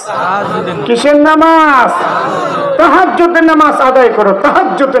নামাজ? কিসের নামাজ? তাহাজ্জুদের নামাজ আদায় করো,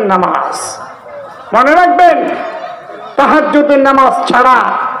 তাহাজ্জুদের নামাজ। মনে রাখবেন, তাহাজ্জুদের নামাজ ছাড়া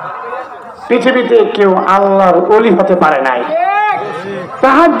পৃথিবীতে কেউ আল্লাহর ওলি হতে পারে নাই।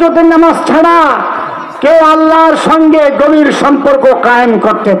 তাহাজ্জুদের নামাজ ছাড়া কেউ আল্লাহর সঙ্গে গভীর সম্পর্ক কায়েম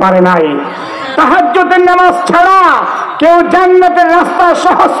করতে পারে নাই। তাহাজ্জুদের নামাজ ছাড়া কেউ জান্নাতের রাস্তা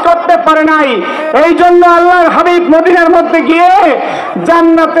সহজ করতে পারে নাই। এই জন্য আল্লাহর হাবিব মদিনার মধ্যে গিয়ে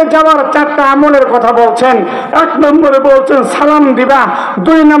জান্নাতে যাওয়ার 4টা আমলের কথা বলছেন। 1 নম্বরে বলছেন সালাম দিবা,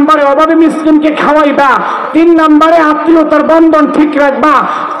 2 নম্বরে অভাবী মিসকিনকে খাওয়াইবা, 3 নম্বরে আত্মীয়তার বন্ধন ঠিক রাখবা,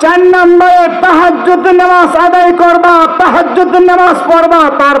 4 নম্বরে তাহাজ্জুদের নামাজ আদায় করবা, তাহাজ্জুদের নামাজ পড়বা,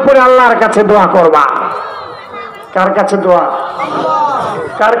 তারপরে আল্লাহর কাছে দোয়া করবা। কার কাছে দোয়া?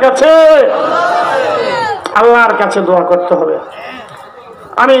 কার কাছে? আল্লাহর কাছে দোয়া করতে হবে।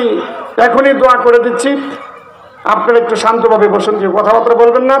 আমি এখনই দোয়া করে দিচ্ছি, আপনারা একটু শান্তভাবে বসুন, কেউ কথাবার্তা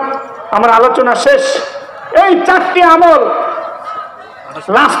বলবেন না। আমার আলোচনা শেষ। এই 4টি আমল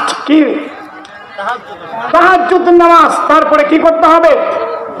লাস্ট কি? তাহাজ্জুদের নামাজ। তারপরে কি করতে হবে?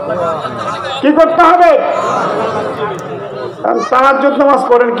 কি করতে হবে? তাহাজ্জুদ নামাজ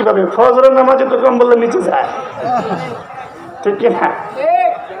পড়েন কিভাবে? ফজরের নামাজে তো কম বললে নিচে যায়, ঠিক না?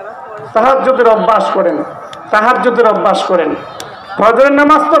 তাহাজ্জুদের অভ্যাস করেন, তাহাজ্জুদের অভ্যাস করেন। ফজরের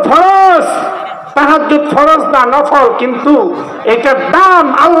নামাজ তো ফরজ, তাহাজ্জুদ ফরজ না, নফল, কিন্তু এটার দাম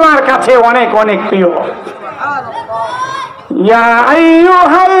আল্লাহর কাছে অনেক অনেক প্রিয়। ইয়া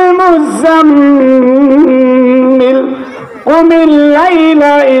আইয়ুহাল মুযাম্মিল কুমিল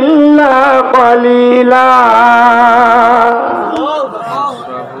লাইলা ইল্লা কালিলা।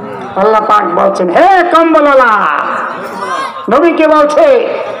 আল্লাহ পাক বলছেন, হে কম্বলওয়ালা, নবীকে বলছে,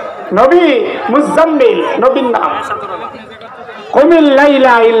 নবী মুযাম্মিল, নবীর নাম। কুমিল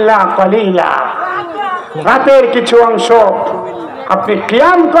লাইলা ইল্লা কালিলা, রাতের কিছু অংশ আপনি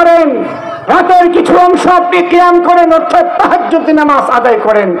কিয়াম করেন, রাতের কিছু অংশ আপনি কিয়াম করেন, অর্থাৎ তাহাজ্জুদ নামাজ আদায়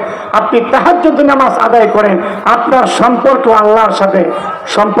করেন। আপনি তাহাজ্জুদ নামাজ আদায় করেন, আপনার সম্পর্ক আল্লাহর সাথে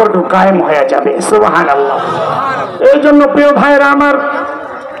সম্পর্ক কায়েম হয়ে যাবে। সুবহানাল্লাহ। এই জন্য প্রিয় ভাইরা আমার,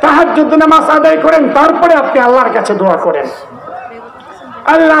 তাহাজ্জুদ নামাজ আদায় করেন, তারপরে আপনি আল্লাহর কাছে দোয়া করেন,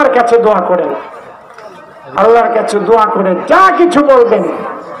 আল্লাহর কাছে দোয়া করেন, আল্লাহর কাছে দোয়া করেন, যা কিছু বলবেন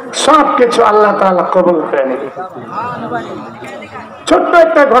সব কিছু আল্লাহ তাআলা কবুল করে নেবে। ছোট্ট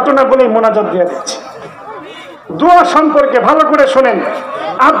একটা ঘটনা বলে মোনাজাত দিয়ে দিচ্ছি। দোয়া সম্পর্কে ভালো করে শোনেন।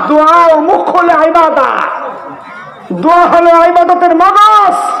 আর দোয়া ও মুখল ইবাদত, দোয়া হলো ইবাদতের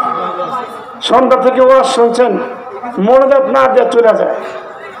মগজ। সন্ধ্যা থেকে ওয়াজ শুনছেন, মোনাজাত না দিয়ে চলে যায়,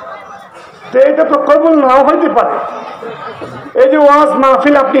 তো এটা তো কবুল নাও হইতে পারে। এই যে ওয়াজ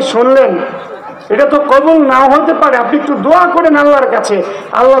মাহফিল আপনি শুনলেন, এটা তো কবুল নাও হতে পারে। আপনি একটু দোয়া করেন আল্লাহর কাছে,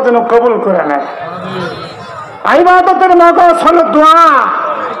 আল্লাহ যেন কবুল করে নেয়। ইবাদতের মগজ হলো দোয়া।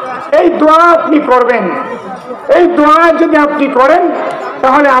 এই দোয়া আপনি করবেন, এই দোয়া যদি আপনি করেন,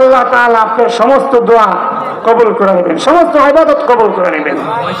 তাহলে আল্লাহ তাআলা আপনার সমস্ত দোয়া কবুল করে নেবেন, সমস্ত ইবাদত কবুল করে নেবেন।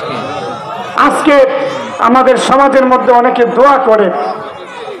 আজকে আমাদের সমাজের মধ্যে অনেকে দোয়া করে,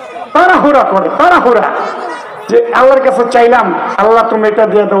 তাড়াহুড়া করে, তাড়াহুড়া, যে আল্লাহর কাছে চাইলাম, আল্লাহ তুমি এটা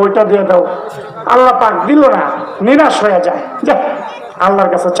দিয়ে দাও, ওইটা দিয়ে দাও, আল্লাহ পাক দিল না, নিরাশ হয়ে যায়। যা, আল্লাহর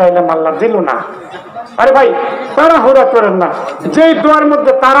কাছে চাইলাম, আল্লাহ দিল না। আরে ভাই, তাড়াহুড়া করেন না। যেই দোয়ার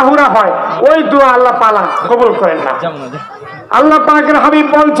মধ্যে তাড়াহুড়া হয়, ওই দোয়া আল্লাহ পালা কবুল করেন না। আল্লাহ পাকের হাবিব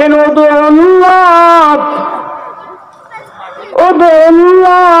বলছেন, উদুল্লাহ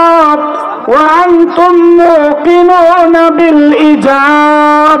উদুল্লাহ ওয়া আনতুম মুকিনুনা বিল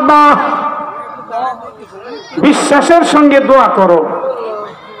ইজাবাহ। বিশ্বাসের সঙ্গে দোয়া করো,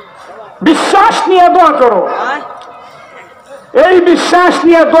 বিশ্বাস নিয়ে দোয়া করো। এই বিশ্বাস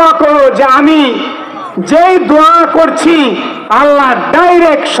নিয়ে দোয়া করো যে আমি যেই দোয়া করছি আল্লাহ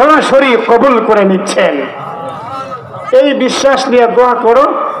ডাইরেক্ট সরাসরি কবুল করে নিচ্ছেন। এই বিশ্বাস নিয়ে দোয়া করো,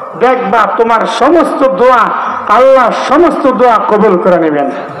 দেখবা তোমার সমস্ত দোয়া আল্লাহ সমস্ত দোয়া কবুল করে নেবেন।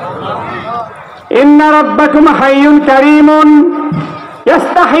 ইন্না রাব্বাকুম হাইয়ুন কারীমুন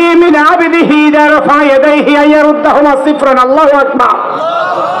ইস্তাহি মিন আবদিহি ইযা রাফা ইয়াদাইহি আইয়ারুদ্দাহুমা সিফরান। আল্লাহু আকবার।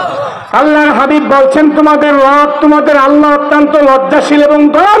 আল্লাহর হাবিব বলছেন, তোমাদের রব, তোমাদের আল্লাহ অত্যন্ত লজ্জাশীল এবং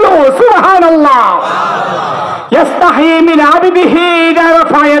দয়ালু। সুবহানাল্লাহ। ইস্তাহি মিন আবদিহি ইযা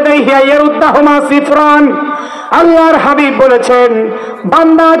রাফা ইয়াদাইহি আইয়ারুদ্দাহুমা সিফরান। আল্লাহর হাবিব বলেছেন,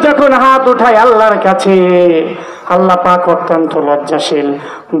 বান্দা যখন হাত উঠায় আল্লাহর কাছে, আল্লাহ পাক অত্যন্ত লজ্জাশীল।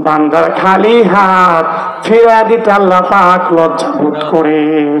 বান্দার খালি হাত ফিরিয়ে দিতে আল্লাহ পাক লজ্জা বোধ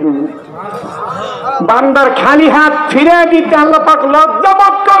করেন। বান্দার খালি হাত ফিরিয়ে দিতে আল্লাহ পাক লজ্জা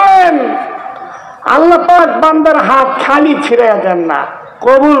বোধ করেন। আল্লাহ পাক বান্দার হাত খালি ফিরিয়ে দেন না,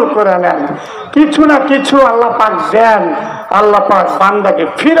 কবুল করে নেন। কিছু না কিছু আল্লাহ পাক দেন, আল্লাহ পাক বান্দাকে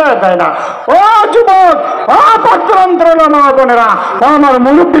ফিরিয়ে দেয় না। ও যুবক, ও পাত্রান্তরের মা বোনেরা, ও আমার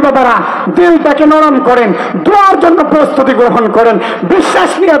মুরব্বী বাবারা, দিলটাকে নরম করেন, দোয়ার জন্য প্রস্তুতি গ্রহণ করেন, বিশ্বাস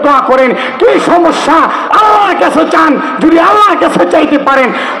নিয়ে দোয়া করেন। কি সমস্যা আল্লাহর কাছে চান, যদি আল্লাহর কাছে চাইতে পারেন,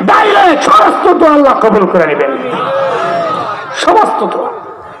 ডাইরেক্ট সমস্ত দোয়া আল্লাহ কবুল করে নেবেন। সমস্ত দোয়া,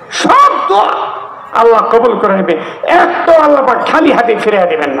 সব দোয়া আল্লাহ কবুল করে নেবে। একটা আল্লাহ পাক খালি হাতে ফিরিয়ে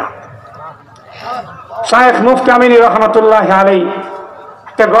দেবেন না। শায়েখ মুফতি আমিনী রহমাতুল্লাহ আলাইহি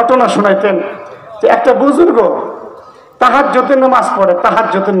একটা ঘটনা শোনাইতেন, যে একটা বুজুর্গ তাহাজ্জুদের নামাজ পড়ে,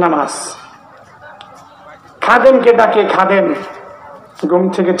 তাহাজ্জুদের নামাজ, খাদেমকে ডাকে, খাদেম ঘুম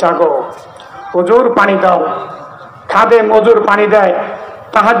থেকে জাগো, ওজুর পানি দাও। খাদেম ওজুর পানি দেয়,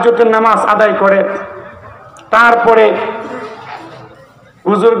 তাহাজ্জুদের নামাজ আদায় করে। তারপরে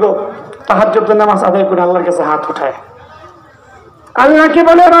বুজুর্গ তাহাজ্জুদের নামাজ আদায় করে আল্লাহর কাছে হাত উঠায়, আল্লাহকে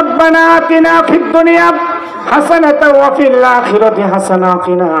বলে, রব্বানা আতিনা ফিদ দুনিয়া হাসানাতাও ওয়া ফিল আখিরাতি হাসানাতাও ওয়া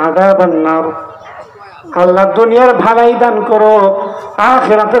কিনা আযাবান নার। আল্লাহ দুনিয়ার ভালাই দান করো,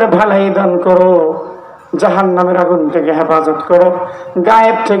 আখিরাতের ভালাই দান করো, জাহান্নামের আগুন থেকে হেফাজত করো।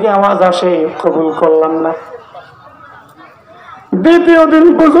 গায়েব থেকে আওয়াজ আসে, কবুল করলাম না। দ্বিতীয় দিন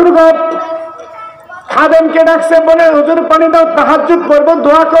বুজুর্গ খাদেমকে ডাকছে, বলে হুজুর পানি দাও, তাহাজ্জুদ করব,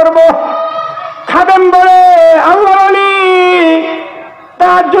 দোয়া করব। খাদেম বলে, আল্লাহ ওলি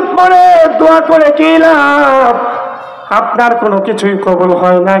তাহাজ্জুদ পড়ে দোয়া করে কি লাভ? আপনার কোনো কিছুই কবুল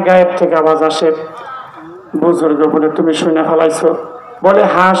হয় না, গায়েব থেকে আওয়াজ আসে। বুজুর্গ বলে তুমি শুনে ফেলাইছো? বলে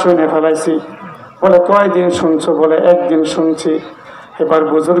হ্যাঁ শুনে ফেলাইছি। বলে কয়দিন শুনছো? বলে একদিন শুনছি। এবার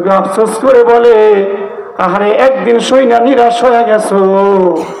বুজুর্গ আফসোস করে বলে আহারে একদিন শুই না নিরাশ হয়ে গেছো,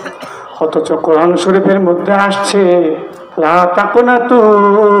 অথচ কোরআন শরীফের মধ্যে আসছে লা তাকুনাতু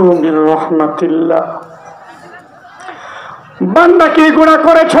মির রাহমাতিল্লাহ। বান্দা কি গুনাহ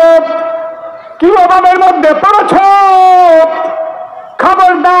করেছো, কি অভাবের মধ্যে পড়েছো,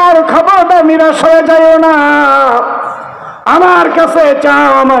 খবরদার খবরদার নিরাশ হয়ে যাও না। আমার কাছে চাও,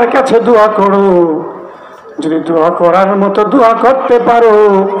 আমার কাছে দোয়া করো। যদি দোয়া করার মতো দোয়া করতে পারো,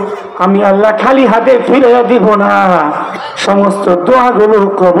 আমি আল্লাহ খালি হাতে ফিরে দিব না, সমস্ত দোয়াগুলো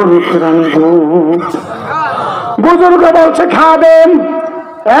কবুল করে নিব। বুজুর্গ বলছে খাবেন,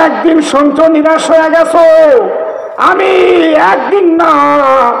 একদিন শুনছো নিরাশ হয়ে গেছো, আমি একদিন না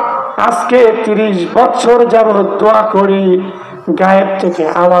আজকে 30 বছর যাবত দোয়া করি, গায়েব থেকে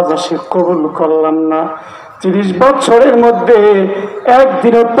আওয়াজ আসে কবুল করলাম না। 30 বছরের মধ্যে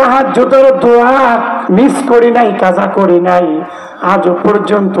একদিনও তাহাজ্জুদের দোয়া মিস করি নাই, কাজা করি নাই, আজও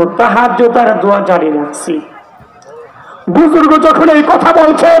পর্যন্ত তাহাজ্জুদের দোয়া জারি রাখছি। বুজুর্গ যখন এই কথা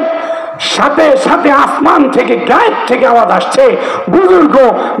বলছে, সাথে সাথে আসমান থেকে গায়েব থেকে আওয়াজ আসছে, বুজুর্গ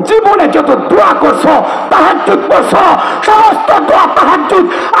জীবনে যত দোয়া করছো, তাহাজ্জুদ করছো, সমস্ত দোয়া তাহাজ্জুদ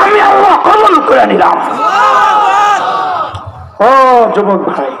আমি আল্লাহ কবুল করে নিলাম। ও যুবক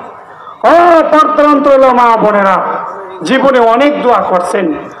ভাই, ও পর্দার মা বোনেরা, জীবনে অনেক দোয়া করছেন,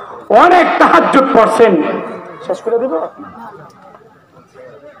 অনেক তাহাজ্জুদ পড়ছেন। শেষ করে দিব?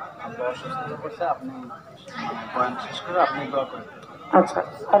 আচ্ছা,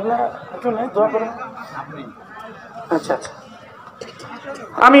 আপনারা দোয়া করেন। আচ্ছা আচ্ছা,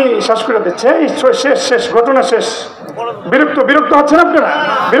 আমি শেষ করে দিচ্ছি। শেষ শেষ ঘটনা শেষ। বিরক্ত হচ্ছেন আপনারা?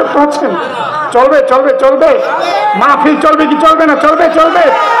 বিরক্ত হচ্ছেন? চলবে চলবে চলবে, মাহফিল চলবে কি চলবে না? চলবে চলবে।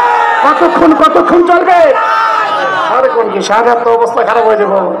 কতক্ষণ চলবে? আরে কোন কি সারা তো অবস্থা খারাপ হয়ে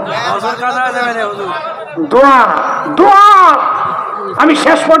যাবো। দোয়া দোয়া, আমি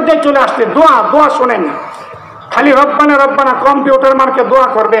শেষ পর্যায়ে চলে আসতে। দোয়া দোয়া শোনেন, খালি রব্বানা রব্বানা কম্পিউটার মার্কে দোয়া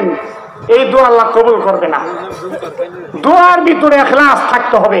করবেন, এই দোয়া আল্লাহ কবুল করবে না। দোয়ার ভিতরে ইখলাস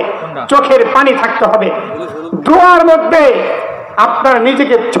থাকতে হবে, চোখের পানি থাকতে হবে, দোয়ার মধ্যে আপনার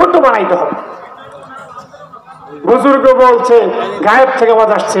নিজেকে ছোট বানাইতে হবে। বুজুর্গ বলছে, গায়েব থেকে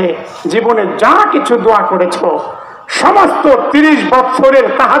আওয়াজ আসছে, জীবনে যা কিছু দোয়া করেছো, সমস্ত 30 বছরের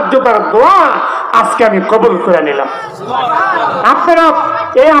তাহাজ্জুদের দোয়া আজকে আমি কবুল করে নিলাম। আপনারা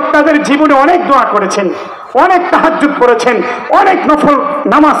আপনাদের জীবনে অনেক দোয়া করেছেন, অনেক তাহাজ্জুদ পড়েছেন, অনেক নফল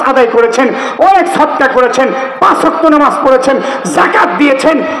নামাজ আদায় করেছেন, অনেক সদকা করেছেন, 5 ওয়াক্ত নামাজ পড়েছেন, যাকাত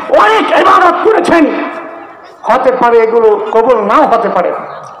দিয়েছেন, অনেক ইবাদত করেছেন। হতে পারে এগুলো কবুল নাও হতে পারে।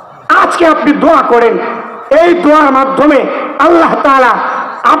 আজকে আপনি দোয়া করেন, এই দোয়ার মাধ্যমে আল্লাহ তাআলা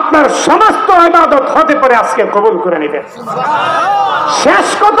আপনার সমস্ত ইবাদত হতে পারে আজকে কবুল করে নেবেন। শেষ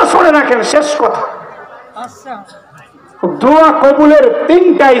কথা শুনে রাখেন, শেষ কথা, দোয়া কবুলের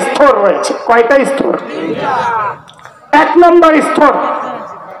 3টা স্তর রয়েছে। কয়টা স্তর? 1 নম্বর স্তর,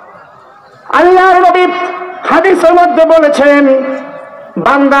 আল্লাহর নবী হাদিসের মধ্যে বলেছেন,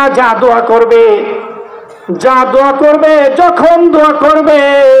 বান্দা যা দোয়া করবে, যখন দোয়া করবে,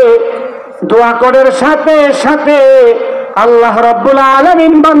 দোয়া করার সাথে সাথে আল্লাহ রাব্বুল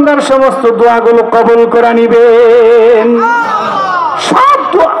আলামিন বান্দার সমস্ত দোয়াগুলো কবুল করে নিবেন। সব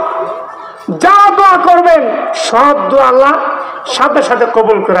দোয়া, যা দোয়া করবেন সব দোয়া আল্লাহ সাথে সাথে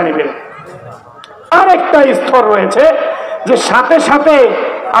কবুল করে নিবেন। আরেকটা স্তর রয়েছে যে সাথে সাথে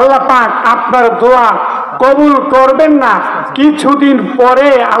আল্লাহ পাক আপনার দোয়া কবুল করবেন না, কিছুদিন পরে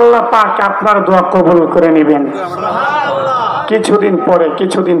আল্লাহ পাক আপনার দোয়া কবুল করে নেবেন। কিছুদিন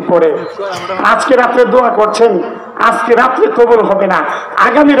পরে আজকে রাত্রে দোয়া করছেন, আজকে রাত্রে কবুল হবে না,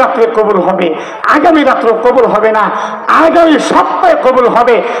 আগামী রাত্রে কবুল হবে, আগামী রাত্রে কবুল হবে না, আগামী সপ্তাহে কবুল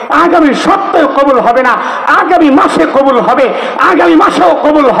হবে, আগামী সপ্তাহে কবুল হবে না, আগামী মাসে কবুল হবে, আগামী মাসেও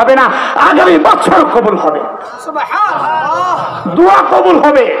কবুল হবে না, আগামী বছর কবুল হবে। দোয়া কবুল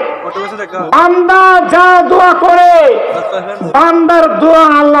হবে। বান্দা যা দোয়া করে, বান্দার দোয়া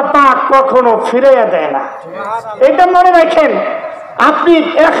আল্লাহ পাক কখনো ফিরিয়ে দেয় না। এটা মনে রাখেন। আপনি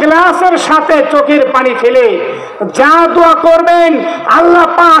ইখলাসের সাথে চোখের পানি ফেলে যা দোয়া করবেন, আল্লাহ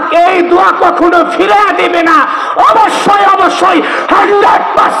পাক এই দোয়া কখনো ফিরিয়ে দেবে না। অবশ্যই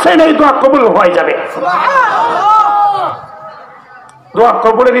 100% এই দোয়া কবুল হয়ে যাবে। দোয়া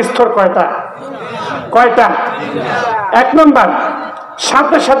কবুলের স্তর কয়টা? 1 নম্বর,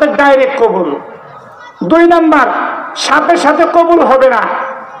 সাথে সাথে ডাইরেক্ট কবুল। 2 নম্বর, সাথে সাথে কবুল হবে না,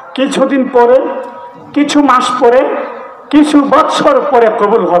 কিছুদিন পরে, কিছু মাস পরে, কিছু বছর পরে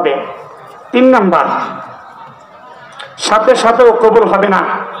কবুল হবে। 3 নম্বর, সাথে সাথেও কবুল হবে না,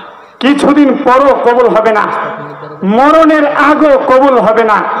 কিছুদিন পরও কবুল হবে না, মরণের আগেও কবুল হবে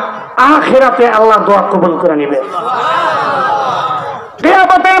না, আখিরাতে আল্লাহ দোয়া কবুল করে নেবে।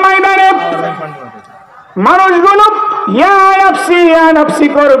 কিয়ামতের ময়দানে মানুষগুলো ইয়া নাফসি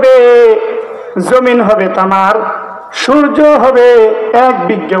করবে, জমিন হবে তামার, সূর্য হবে 1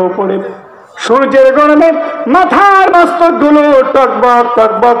 বিঘা উপরে, সূর্যের গরমে মাথার মস্তকগুলো টকবক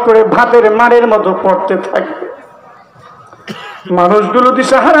টকবক করে ভাতের মারের মতো পড়তে থাকবে, মানুষগুলো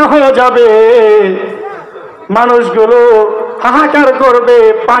দিশাহারা হয়ে যাবে, মানুষগুলো হাহাকার করবে,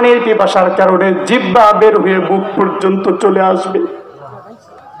 পানির পিপাসার কারণে জিহ্বা বের হয়ে বুক পর্যন্ত চলে আসবে।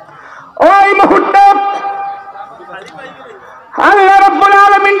 ওই মুহূর্তে আল্লাহ রাব্বুল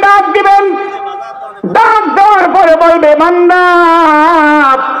আলামিন ডাক দিবেন, ডাক দেওয়ার পরে বলবে, বান্দা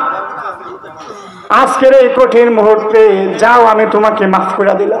আজকের এই কঠিন মুহূর্তে যাও, আমি তোমাকে মাফ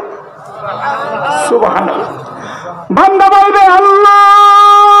করে দিলাম। সুবহানাল্লাহ। বান্দা বলবে, আল্লাহ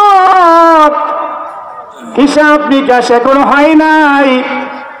হিসাব নিকাশ এখনো হয় নাই,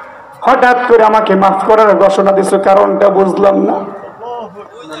 হঠাৎ করে আমাকে মাফ করার ঘোষণা দিছো, কারণটা বুঝলাম না।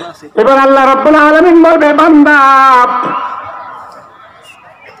 এবার আল্লাহ রাব্বুল আলামিন বলবে, বান্দা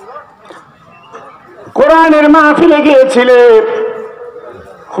কোরআনের মাহফিলে গিয়েছিলে,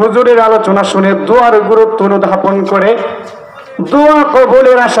 হুজুরের আলোচনা শুনে দোয়ার গুরুত্ব অনুধাবন করে দোয়া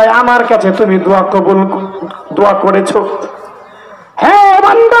কবুলের আশায় আমার কাছে তুমি দোয়া করেছো। হ্যাঁ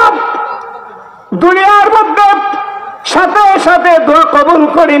বান্দা, দুনিয়ার মধ্যে সাথে সাথে দোয়া কবুল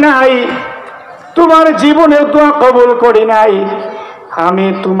করি নাই, তোমার জীবনে দোয়া কবুল করি নাই, আমি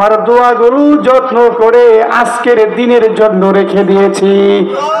তোমার দোয়াগুলো যত্ন করে আজকের দিনের জন্য রেখে দিয়েছি।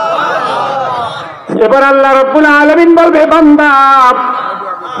 এবার আল্লাহ রাব্বুল আলামিন বলবে, বান্দা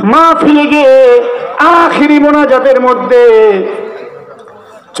মাহফিলে গিয়ে আখিরি মোনাজাতের মধ্যে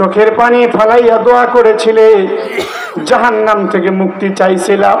চোখের পানি ফালাইয়া দোয়া করেছিলে, জাহান্নাম থেকে মুক্তি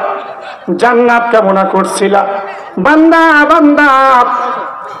চাইছিলাম, জান্নাত কামনা করছিলাম, বান্দা বান্দা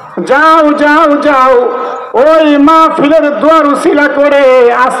যাও যাও যাও, ওই মাহফিলের দোয়ার উসিলা করে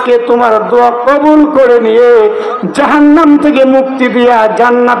আজকে তোমার দোয়া কবুল করে নিয়ে জাহান্নাম থেকে মুক্তি দিয়া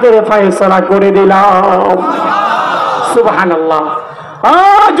জান্নাতের ফয়সালা করে দিলাম। সুবহানাল্লাহ। ও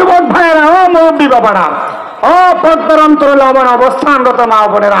যুবক ভাইয়েরা, ও মুরব্বী বাবারা, ও পর্দার অন্তরালে আমার অবস্থানরত মা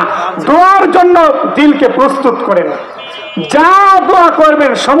বোনেরা, দোয়ার জন্য দিলকে প্রস্তুত করেন। যা দোয়া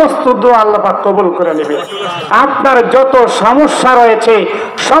করবেন সমস্ত দোয়া আল্লাহ পাক কবুল করে নেবে। আপনার যত সমস্যা রয়েছে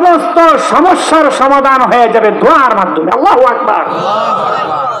সমস্ত সমস্যার সমাধান হয়ে যাবে দোয়ার মাধ্যমে। আল্লাহু আকবার।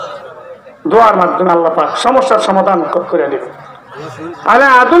 দোয়ার মাধ্যমে আল্লাহ পাক সমস্যার সমাধান করে নেবে। আলা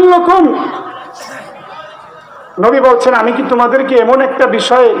আদুল্লুকুম, নবী বলছেন, আমি কি তোমাদেরকে এমন একটা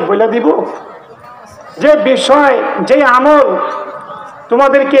বিষয় বলে দিব যে বিষয়, যে আমল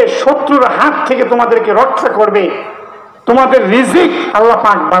তোমাদেরকে শত্রুর হাত থেকে তোমাদেরকে রক্ষা করবে, তোমাদের রিজিক আল্লাহ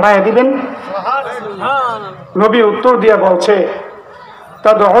পাক বাড়ায় দিবেন। নবী উত্তর দিয়ে বলছে,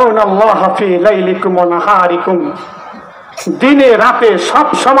 তাদউনাল্লাহা ফি লাইলিকুম ওয়া নাহারিকুম, দিনে রাতে সব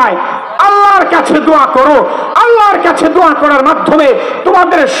সময় আল্লাহর কাছে দোয়া করো। আল্লাহর কাছে দোয়া করার মাধ্যমে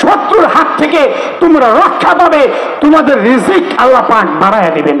তোমাদের শত্রুর হাত থেকে তোমরা রক্ষা পাবে, তোমাদের রিজিক আল্লাহ পাক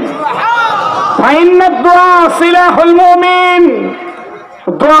বাড়ায় দিবেন। ফাইন্নাদ দুআ সিলাহুল মুমিন,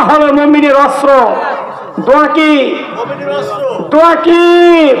 দোয়া হলো মুমিনের অস্ত্র। দোয়া কি? দোয়া কি?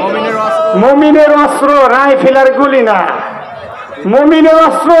 মুমিনের অস্ত্র রাইফেলের গুলি না, মুমিনের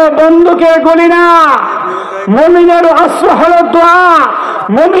অস্ত্র বন্দুকের গুলি না, মুমিনের অস্ত্র হলো দোয়া,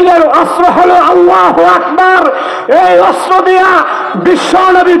 মুমিনের অস্ত্র হলো আল্লাহু আকবার। এই অস্ত্র দিয়া বিশ্ব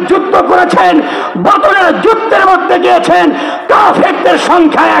নবী যুদ্ধ করেছেন, বদরের যুদ্ধের মধ্যে গিয়েছেন, কাফেরদের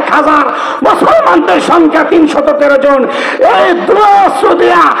সংখ্যা 1000, মুসলমানদের সংখ্যা 313 জন। এই দুই অস্ত্র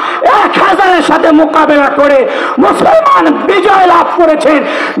দিয়া 1000-এর সাথে মোকাবেলা করে মুসলমান বিজয় লাভ করেছেন।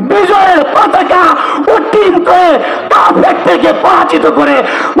 বিজয়ের পতাকা উত্তীর্ণ করে কাফের থেকে পরাজিত করে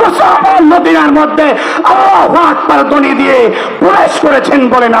মুসলমান মদিনার মধ্যে আল্লাহু আকবার ধ্বনি দিয়ে প্রবেশ করেছেন।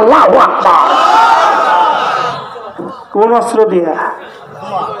 বলেন আল্লাহু আকবার। কোন অস্ত্র দিয়া?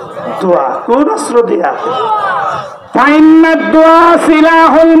 দোয়া। কোন অস্ত্র দিয়া? ফাইন্নাদ দুআ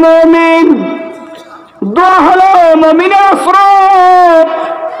সিলাহুল মুমিন, দোয়া হলো মুমিনের অস্ত্র।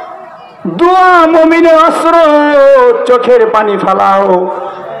 দোয়া মুমিনের অস্ত্র। চোখের পানি ফেলাও,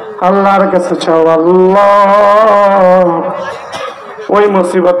 আল্লাহর কাছে চাও, আল্লাহ ওই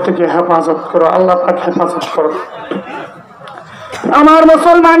মুসিবত থেকে হেফাজত করো, আল্লাহ পাক হেফাজত করো। আমার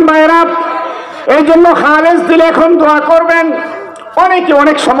মুসলমান ভাইরা, এই জন্য খালেস দিলে এখন দোয়া করবেন। অনেকে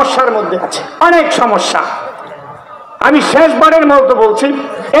অনেক সমস্যার মধ্যে আছে, অনেক সমস্যা। আমি শেষবারের মতো বলছি,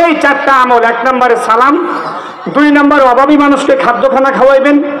 এই 4টা আমল: 1 নম্বরে সালাম, 2 নম্বরে অভাবী মানুষকে খাদ্যখানা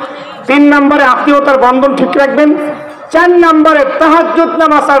খাওয়াইবেন, 3 নম্বরে আত্মীয়তার বন্ধন ঠিক রাখবেন, 4 নম্বরে তাহাজ্জুদ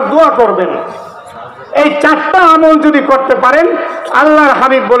নামাজ আর দোয়া করবেন। এই 4টা আমল যদি করতে পারেন, আল্লাহর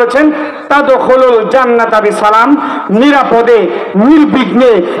হাবিব বলেছেন তাদখুলুল জান্নাতা বিসালাম, নিরাপদে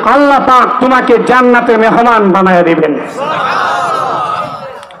নির্বিঘ্নে আল্লাহ পাক তোমাকে জান্নাতের মেহমান বানায় দিবেন।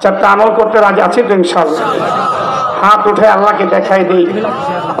 4টা আমল করতে রাজি আছি তো ইনশাআল্লাহ? হাত উঠে আল্লাহকে দেখাই দেই,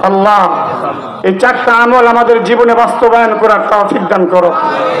 আল্লাহ এই 4টা আমল আমাদের জীবনে বাস্তবায়ন করার তৌফিক দান করো।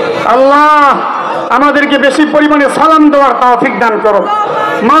 আল্লাহ আমাদেরকে বেশি পরিমাণে সালাম দেওয়ার তৌফিক দান করো,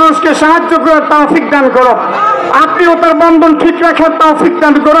 মানুষকে সাহায্য করার তৌফিক দান করো, আত্মীয়তার বন্ধন ঠিক রাখার তৌফিক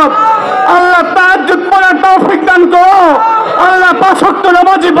দান করো। আল্লাহ তাহাজ্জুদ পড়ার তৌফিক দান করো। আল্লাহ 5 ওয়াক্ত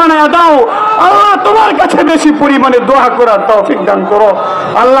নামাজি বানায়া দাও। আল্লাহ তোমার কাছে বেশি পরিমাণে দোয়া করার তৌফিক দান করো।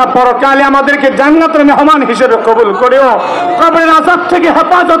 আল্লাহ পরকালে আমাদেরকে জান্নাতের মেহমান হিসেবে কবুল করিও, কবরের আযাব থেকে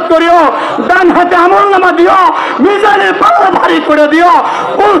হেফাজত করিও, ডান হাতে আমলনামা দিও, মিজানের পাল্লা ভারী করে দিও,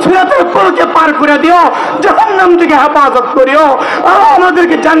 কুল সিরাতের কুলকে পার করে দিও, জাহান্নাম থেকে হেফাজত করিও। আল্লাহ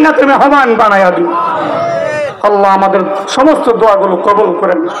আমাদেরকে জান্নাতের মেহমান বানায়া দিও। আল্লাহ আমাদের সমস্ত দোয়াগুলো কবুল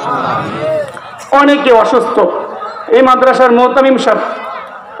করেন। অনেকে অসুস্থ, এই মাদ্রাসার মুহতামিম সাহেব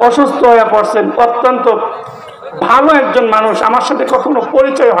অসুস্থ হয়ে পড়ছেন। অত্যন্ত ভালো একজন মানুষ, আমার সাথে কখনো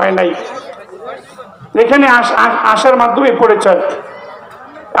পরিচয় হয় নাই, এখানে আসার মাধ্যমে পরিচয়।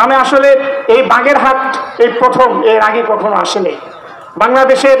 আমি আসলে এই বাগেরহাট এই প্রথম, এর আগে কখনো আসেনি।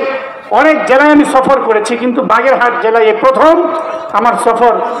 বাংলাদেশের অনেক জেলায় আমি সফর করেছি, কিন্তু বাগেরহাট জেলায় এই প্রথম আমার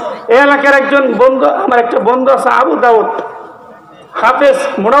সফর। এই এলাকার একজন বন্ধু, আমার একটা বন্ধু আছে আবু দাউদ, হাফেজ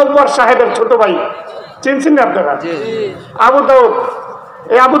মুনাওয়ার সাহেবের ছোট ভাই, চিনছেন না আপনারা? আবু দাউদ,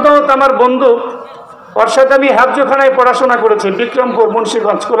 এই আবু দাউদ আমার বন্ধু। ওর সাথে আমি হাফজখানায় পড়াশোনা করেছি, বিক্রমপুর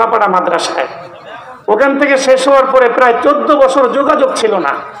মুন্সিগঞ্জ কোলাপাড়া মাদ্রাসায়। ওখান থেকে শেষ হওয়ার পরে প্রায় 14 বছর যোগাযোগ ছিল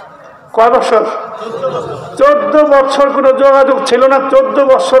না। কয় বছর? 14 বছর কোনো যোগাযোগ ছিল না। 14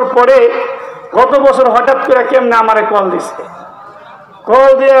 বছর পরে গত বছর হঠাৎ করে কেমনে আমারে কল দিছে, কল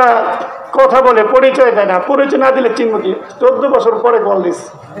দিয়া কথা বলে, পরিচয় দেয় না, পরিচয় না দিলে চিনব কি? 14 বছর পরে কল দিছে।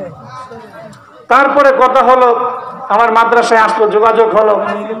 তারপরে কথা হলো, আমার মাদ্রাসায় আসলো, যোগাযোগ হলো।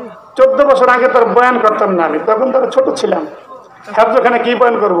 14 বছর আগে তোর বয়ান করতাম না আমি, তখন তারা ছোট ছিলাম, হাফজখানে কি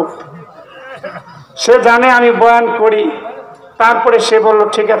বয়ান করব? সে জানে আমি বয়ান করি। তারপরে সে বলল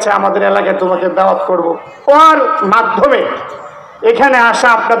ঠিক আছে, আমাদের এলাকায় তোমাকে দাওয়াত করব। ওর মাধ্যমে এখানে আসা,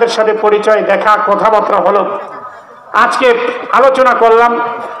 আপনাদের সাথে পরিচয়, দেখা, কথাবার্তা হলো। আজকে আলোচনা করলাম।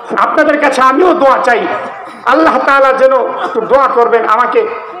 আপনাদের কাছে আমিও দোয়া চাই, আল্লাহ তাআলা যেন একটু দোয়া করবেন, আমাকে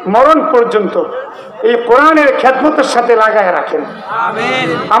মরণ পর্যন্ত এই কোরআনের খেদমতের সাথে লাগায় রাখেন,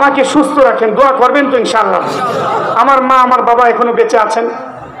 আমাকে সুস্থ রাখেন। দোয়া করবেন তো ইনশাআল্লাহ? আমার মা, আমার বাবা এখনো বেঁচে আছেন,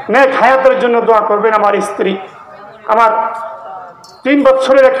 নেক হায়াতের জন্য দোয়া করবেন। আমার স্ত্রী, আমার 3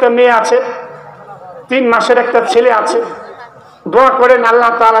 বছরের একটা মেয়ে আছে, 3 মাসের একটা ছেলে আছে। দোয়া করেন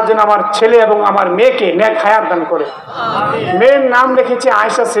আল্লাহ তাআলা যেন আমার ছেলে এবং আমার মেয়েকে নেক হায়াত দান করে। মেয়ের নাম রেখেছে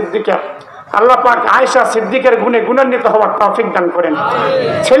আয়েশা সিদ্দিকা। আল্লাহ পাক আয়েশা সিদ্দিকার গুণে গুণান্বিত হওয়ার তৌফিক দান করেন।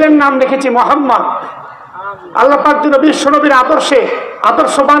 ছেলের নাম রেখেছি মোহাম্মদ। আল্লাহ পাক যেন বিশ্বনবীর আদর্শে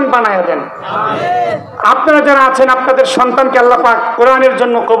আদর্শবান বানায় দেন। আপনারা যারা আছেন, আপনাদের সন্তানকে আল্লাহ পাক কোরআনের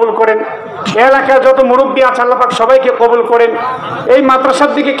জন্য কবুল করেন। এলাকায় যত মুরব্বী আছে আল্লাহ পাক সবাইকে কবুল করেন। এই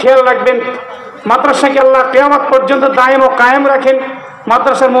মাদ্রাসার দিকে খেয়াল রাখবেন, মাদ্রাসাকে আল্লাহ কিয়ামত পর্যন্ত দায়েম ও কায়েম রাখেন।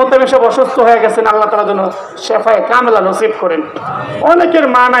 মাদ্রাসার মুহতামিম সাহেব অসুস্থ হয়ে গেছেন, আল্লাহ তাআলা যেন শেফায়ে কামেলা নসিব করেন। অনেকের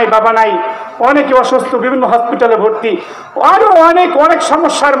মা নাই, বাবা নাই, অনেকে অসুস্থ, বিভিন্ন হসপিটালে ভর্তি, আরো অনেক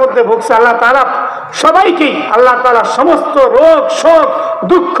সমস্যার মধ্যে ভুগছে। আল্লাহ তাআলা সবাইকেই আল্লাহ তাআলা সমস্ত রোগ, শোক,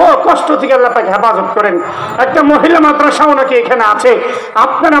 দুঃখ, কষ্ট থেকে আল্লাহ পাক হেফাজত করেন। একটা মহিলা মাদ্রাসাও নাকি এখানে আছে।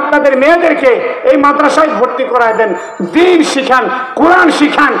 আপনারা আপনাদের মেয়েদেরকে এই মাদ্রাসায় ভর্তি করায় দেন, দ্বীন শিখান, কোরআন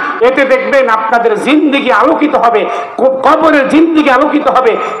শিখান। এতে দেখবেন আপনাদের জিন্দেগি আলোকিত হবে, কবরের জিন্দেগি আলোকিত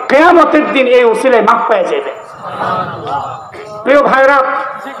হবে, কিয়ামতের দিন এই উসিলায় মাফ পেয়ে যাবে। প্রিয় ভাইরা,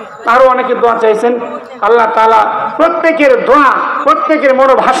 আরো অনেকে দোয়া চাইছেন। আল্লাহ তাআলা প্রত্যেকের দোয়া, প্রত্যেকের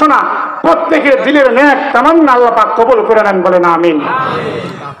মনোবাসনা, প্রত্যেকের দিলের নেক তামান্না আল্লাহ পাক কবুল করে নেন, বলেন আমিন।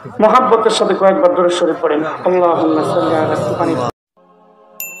 মুহাব্বতের সাথে কয়েকবার দরুদ শরীফ পড়েন। আল্লাহুম্মা সাল্লি আলা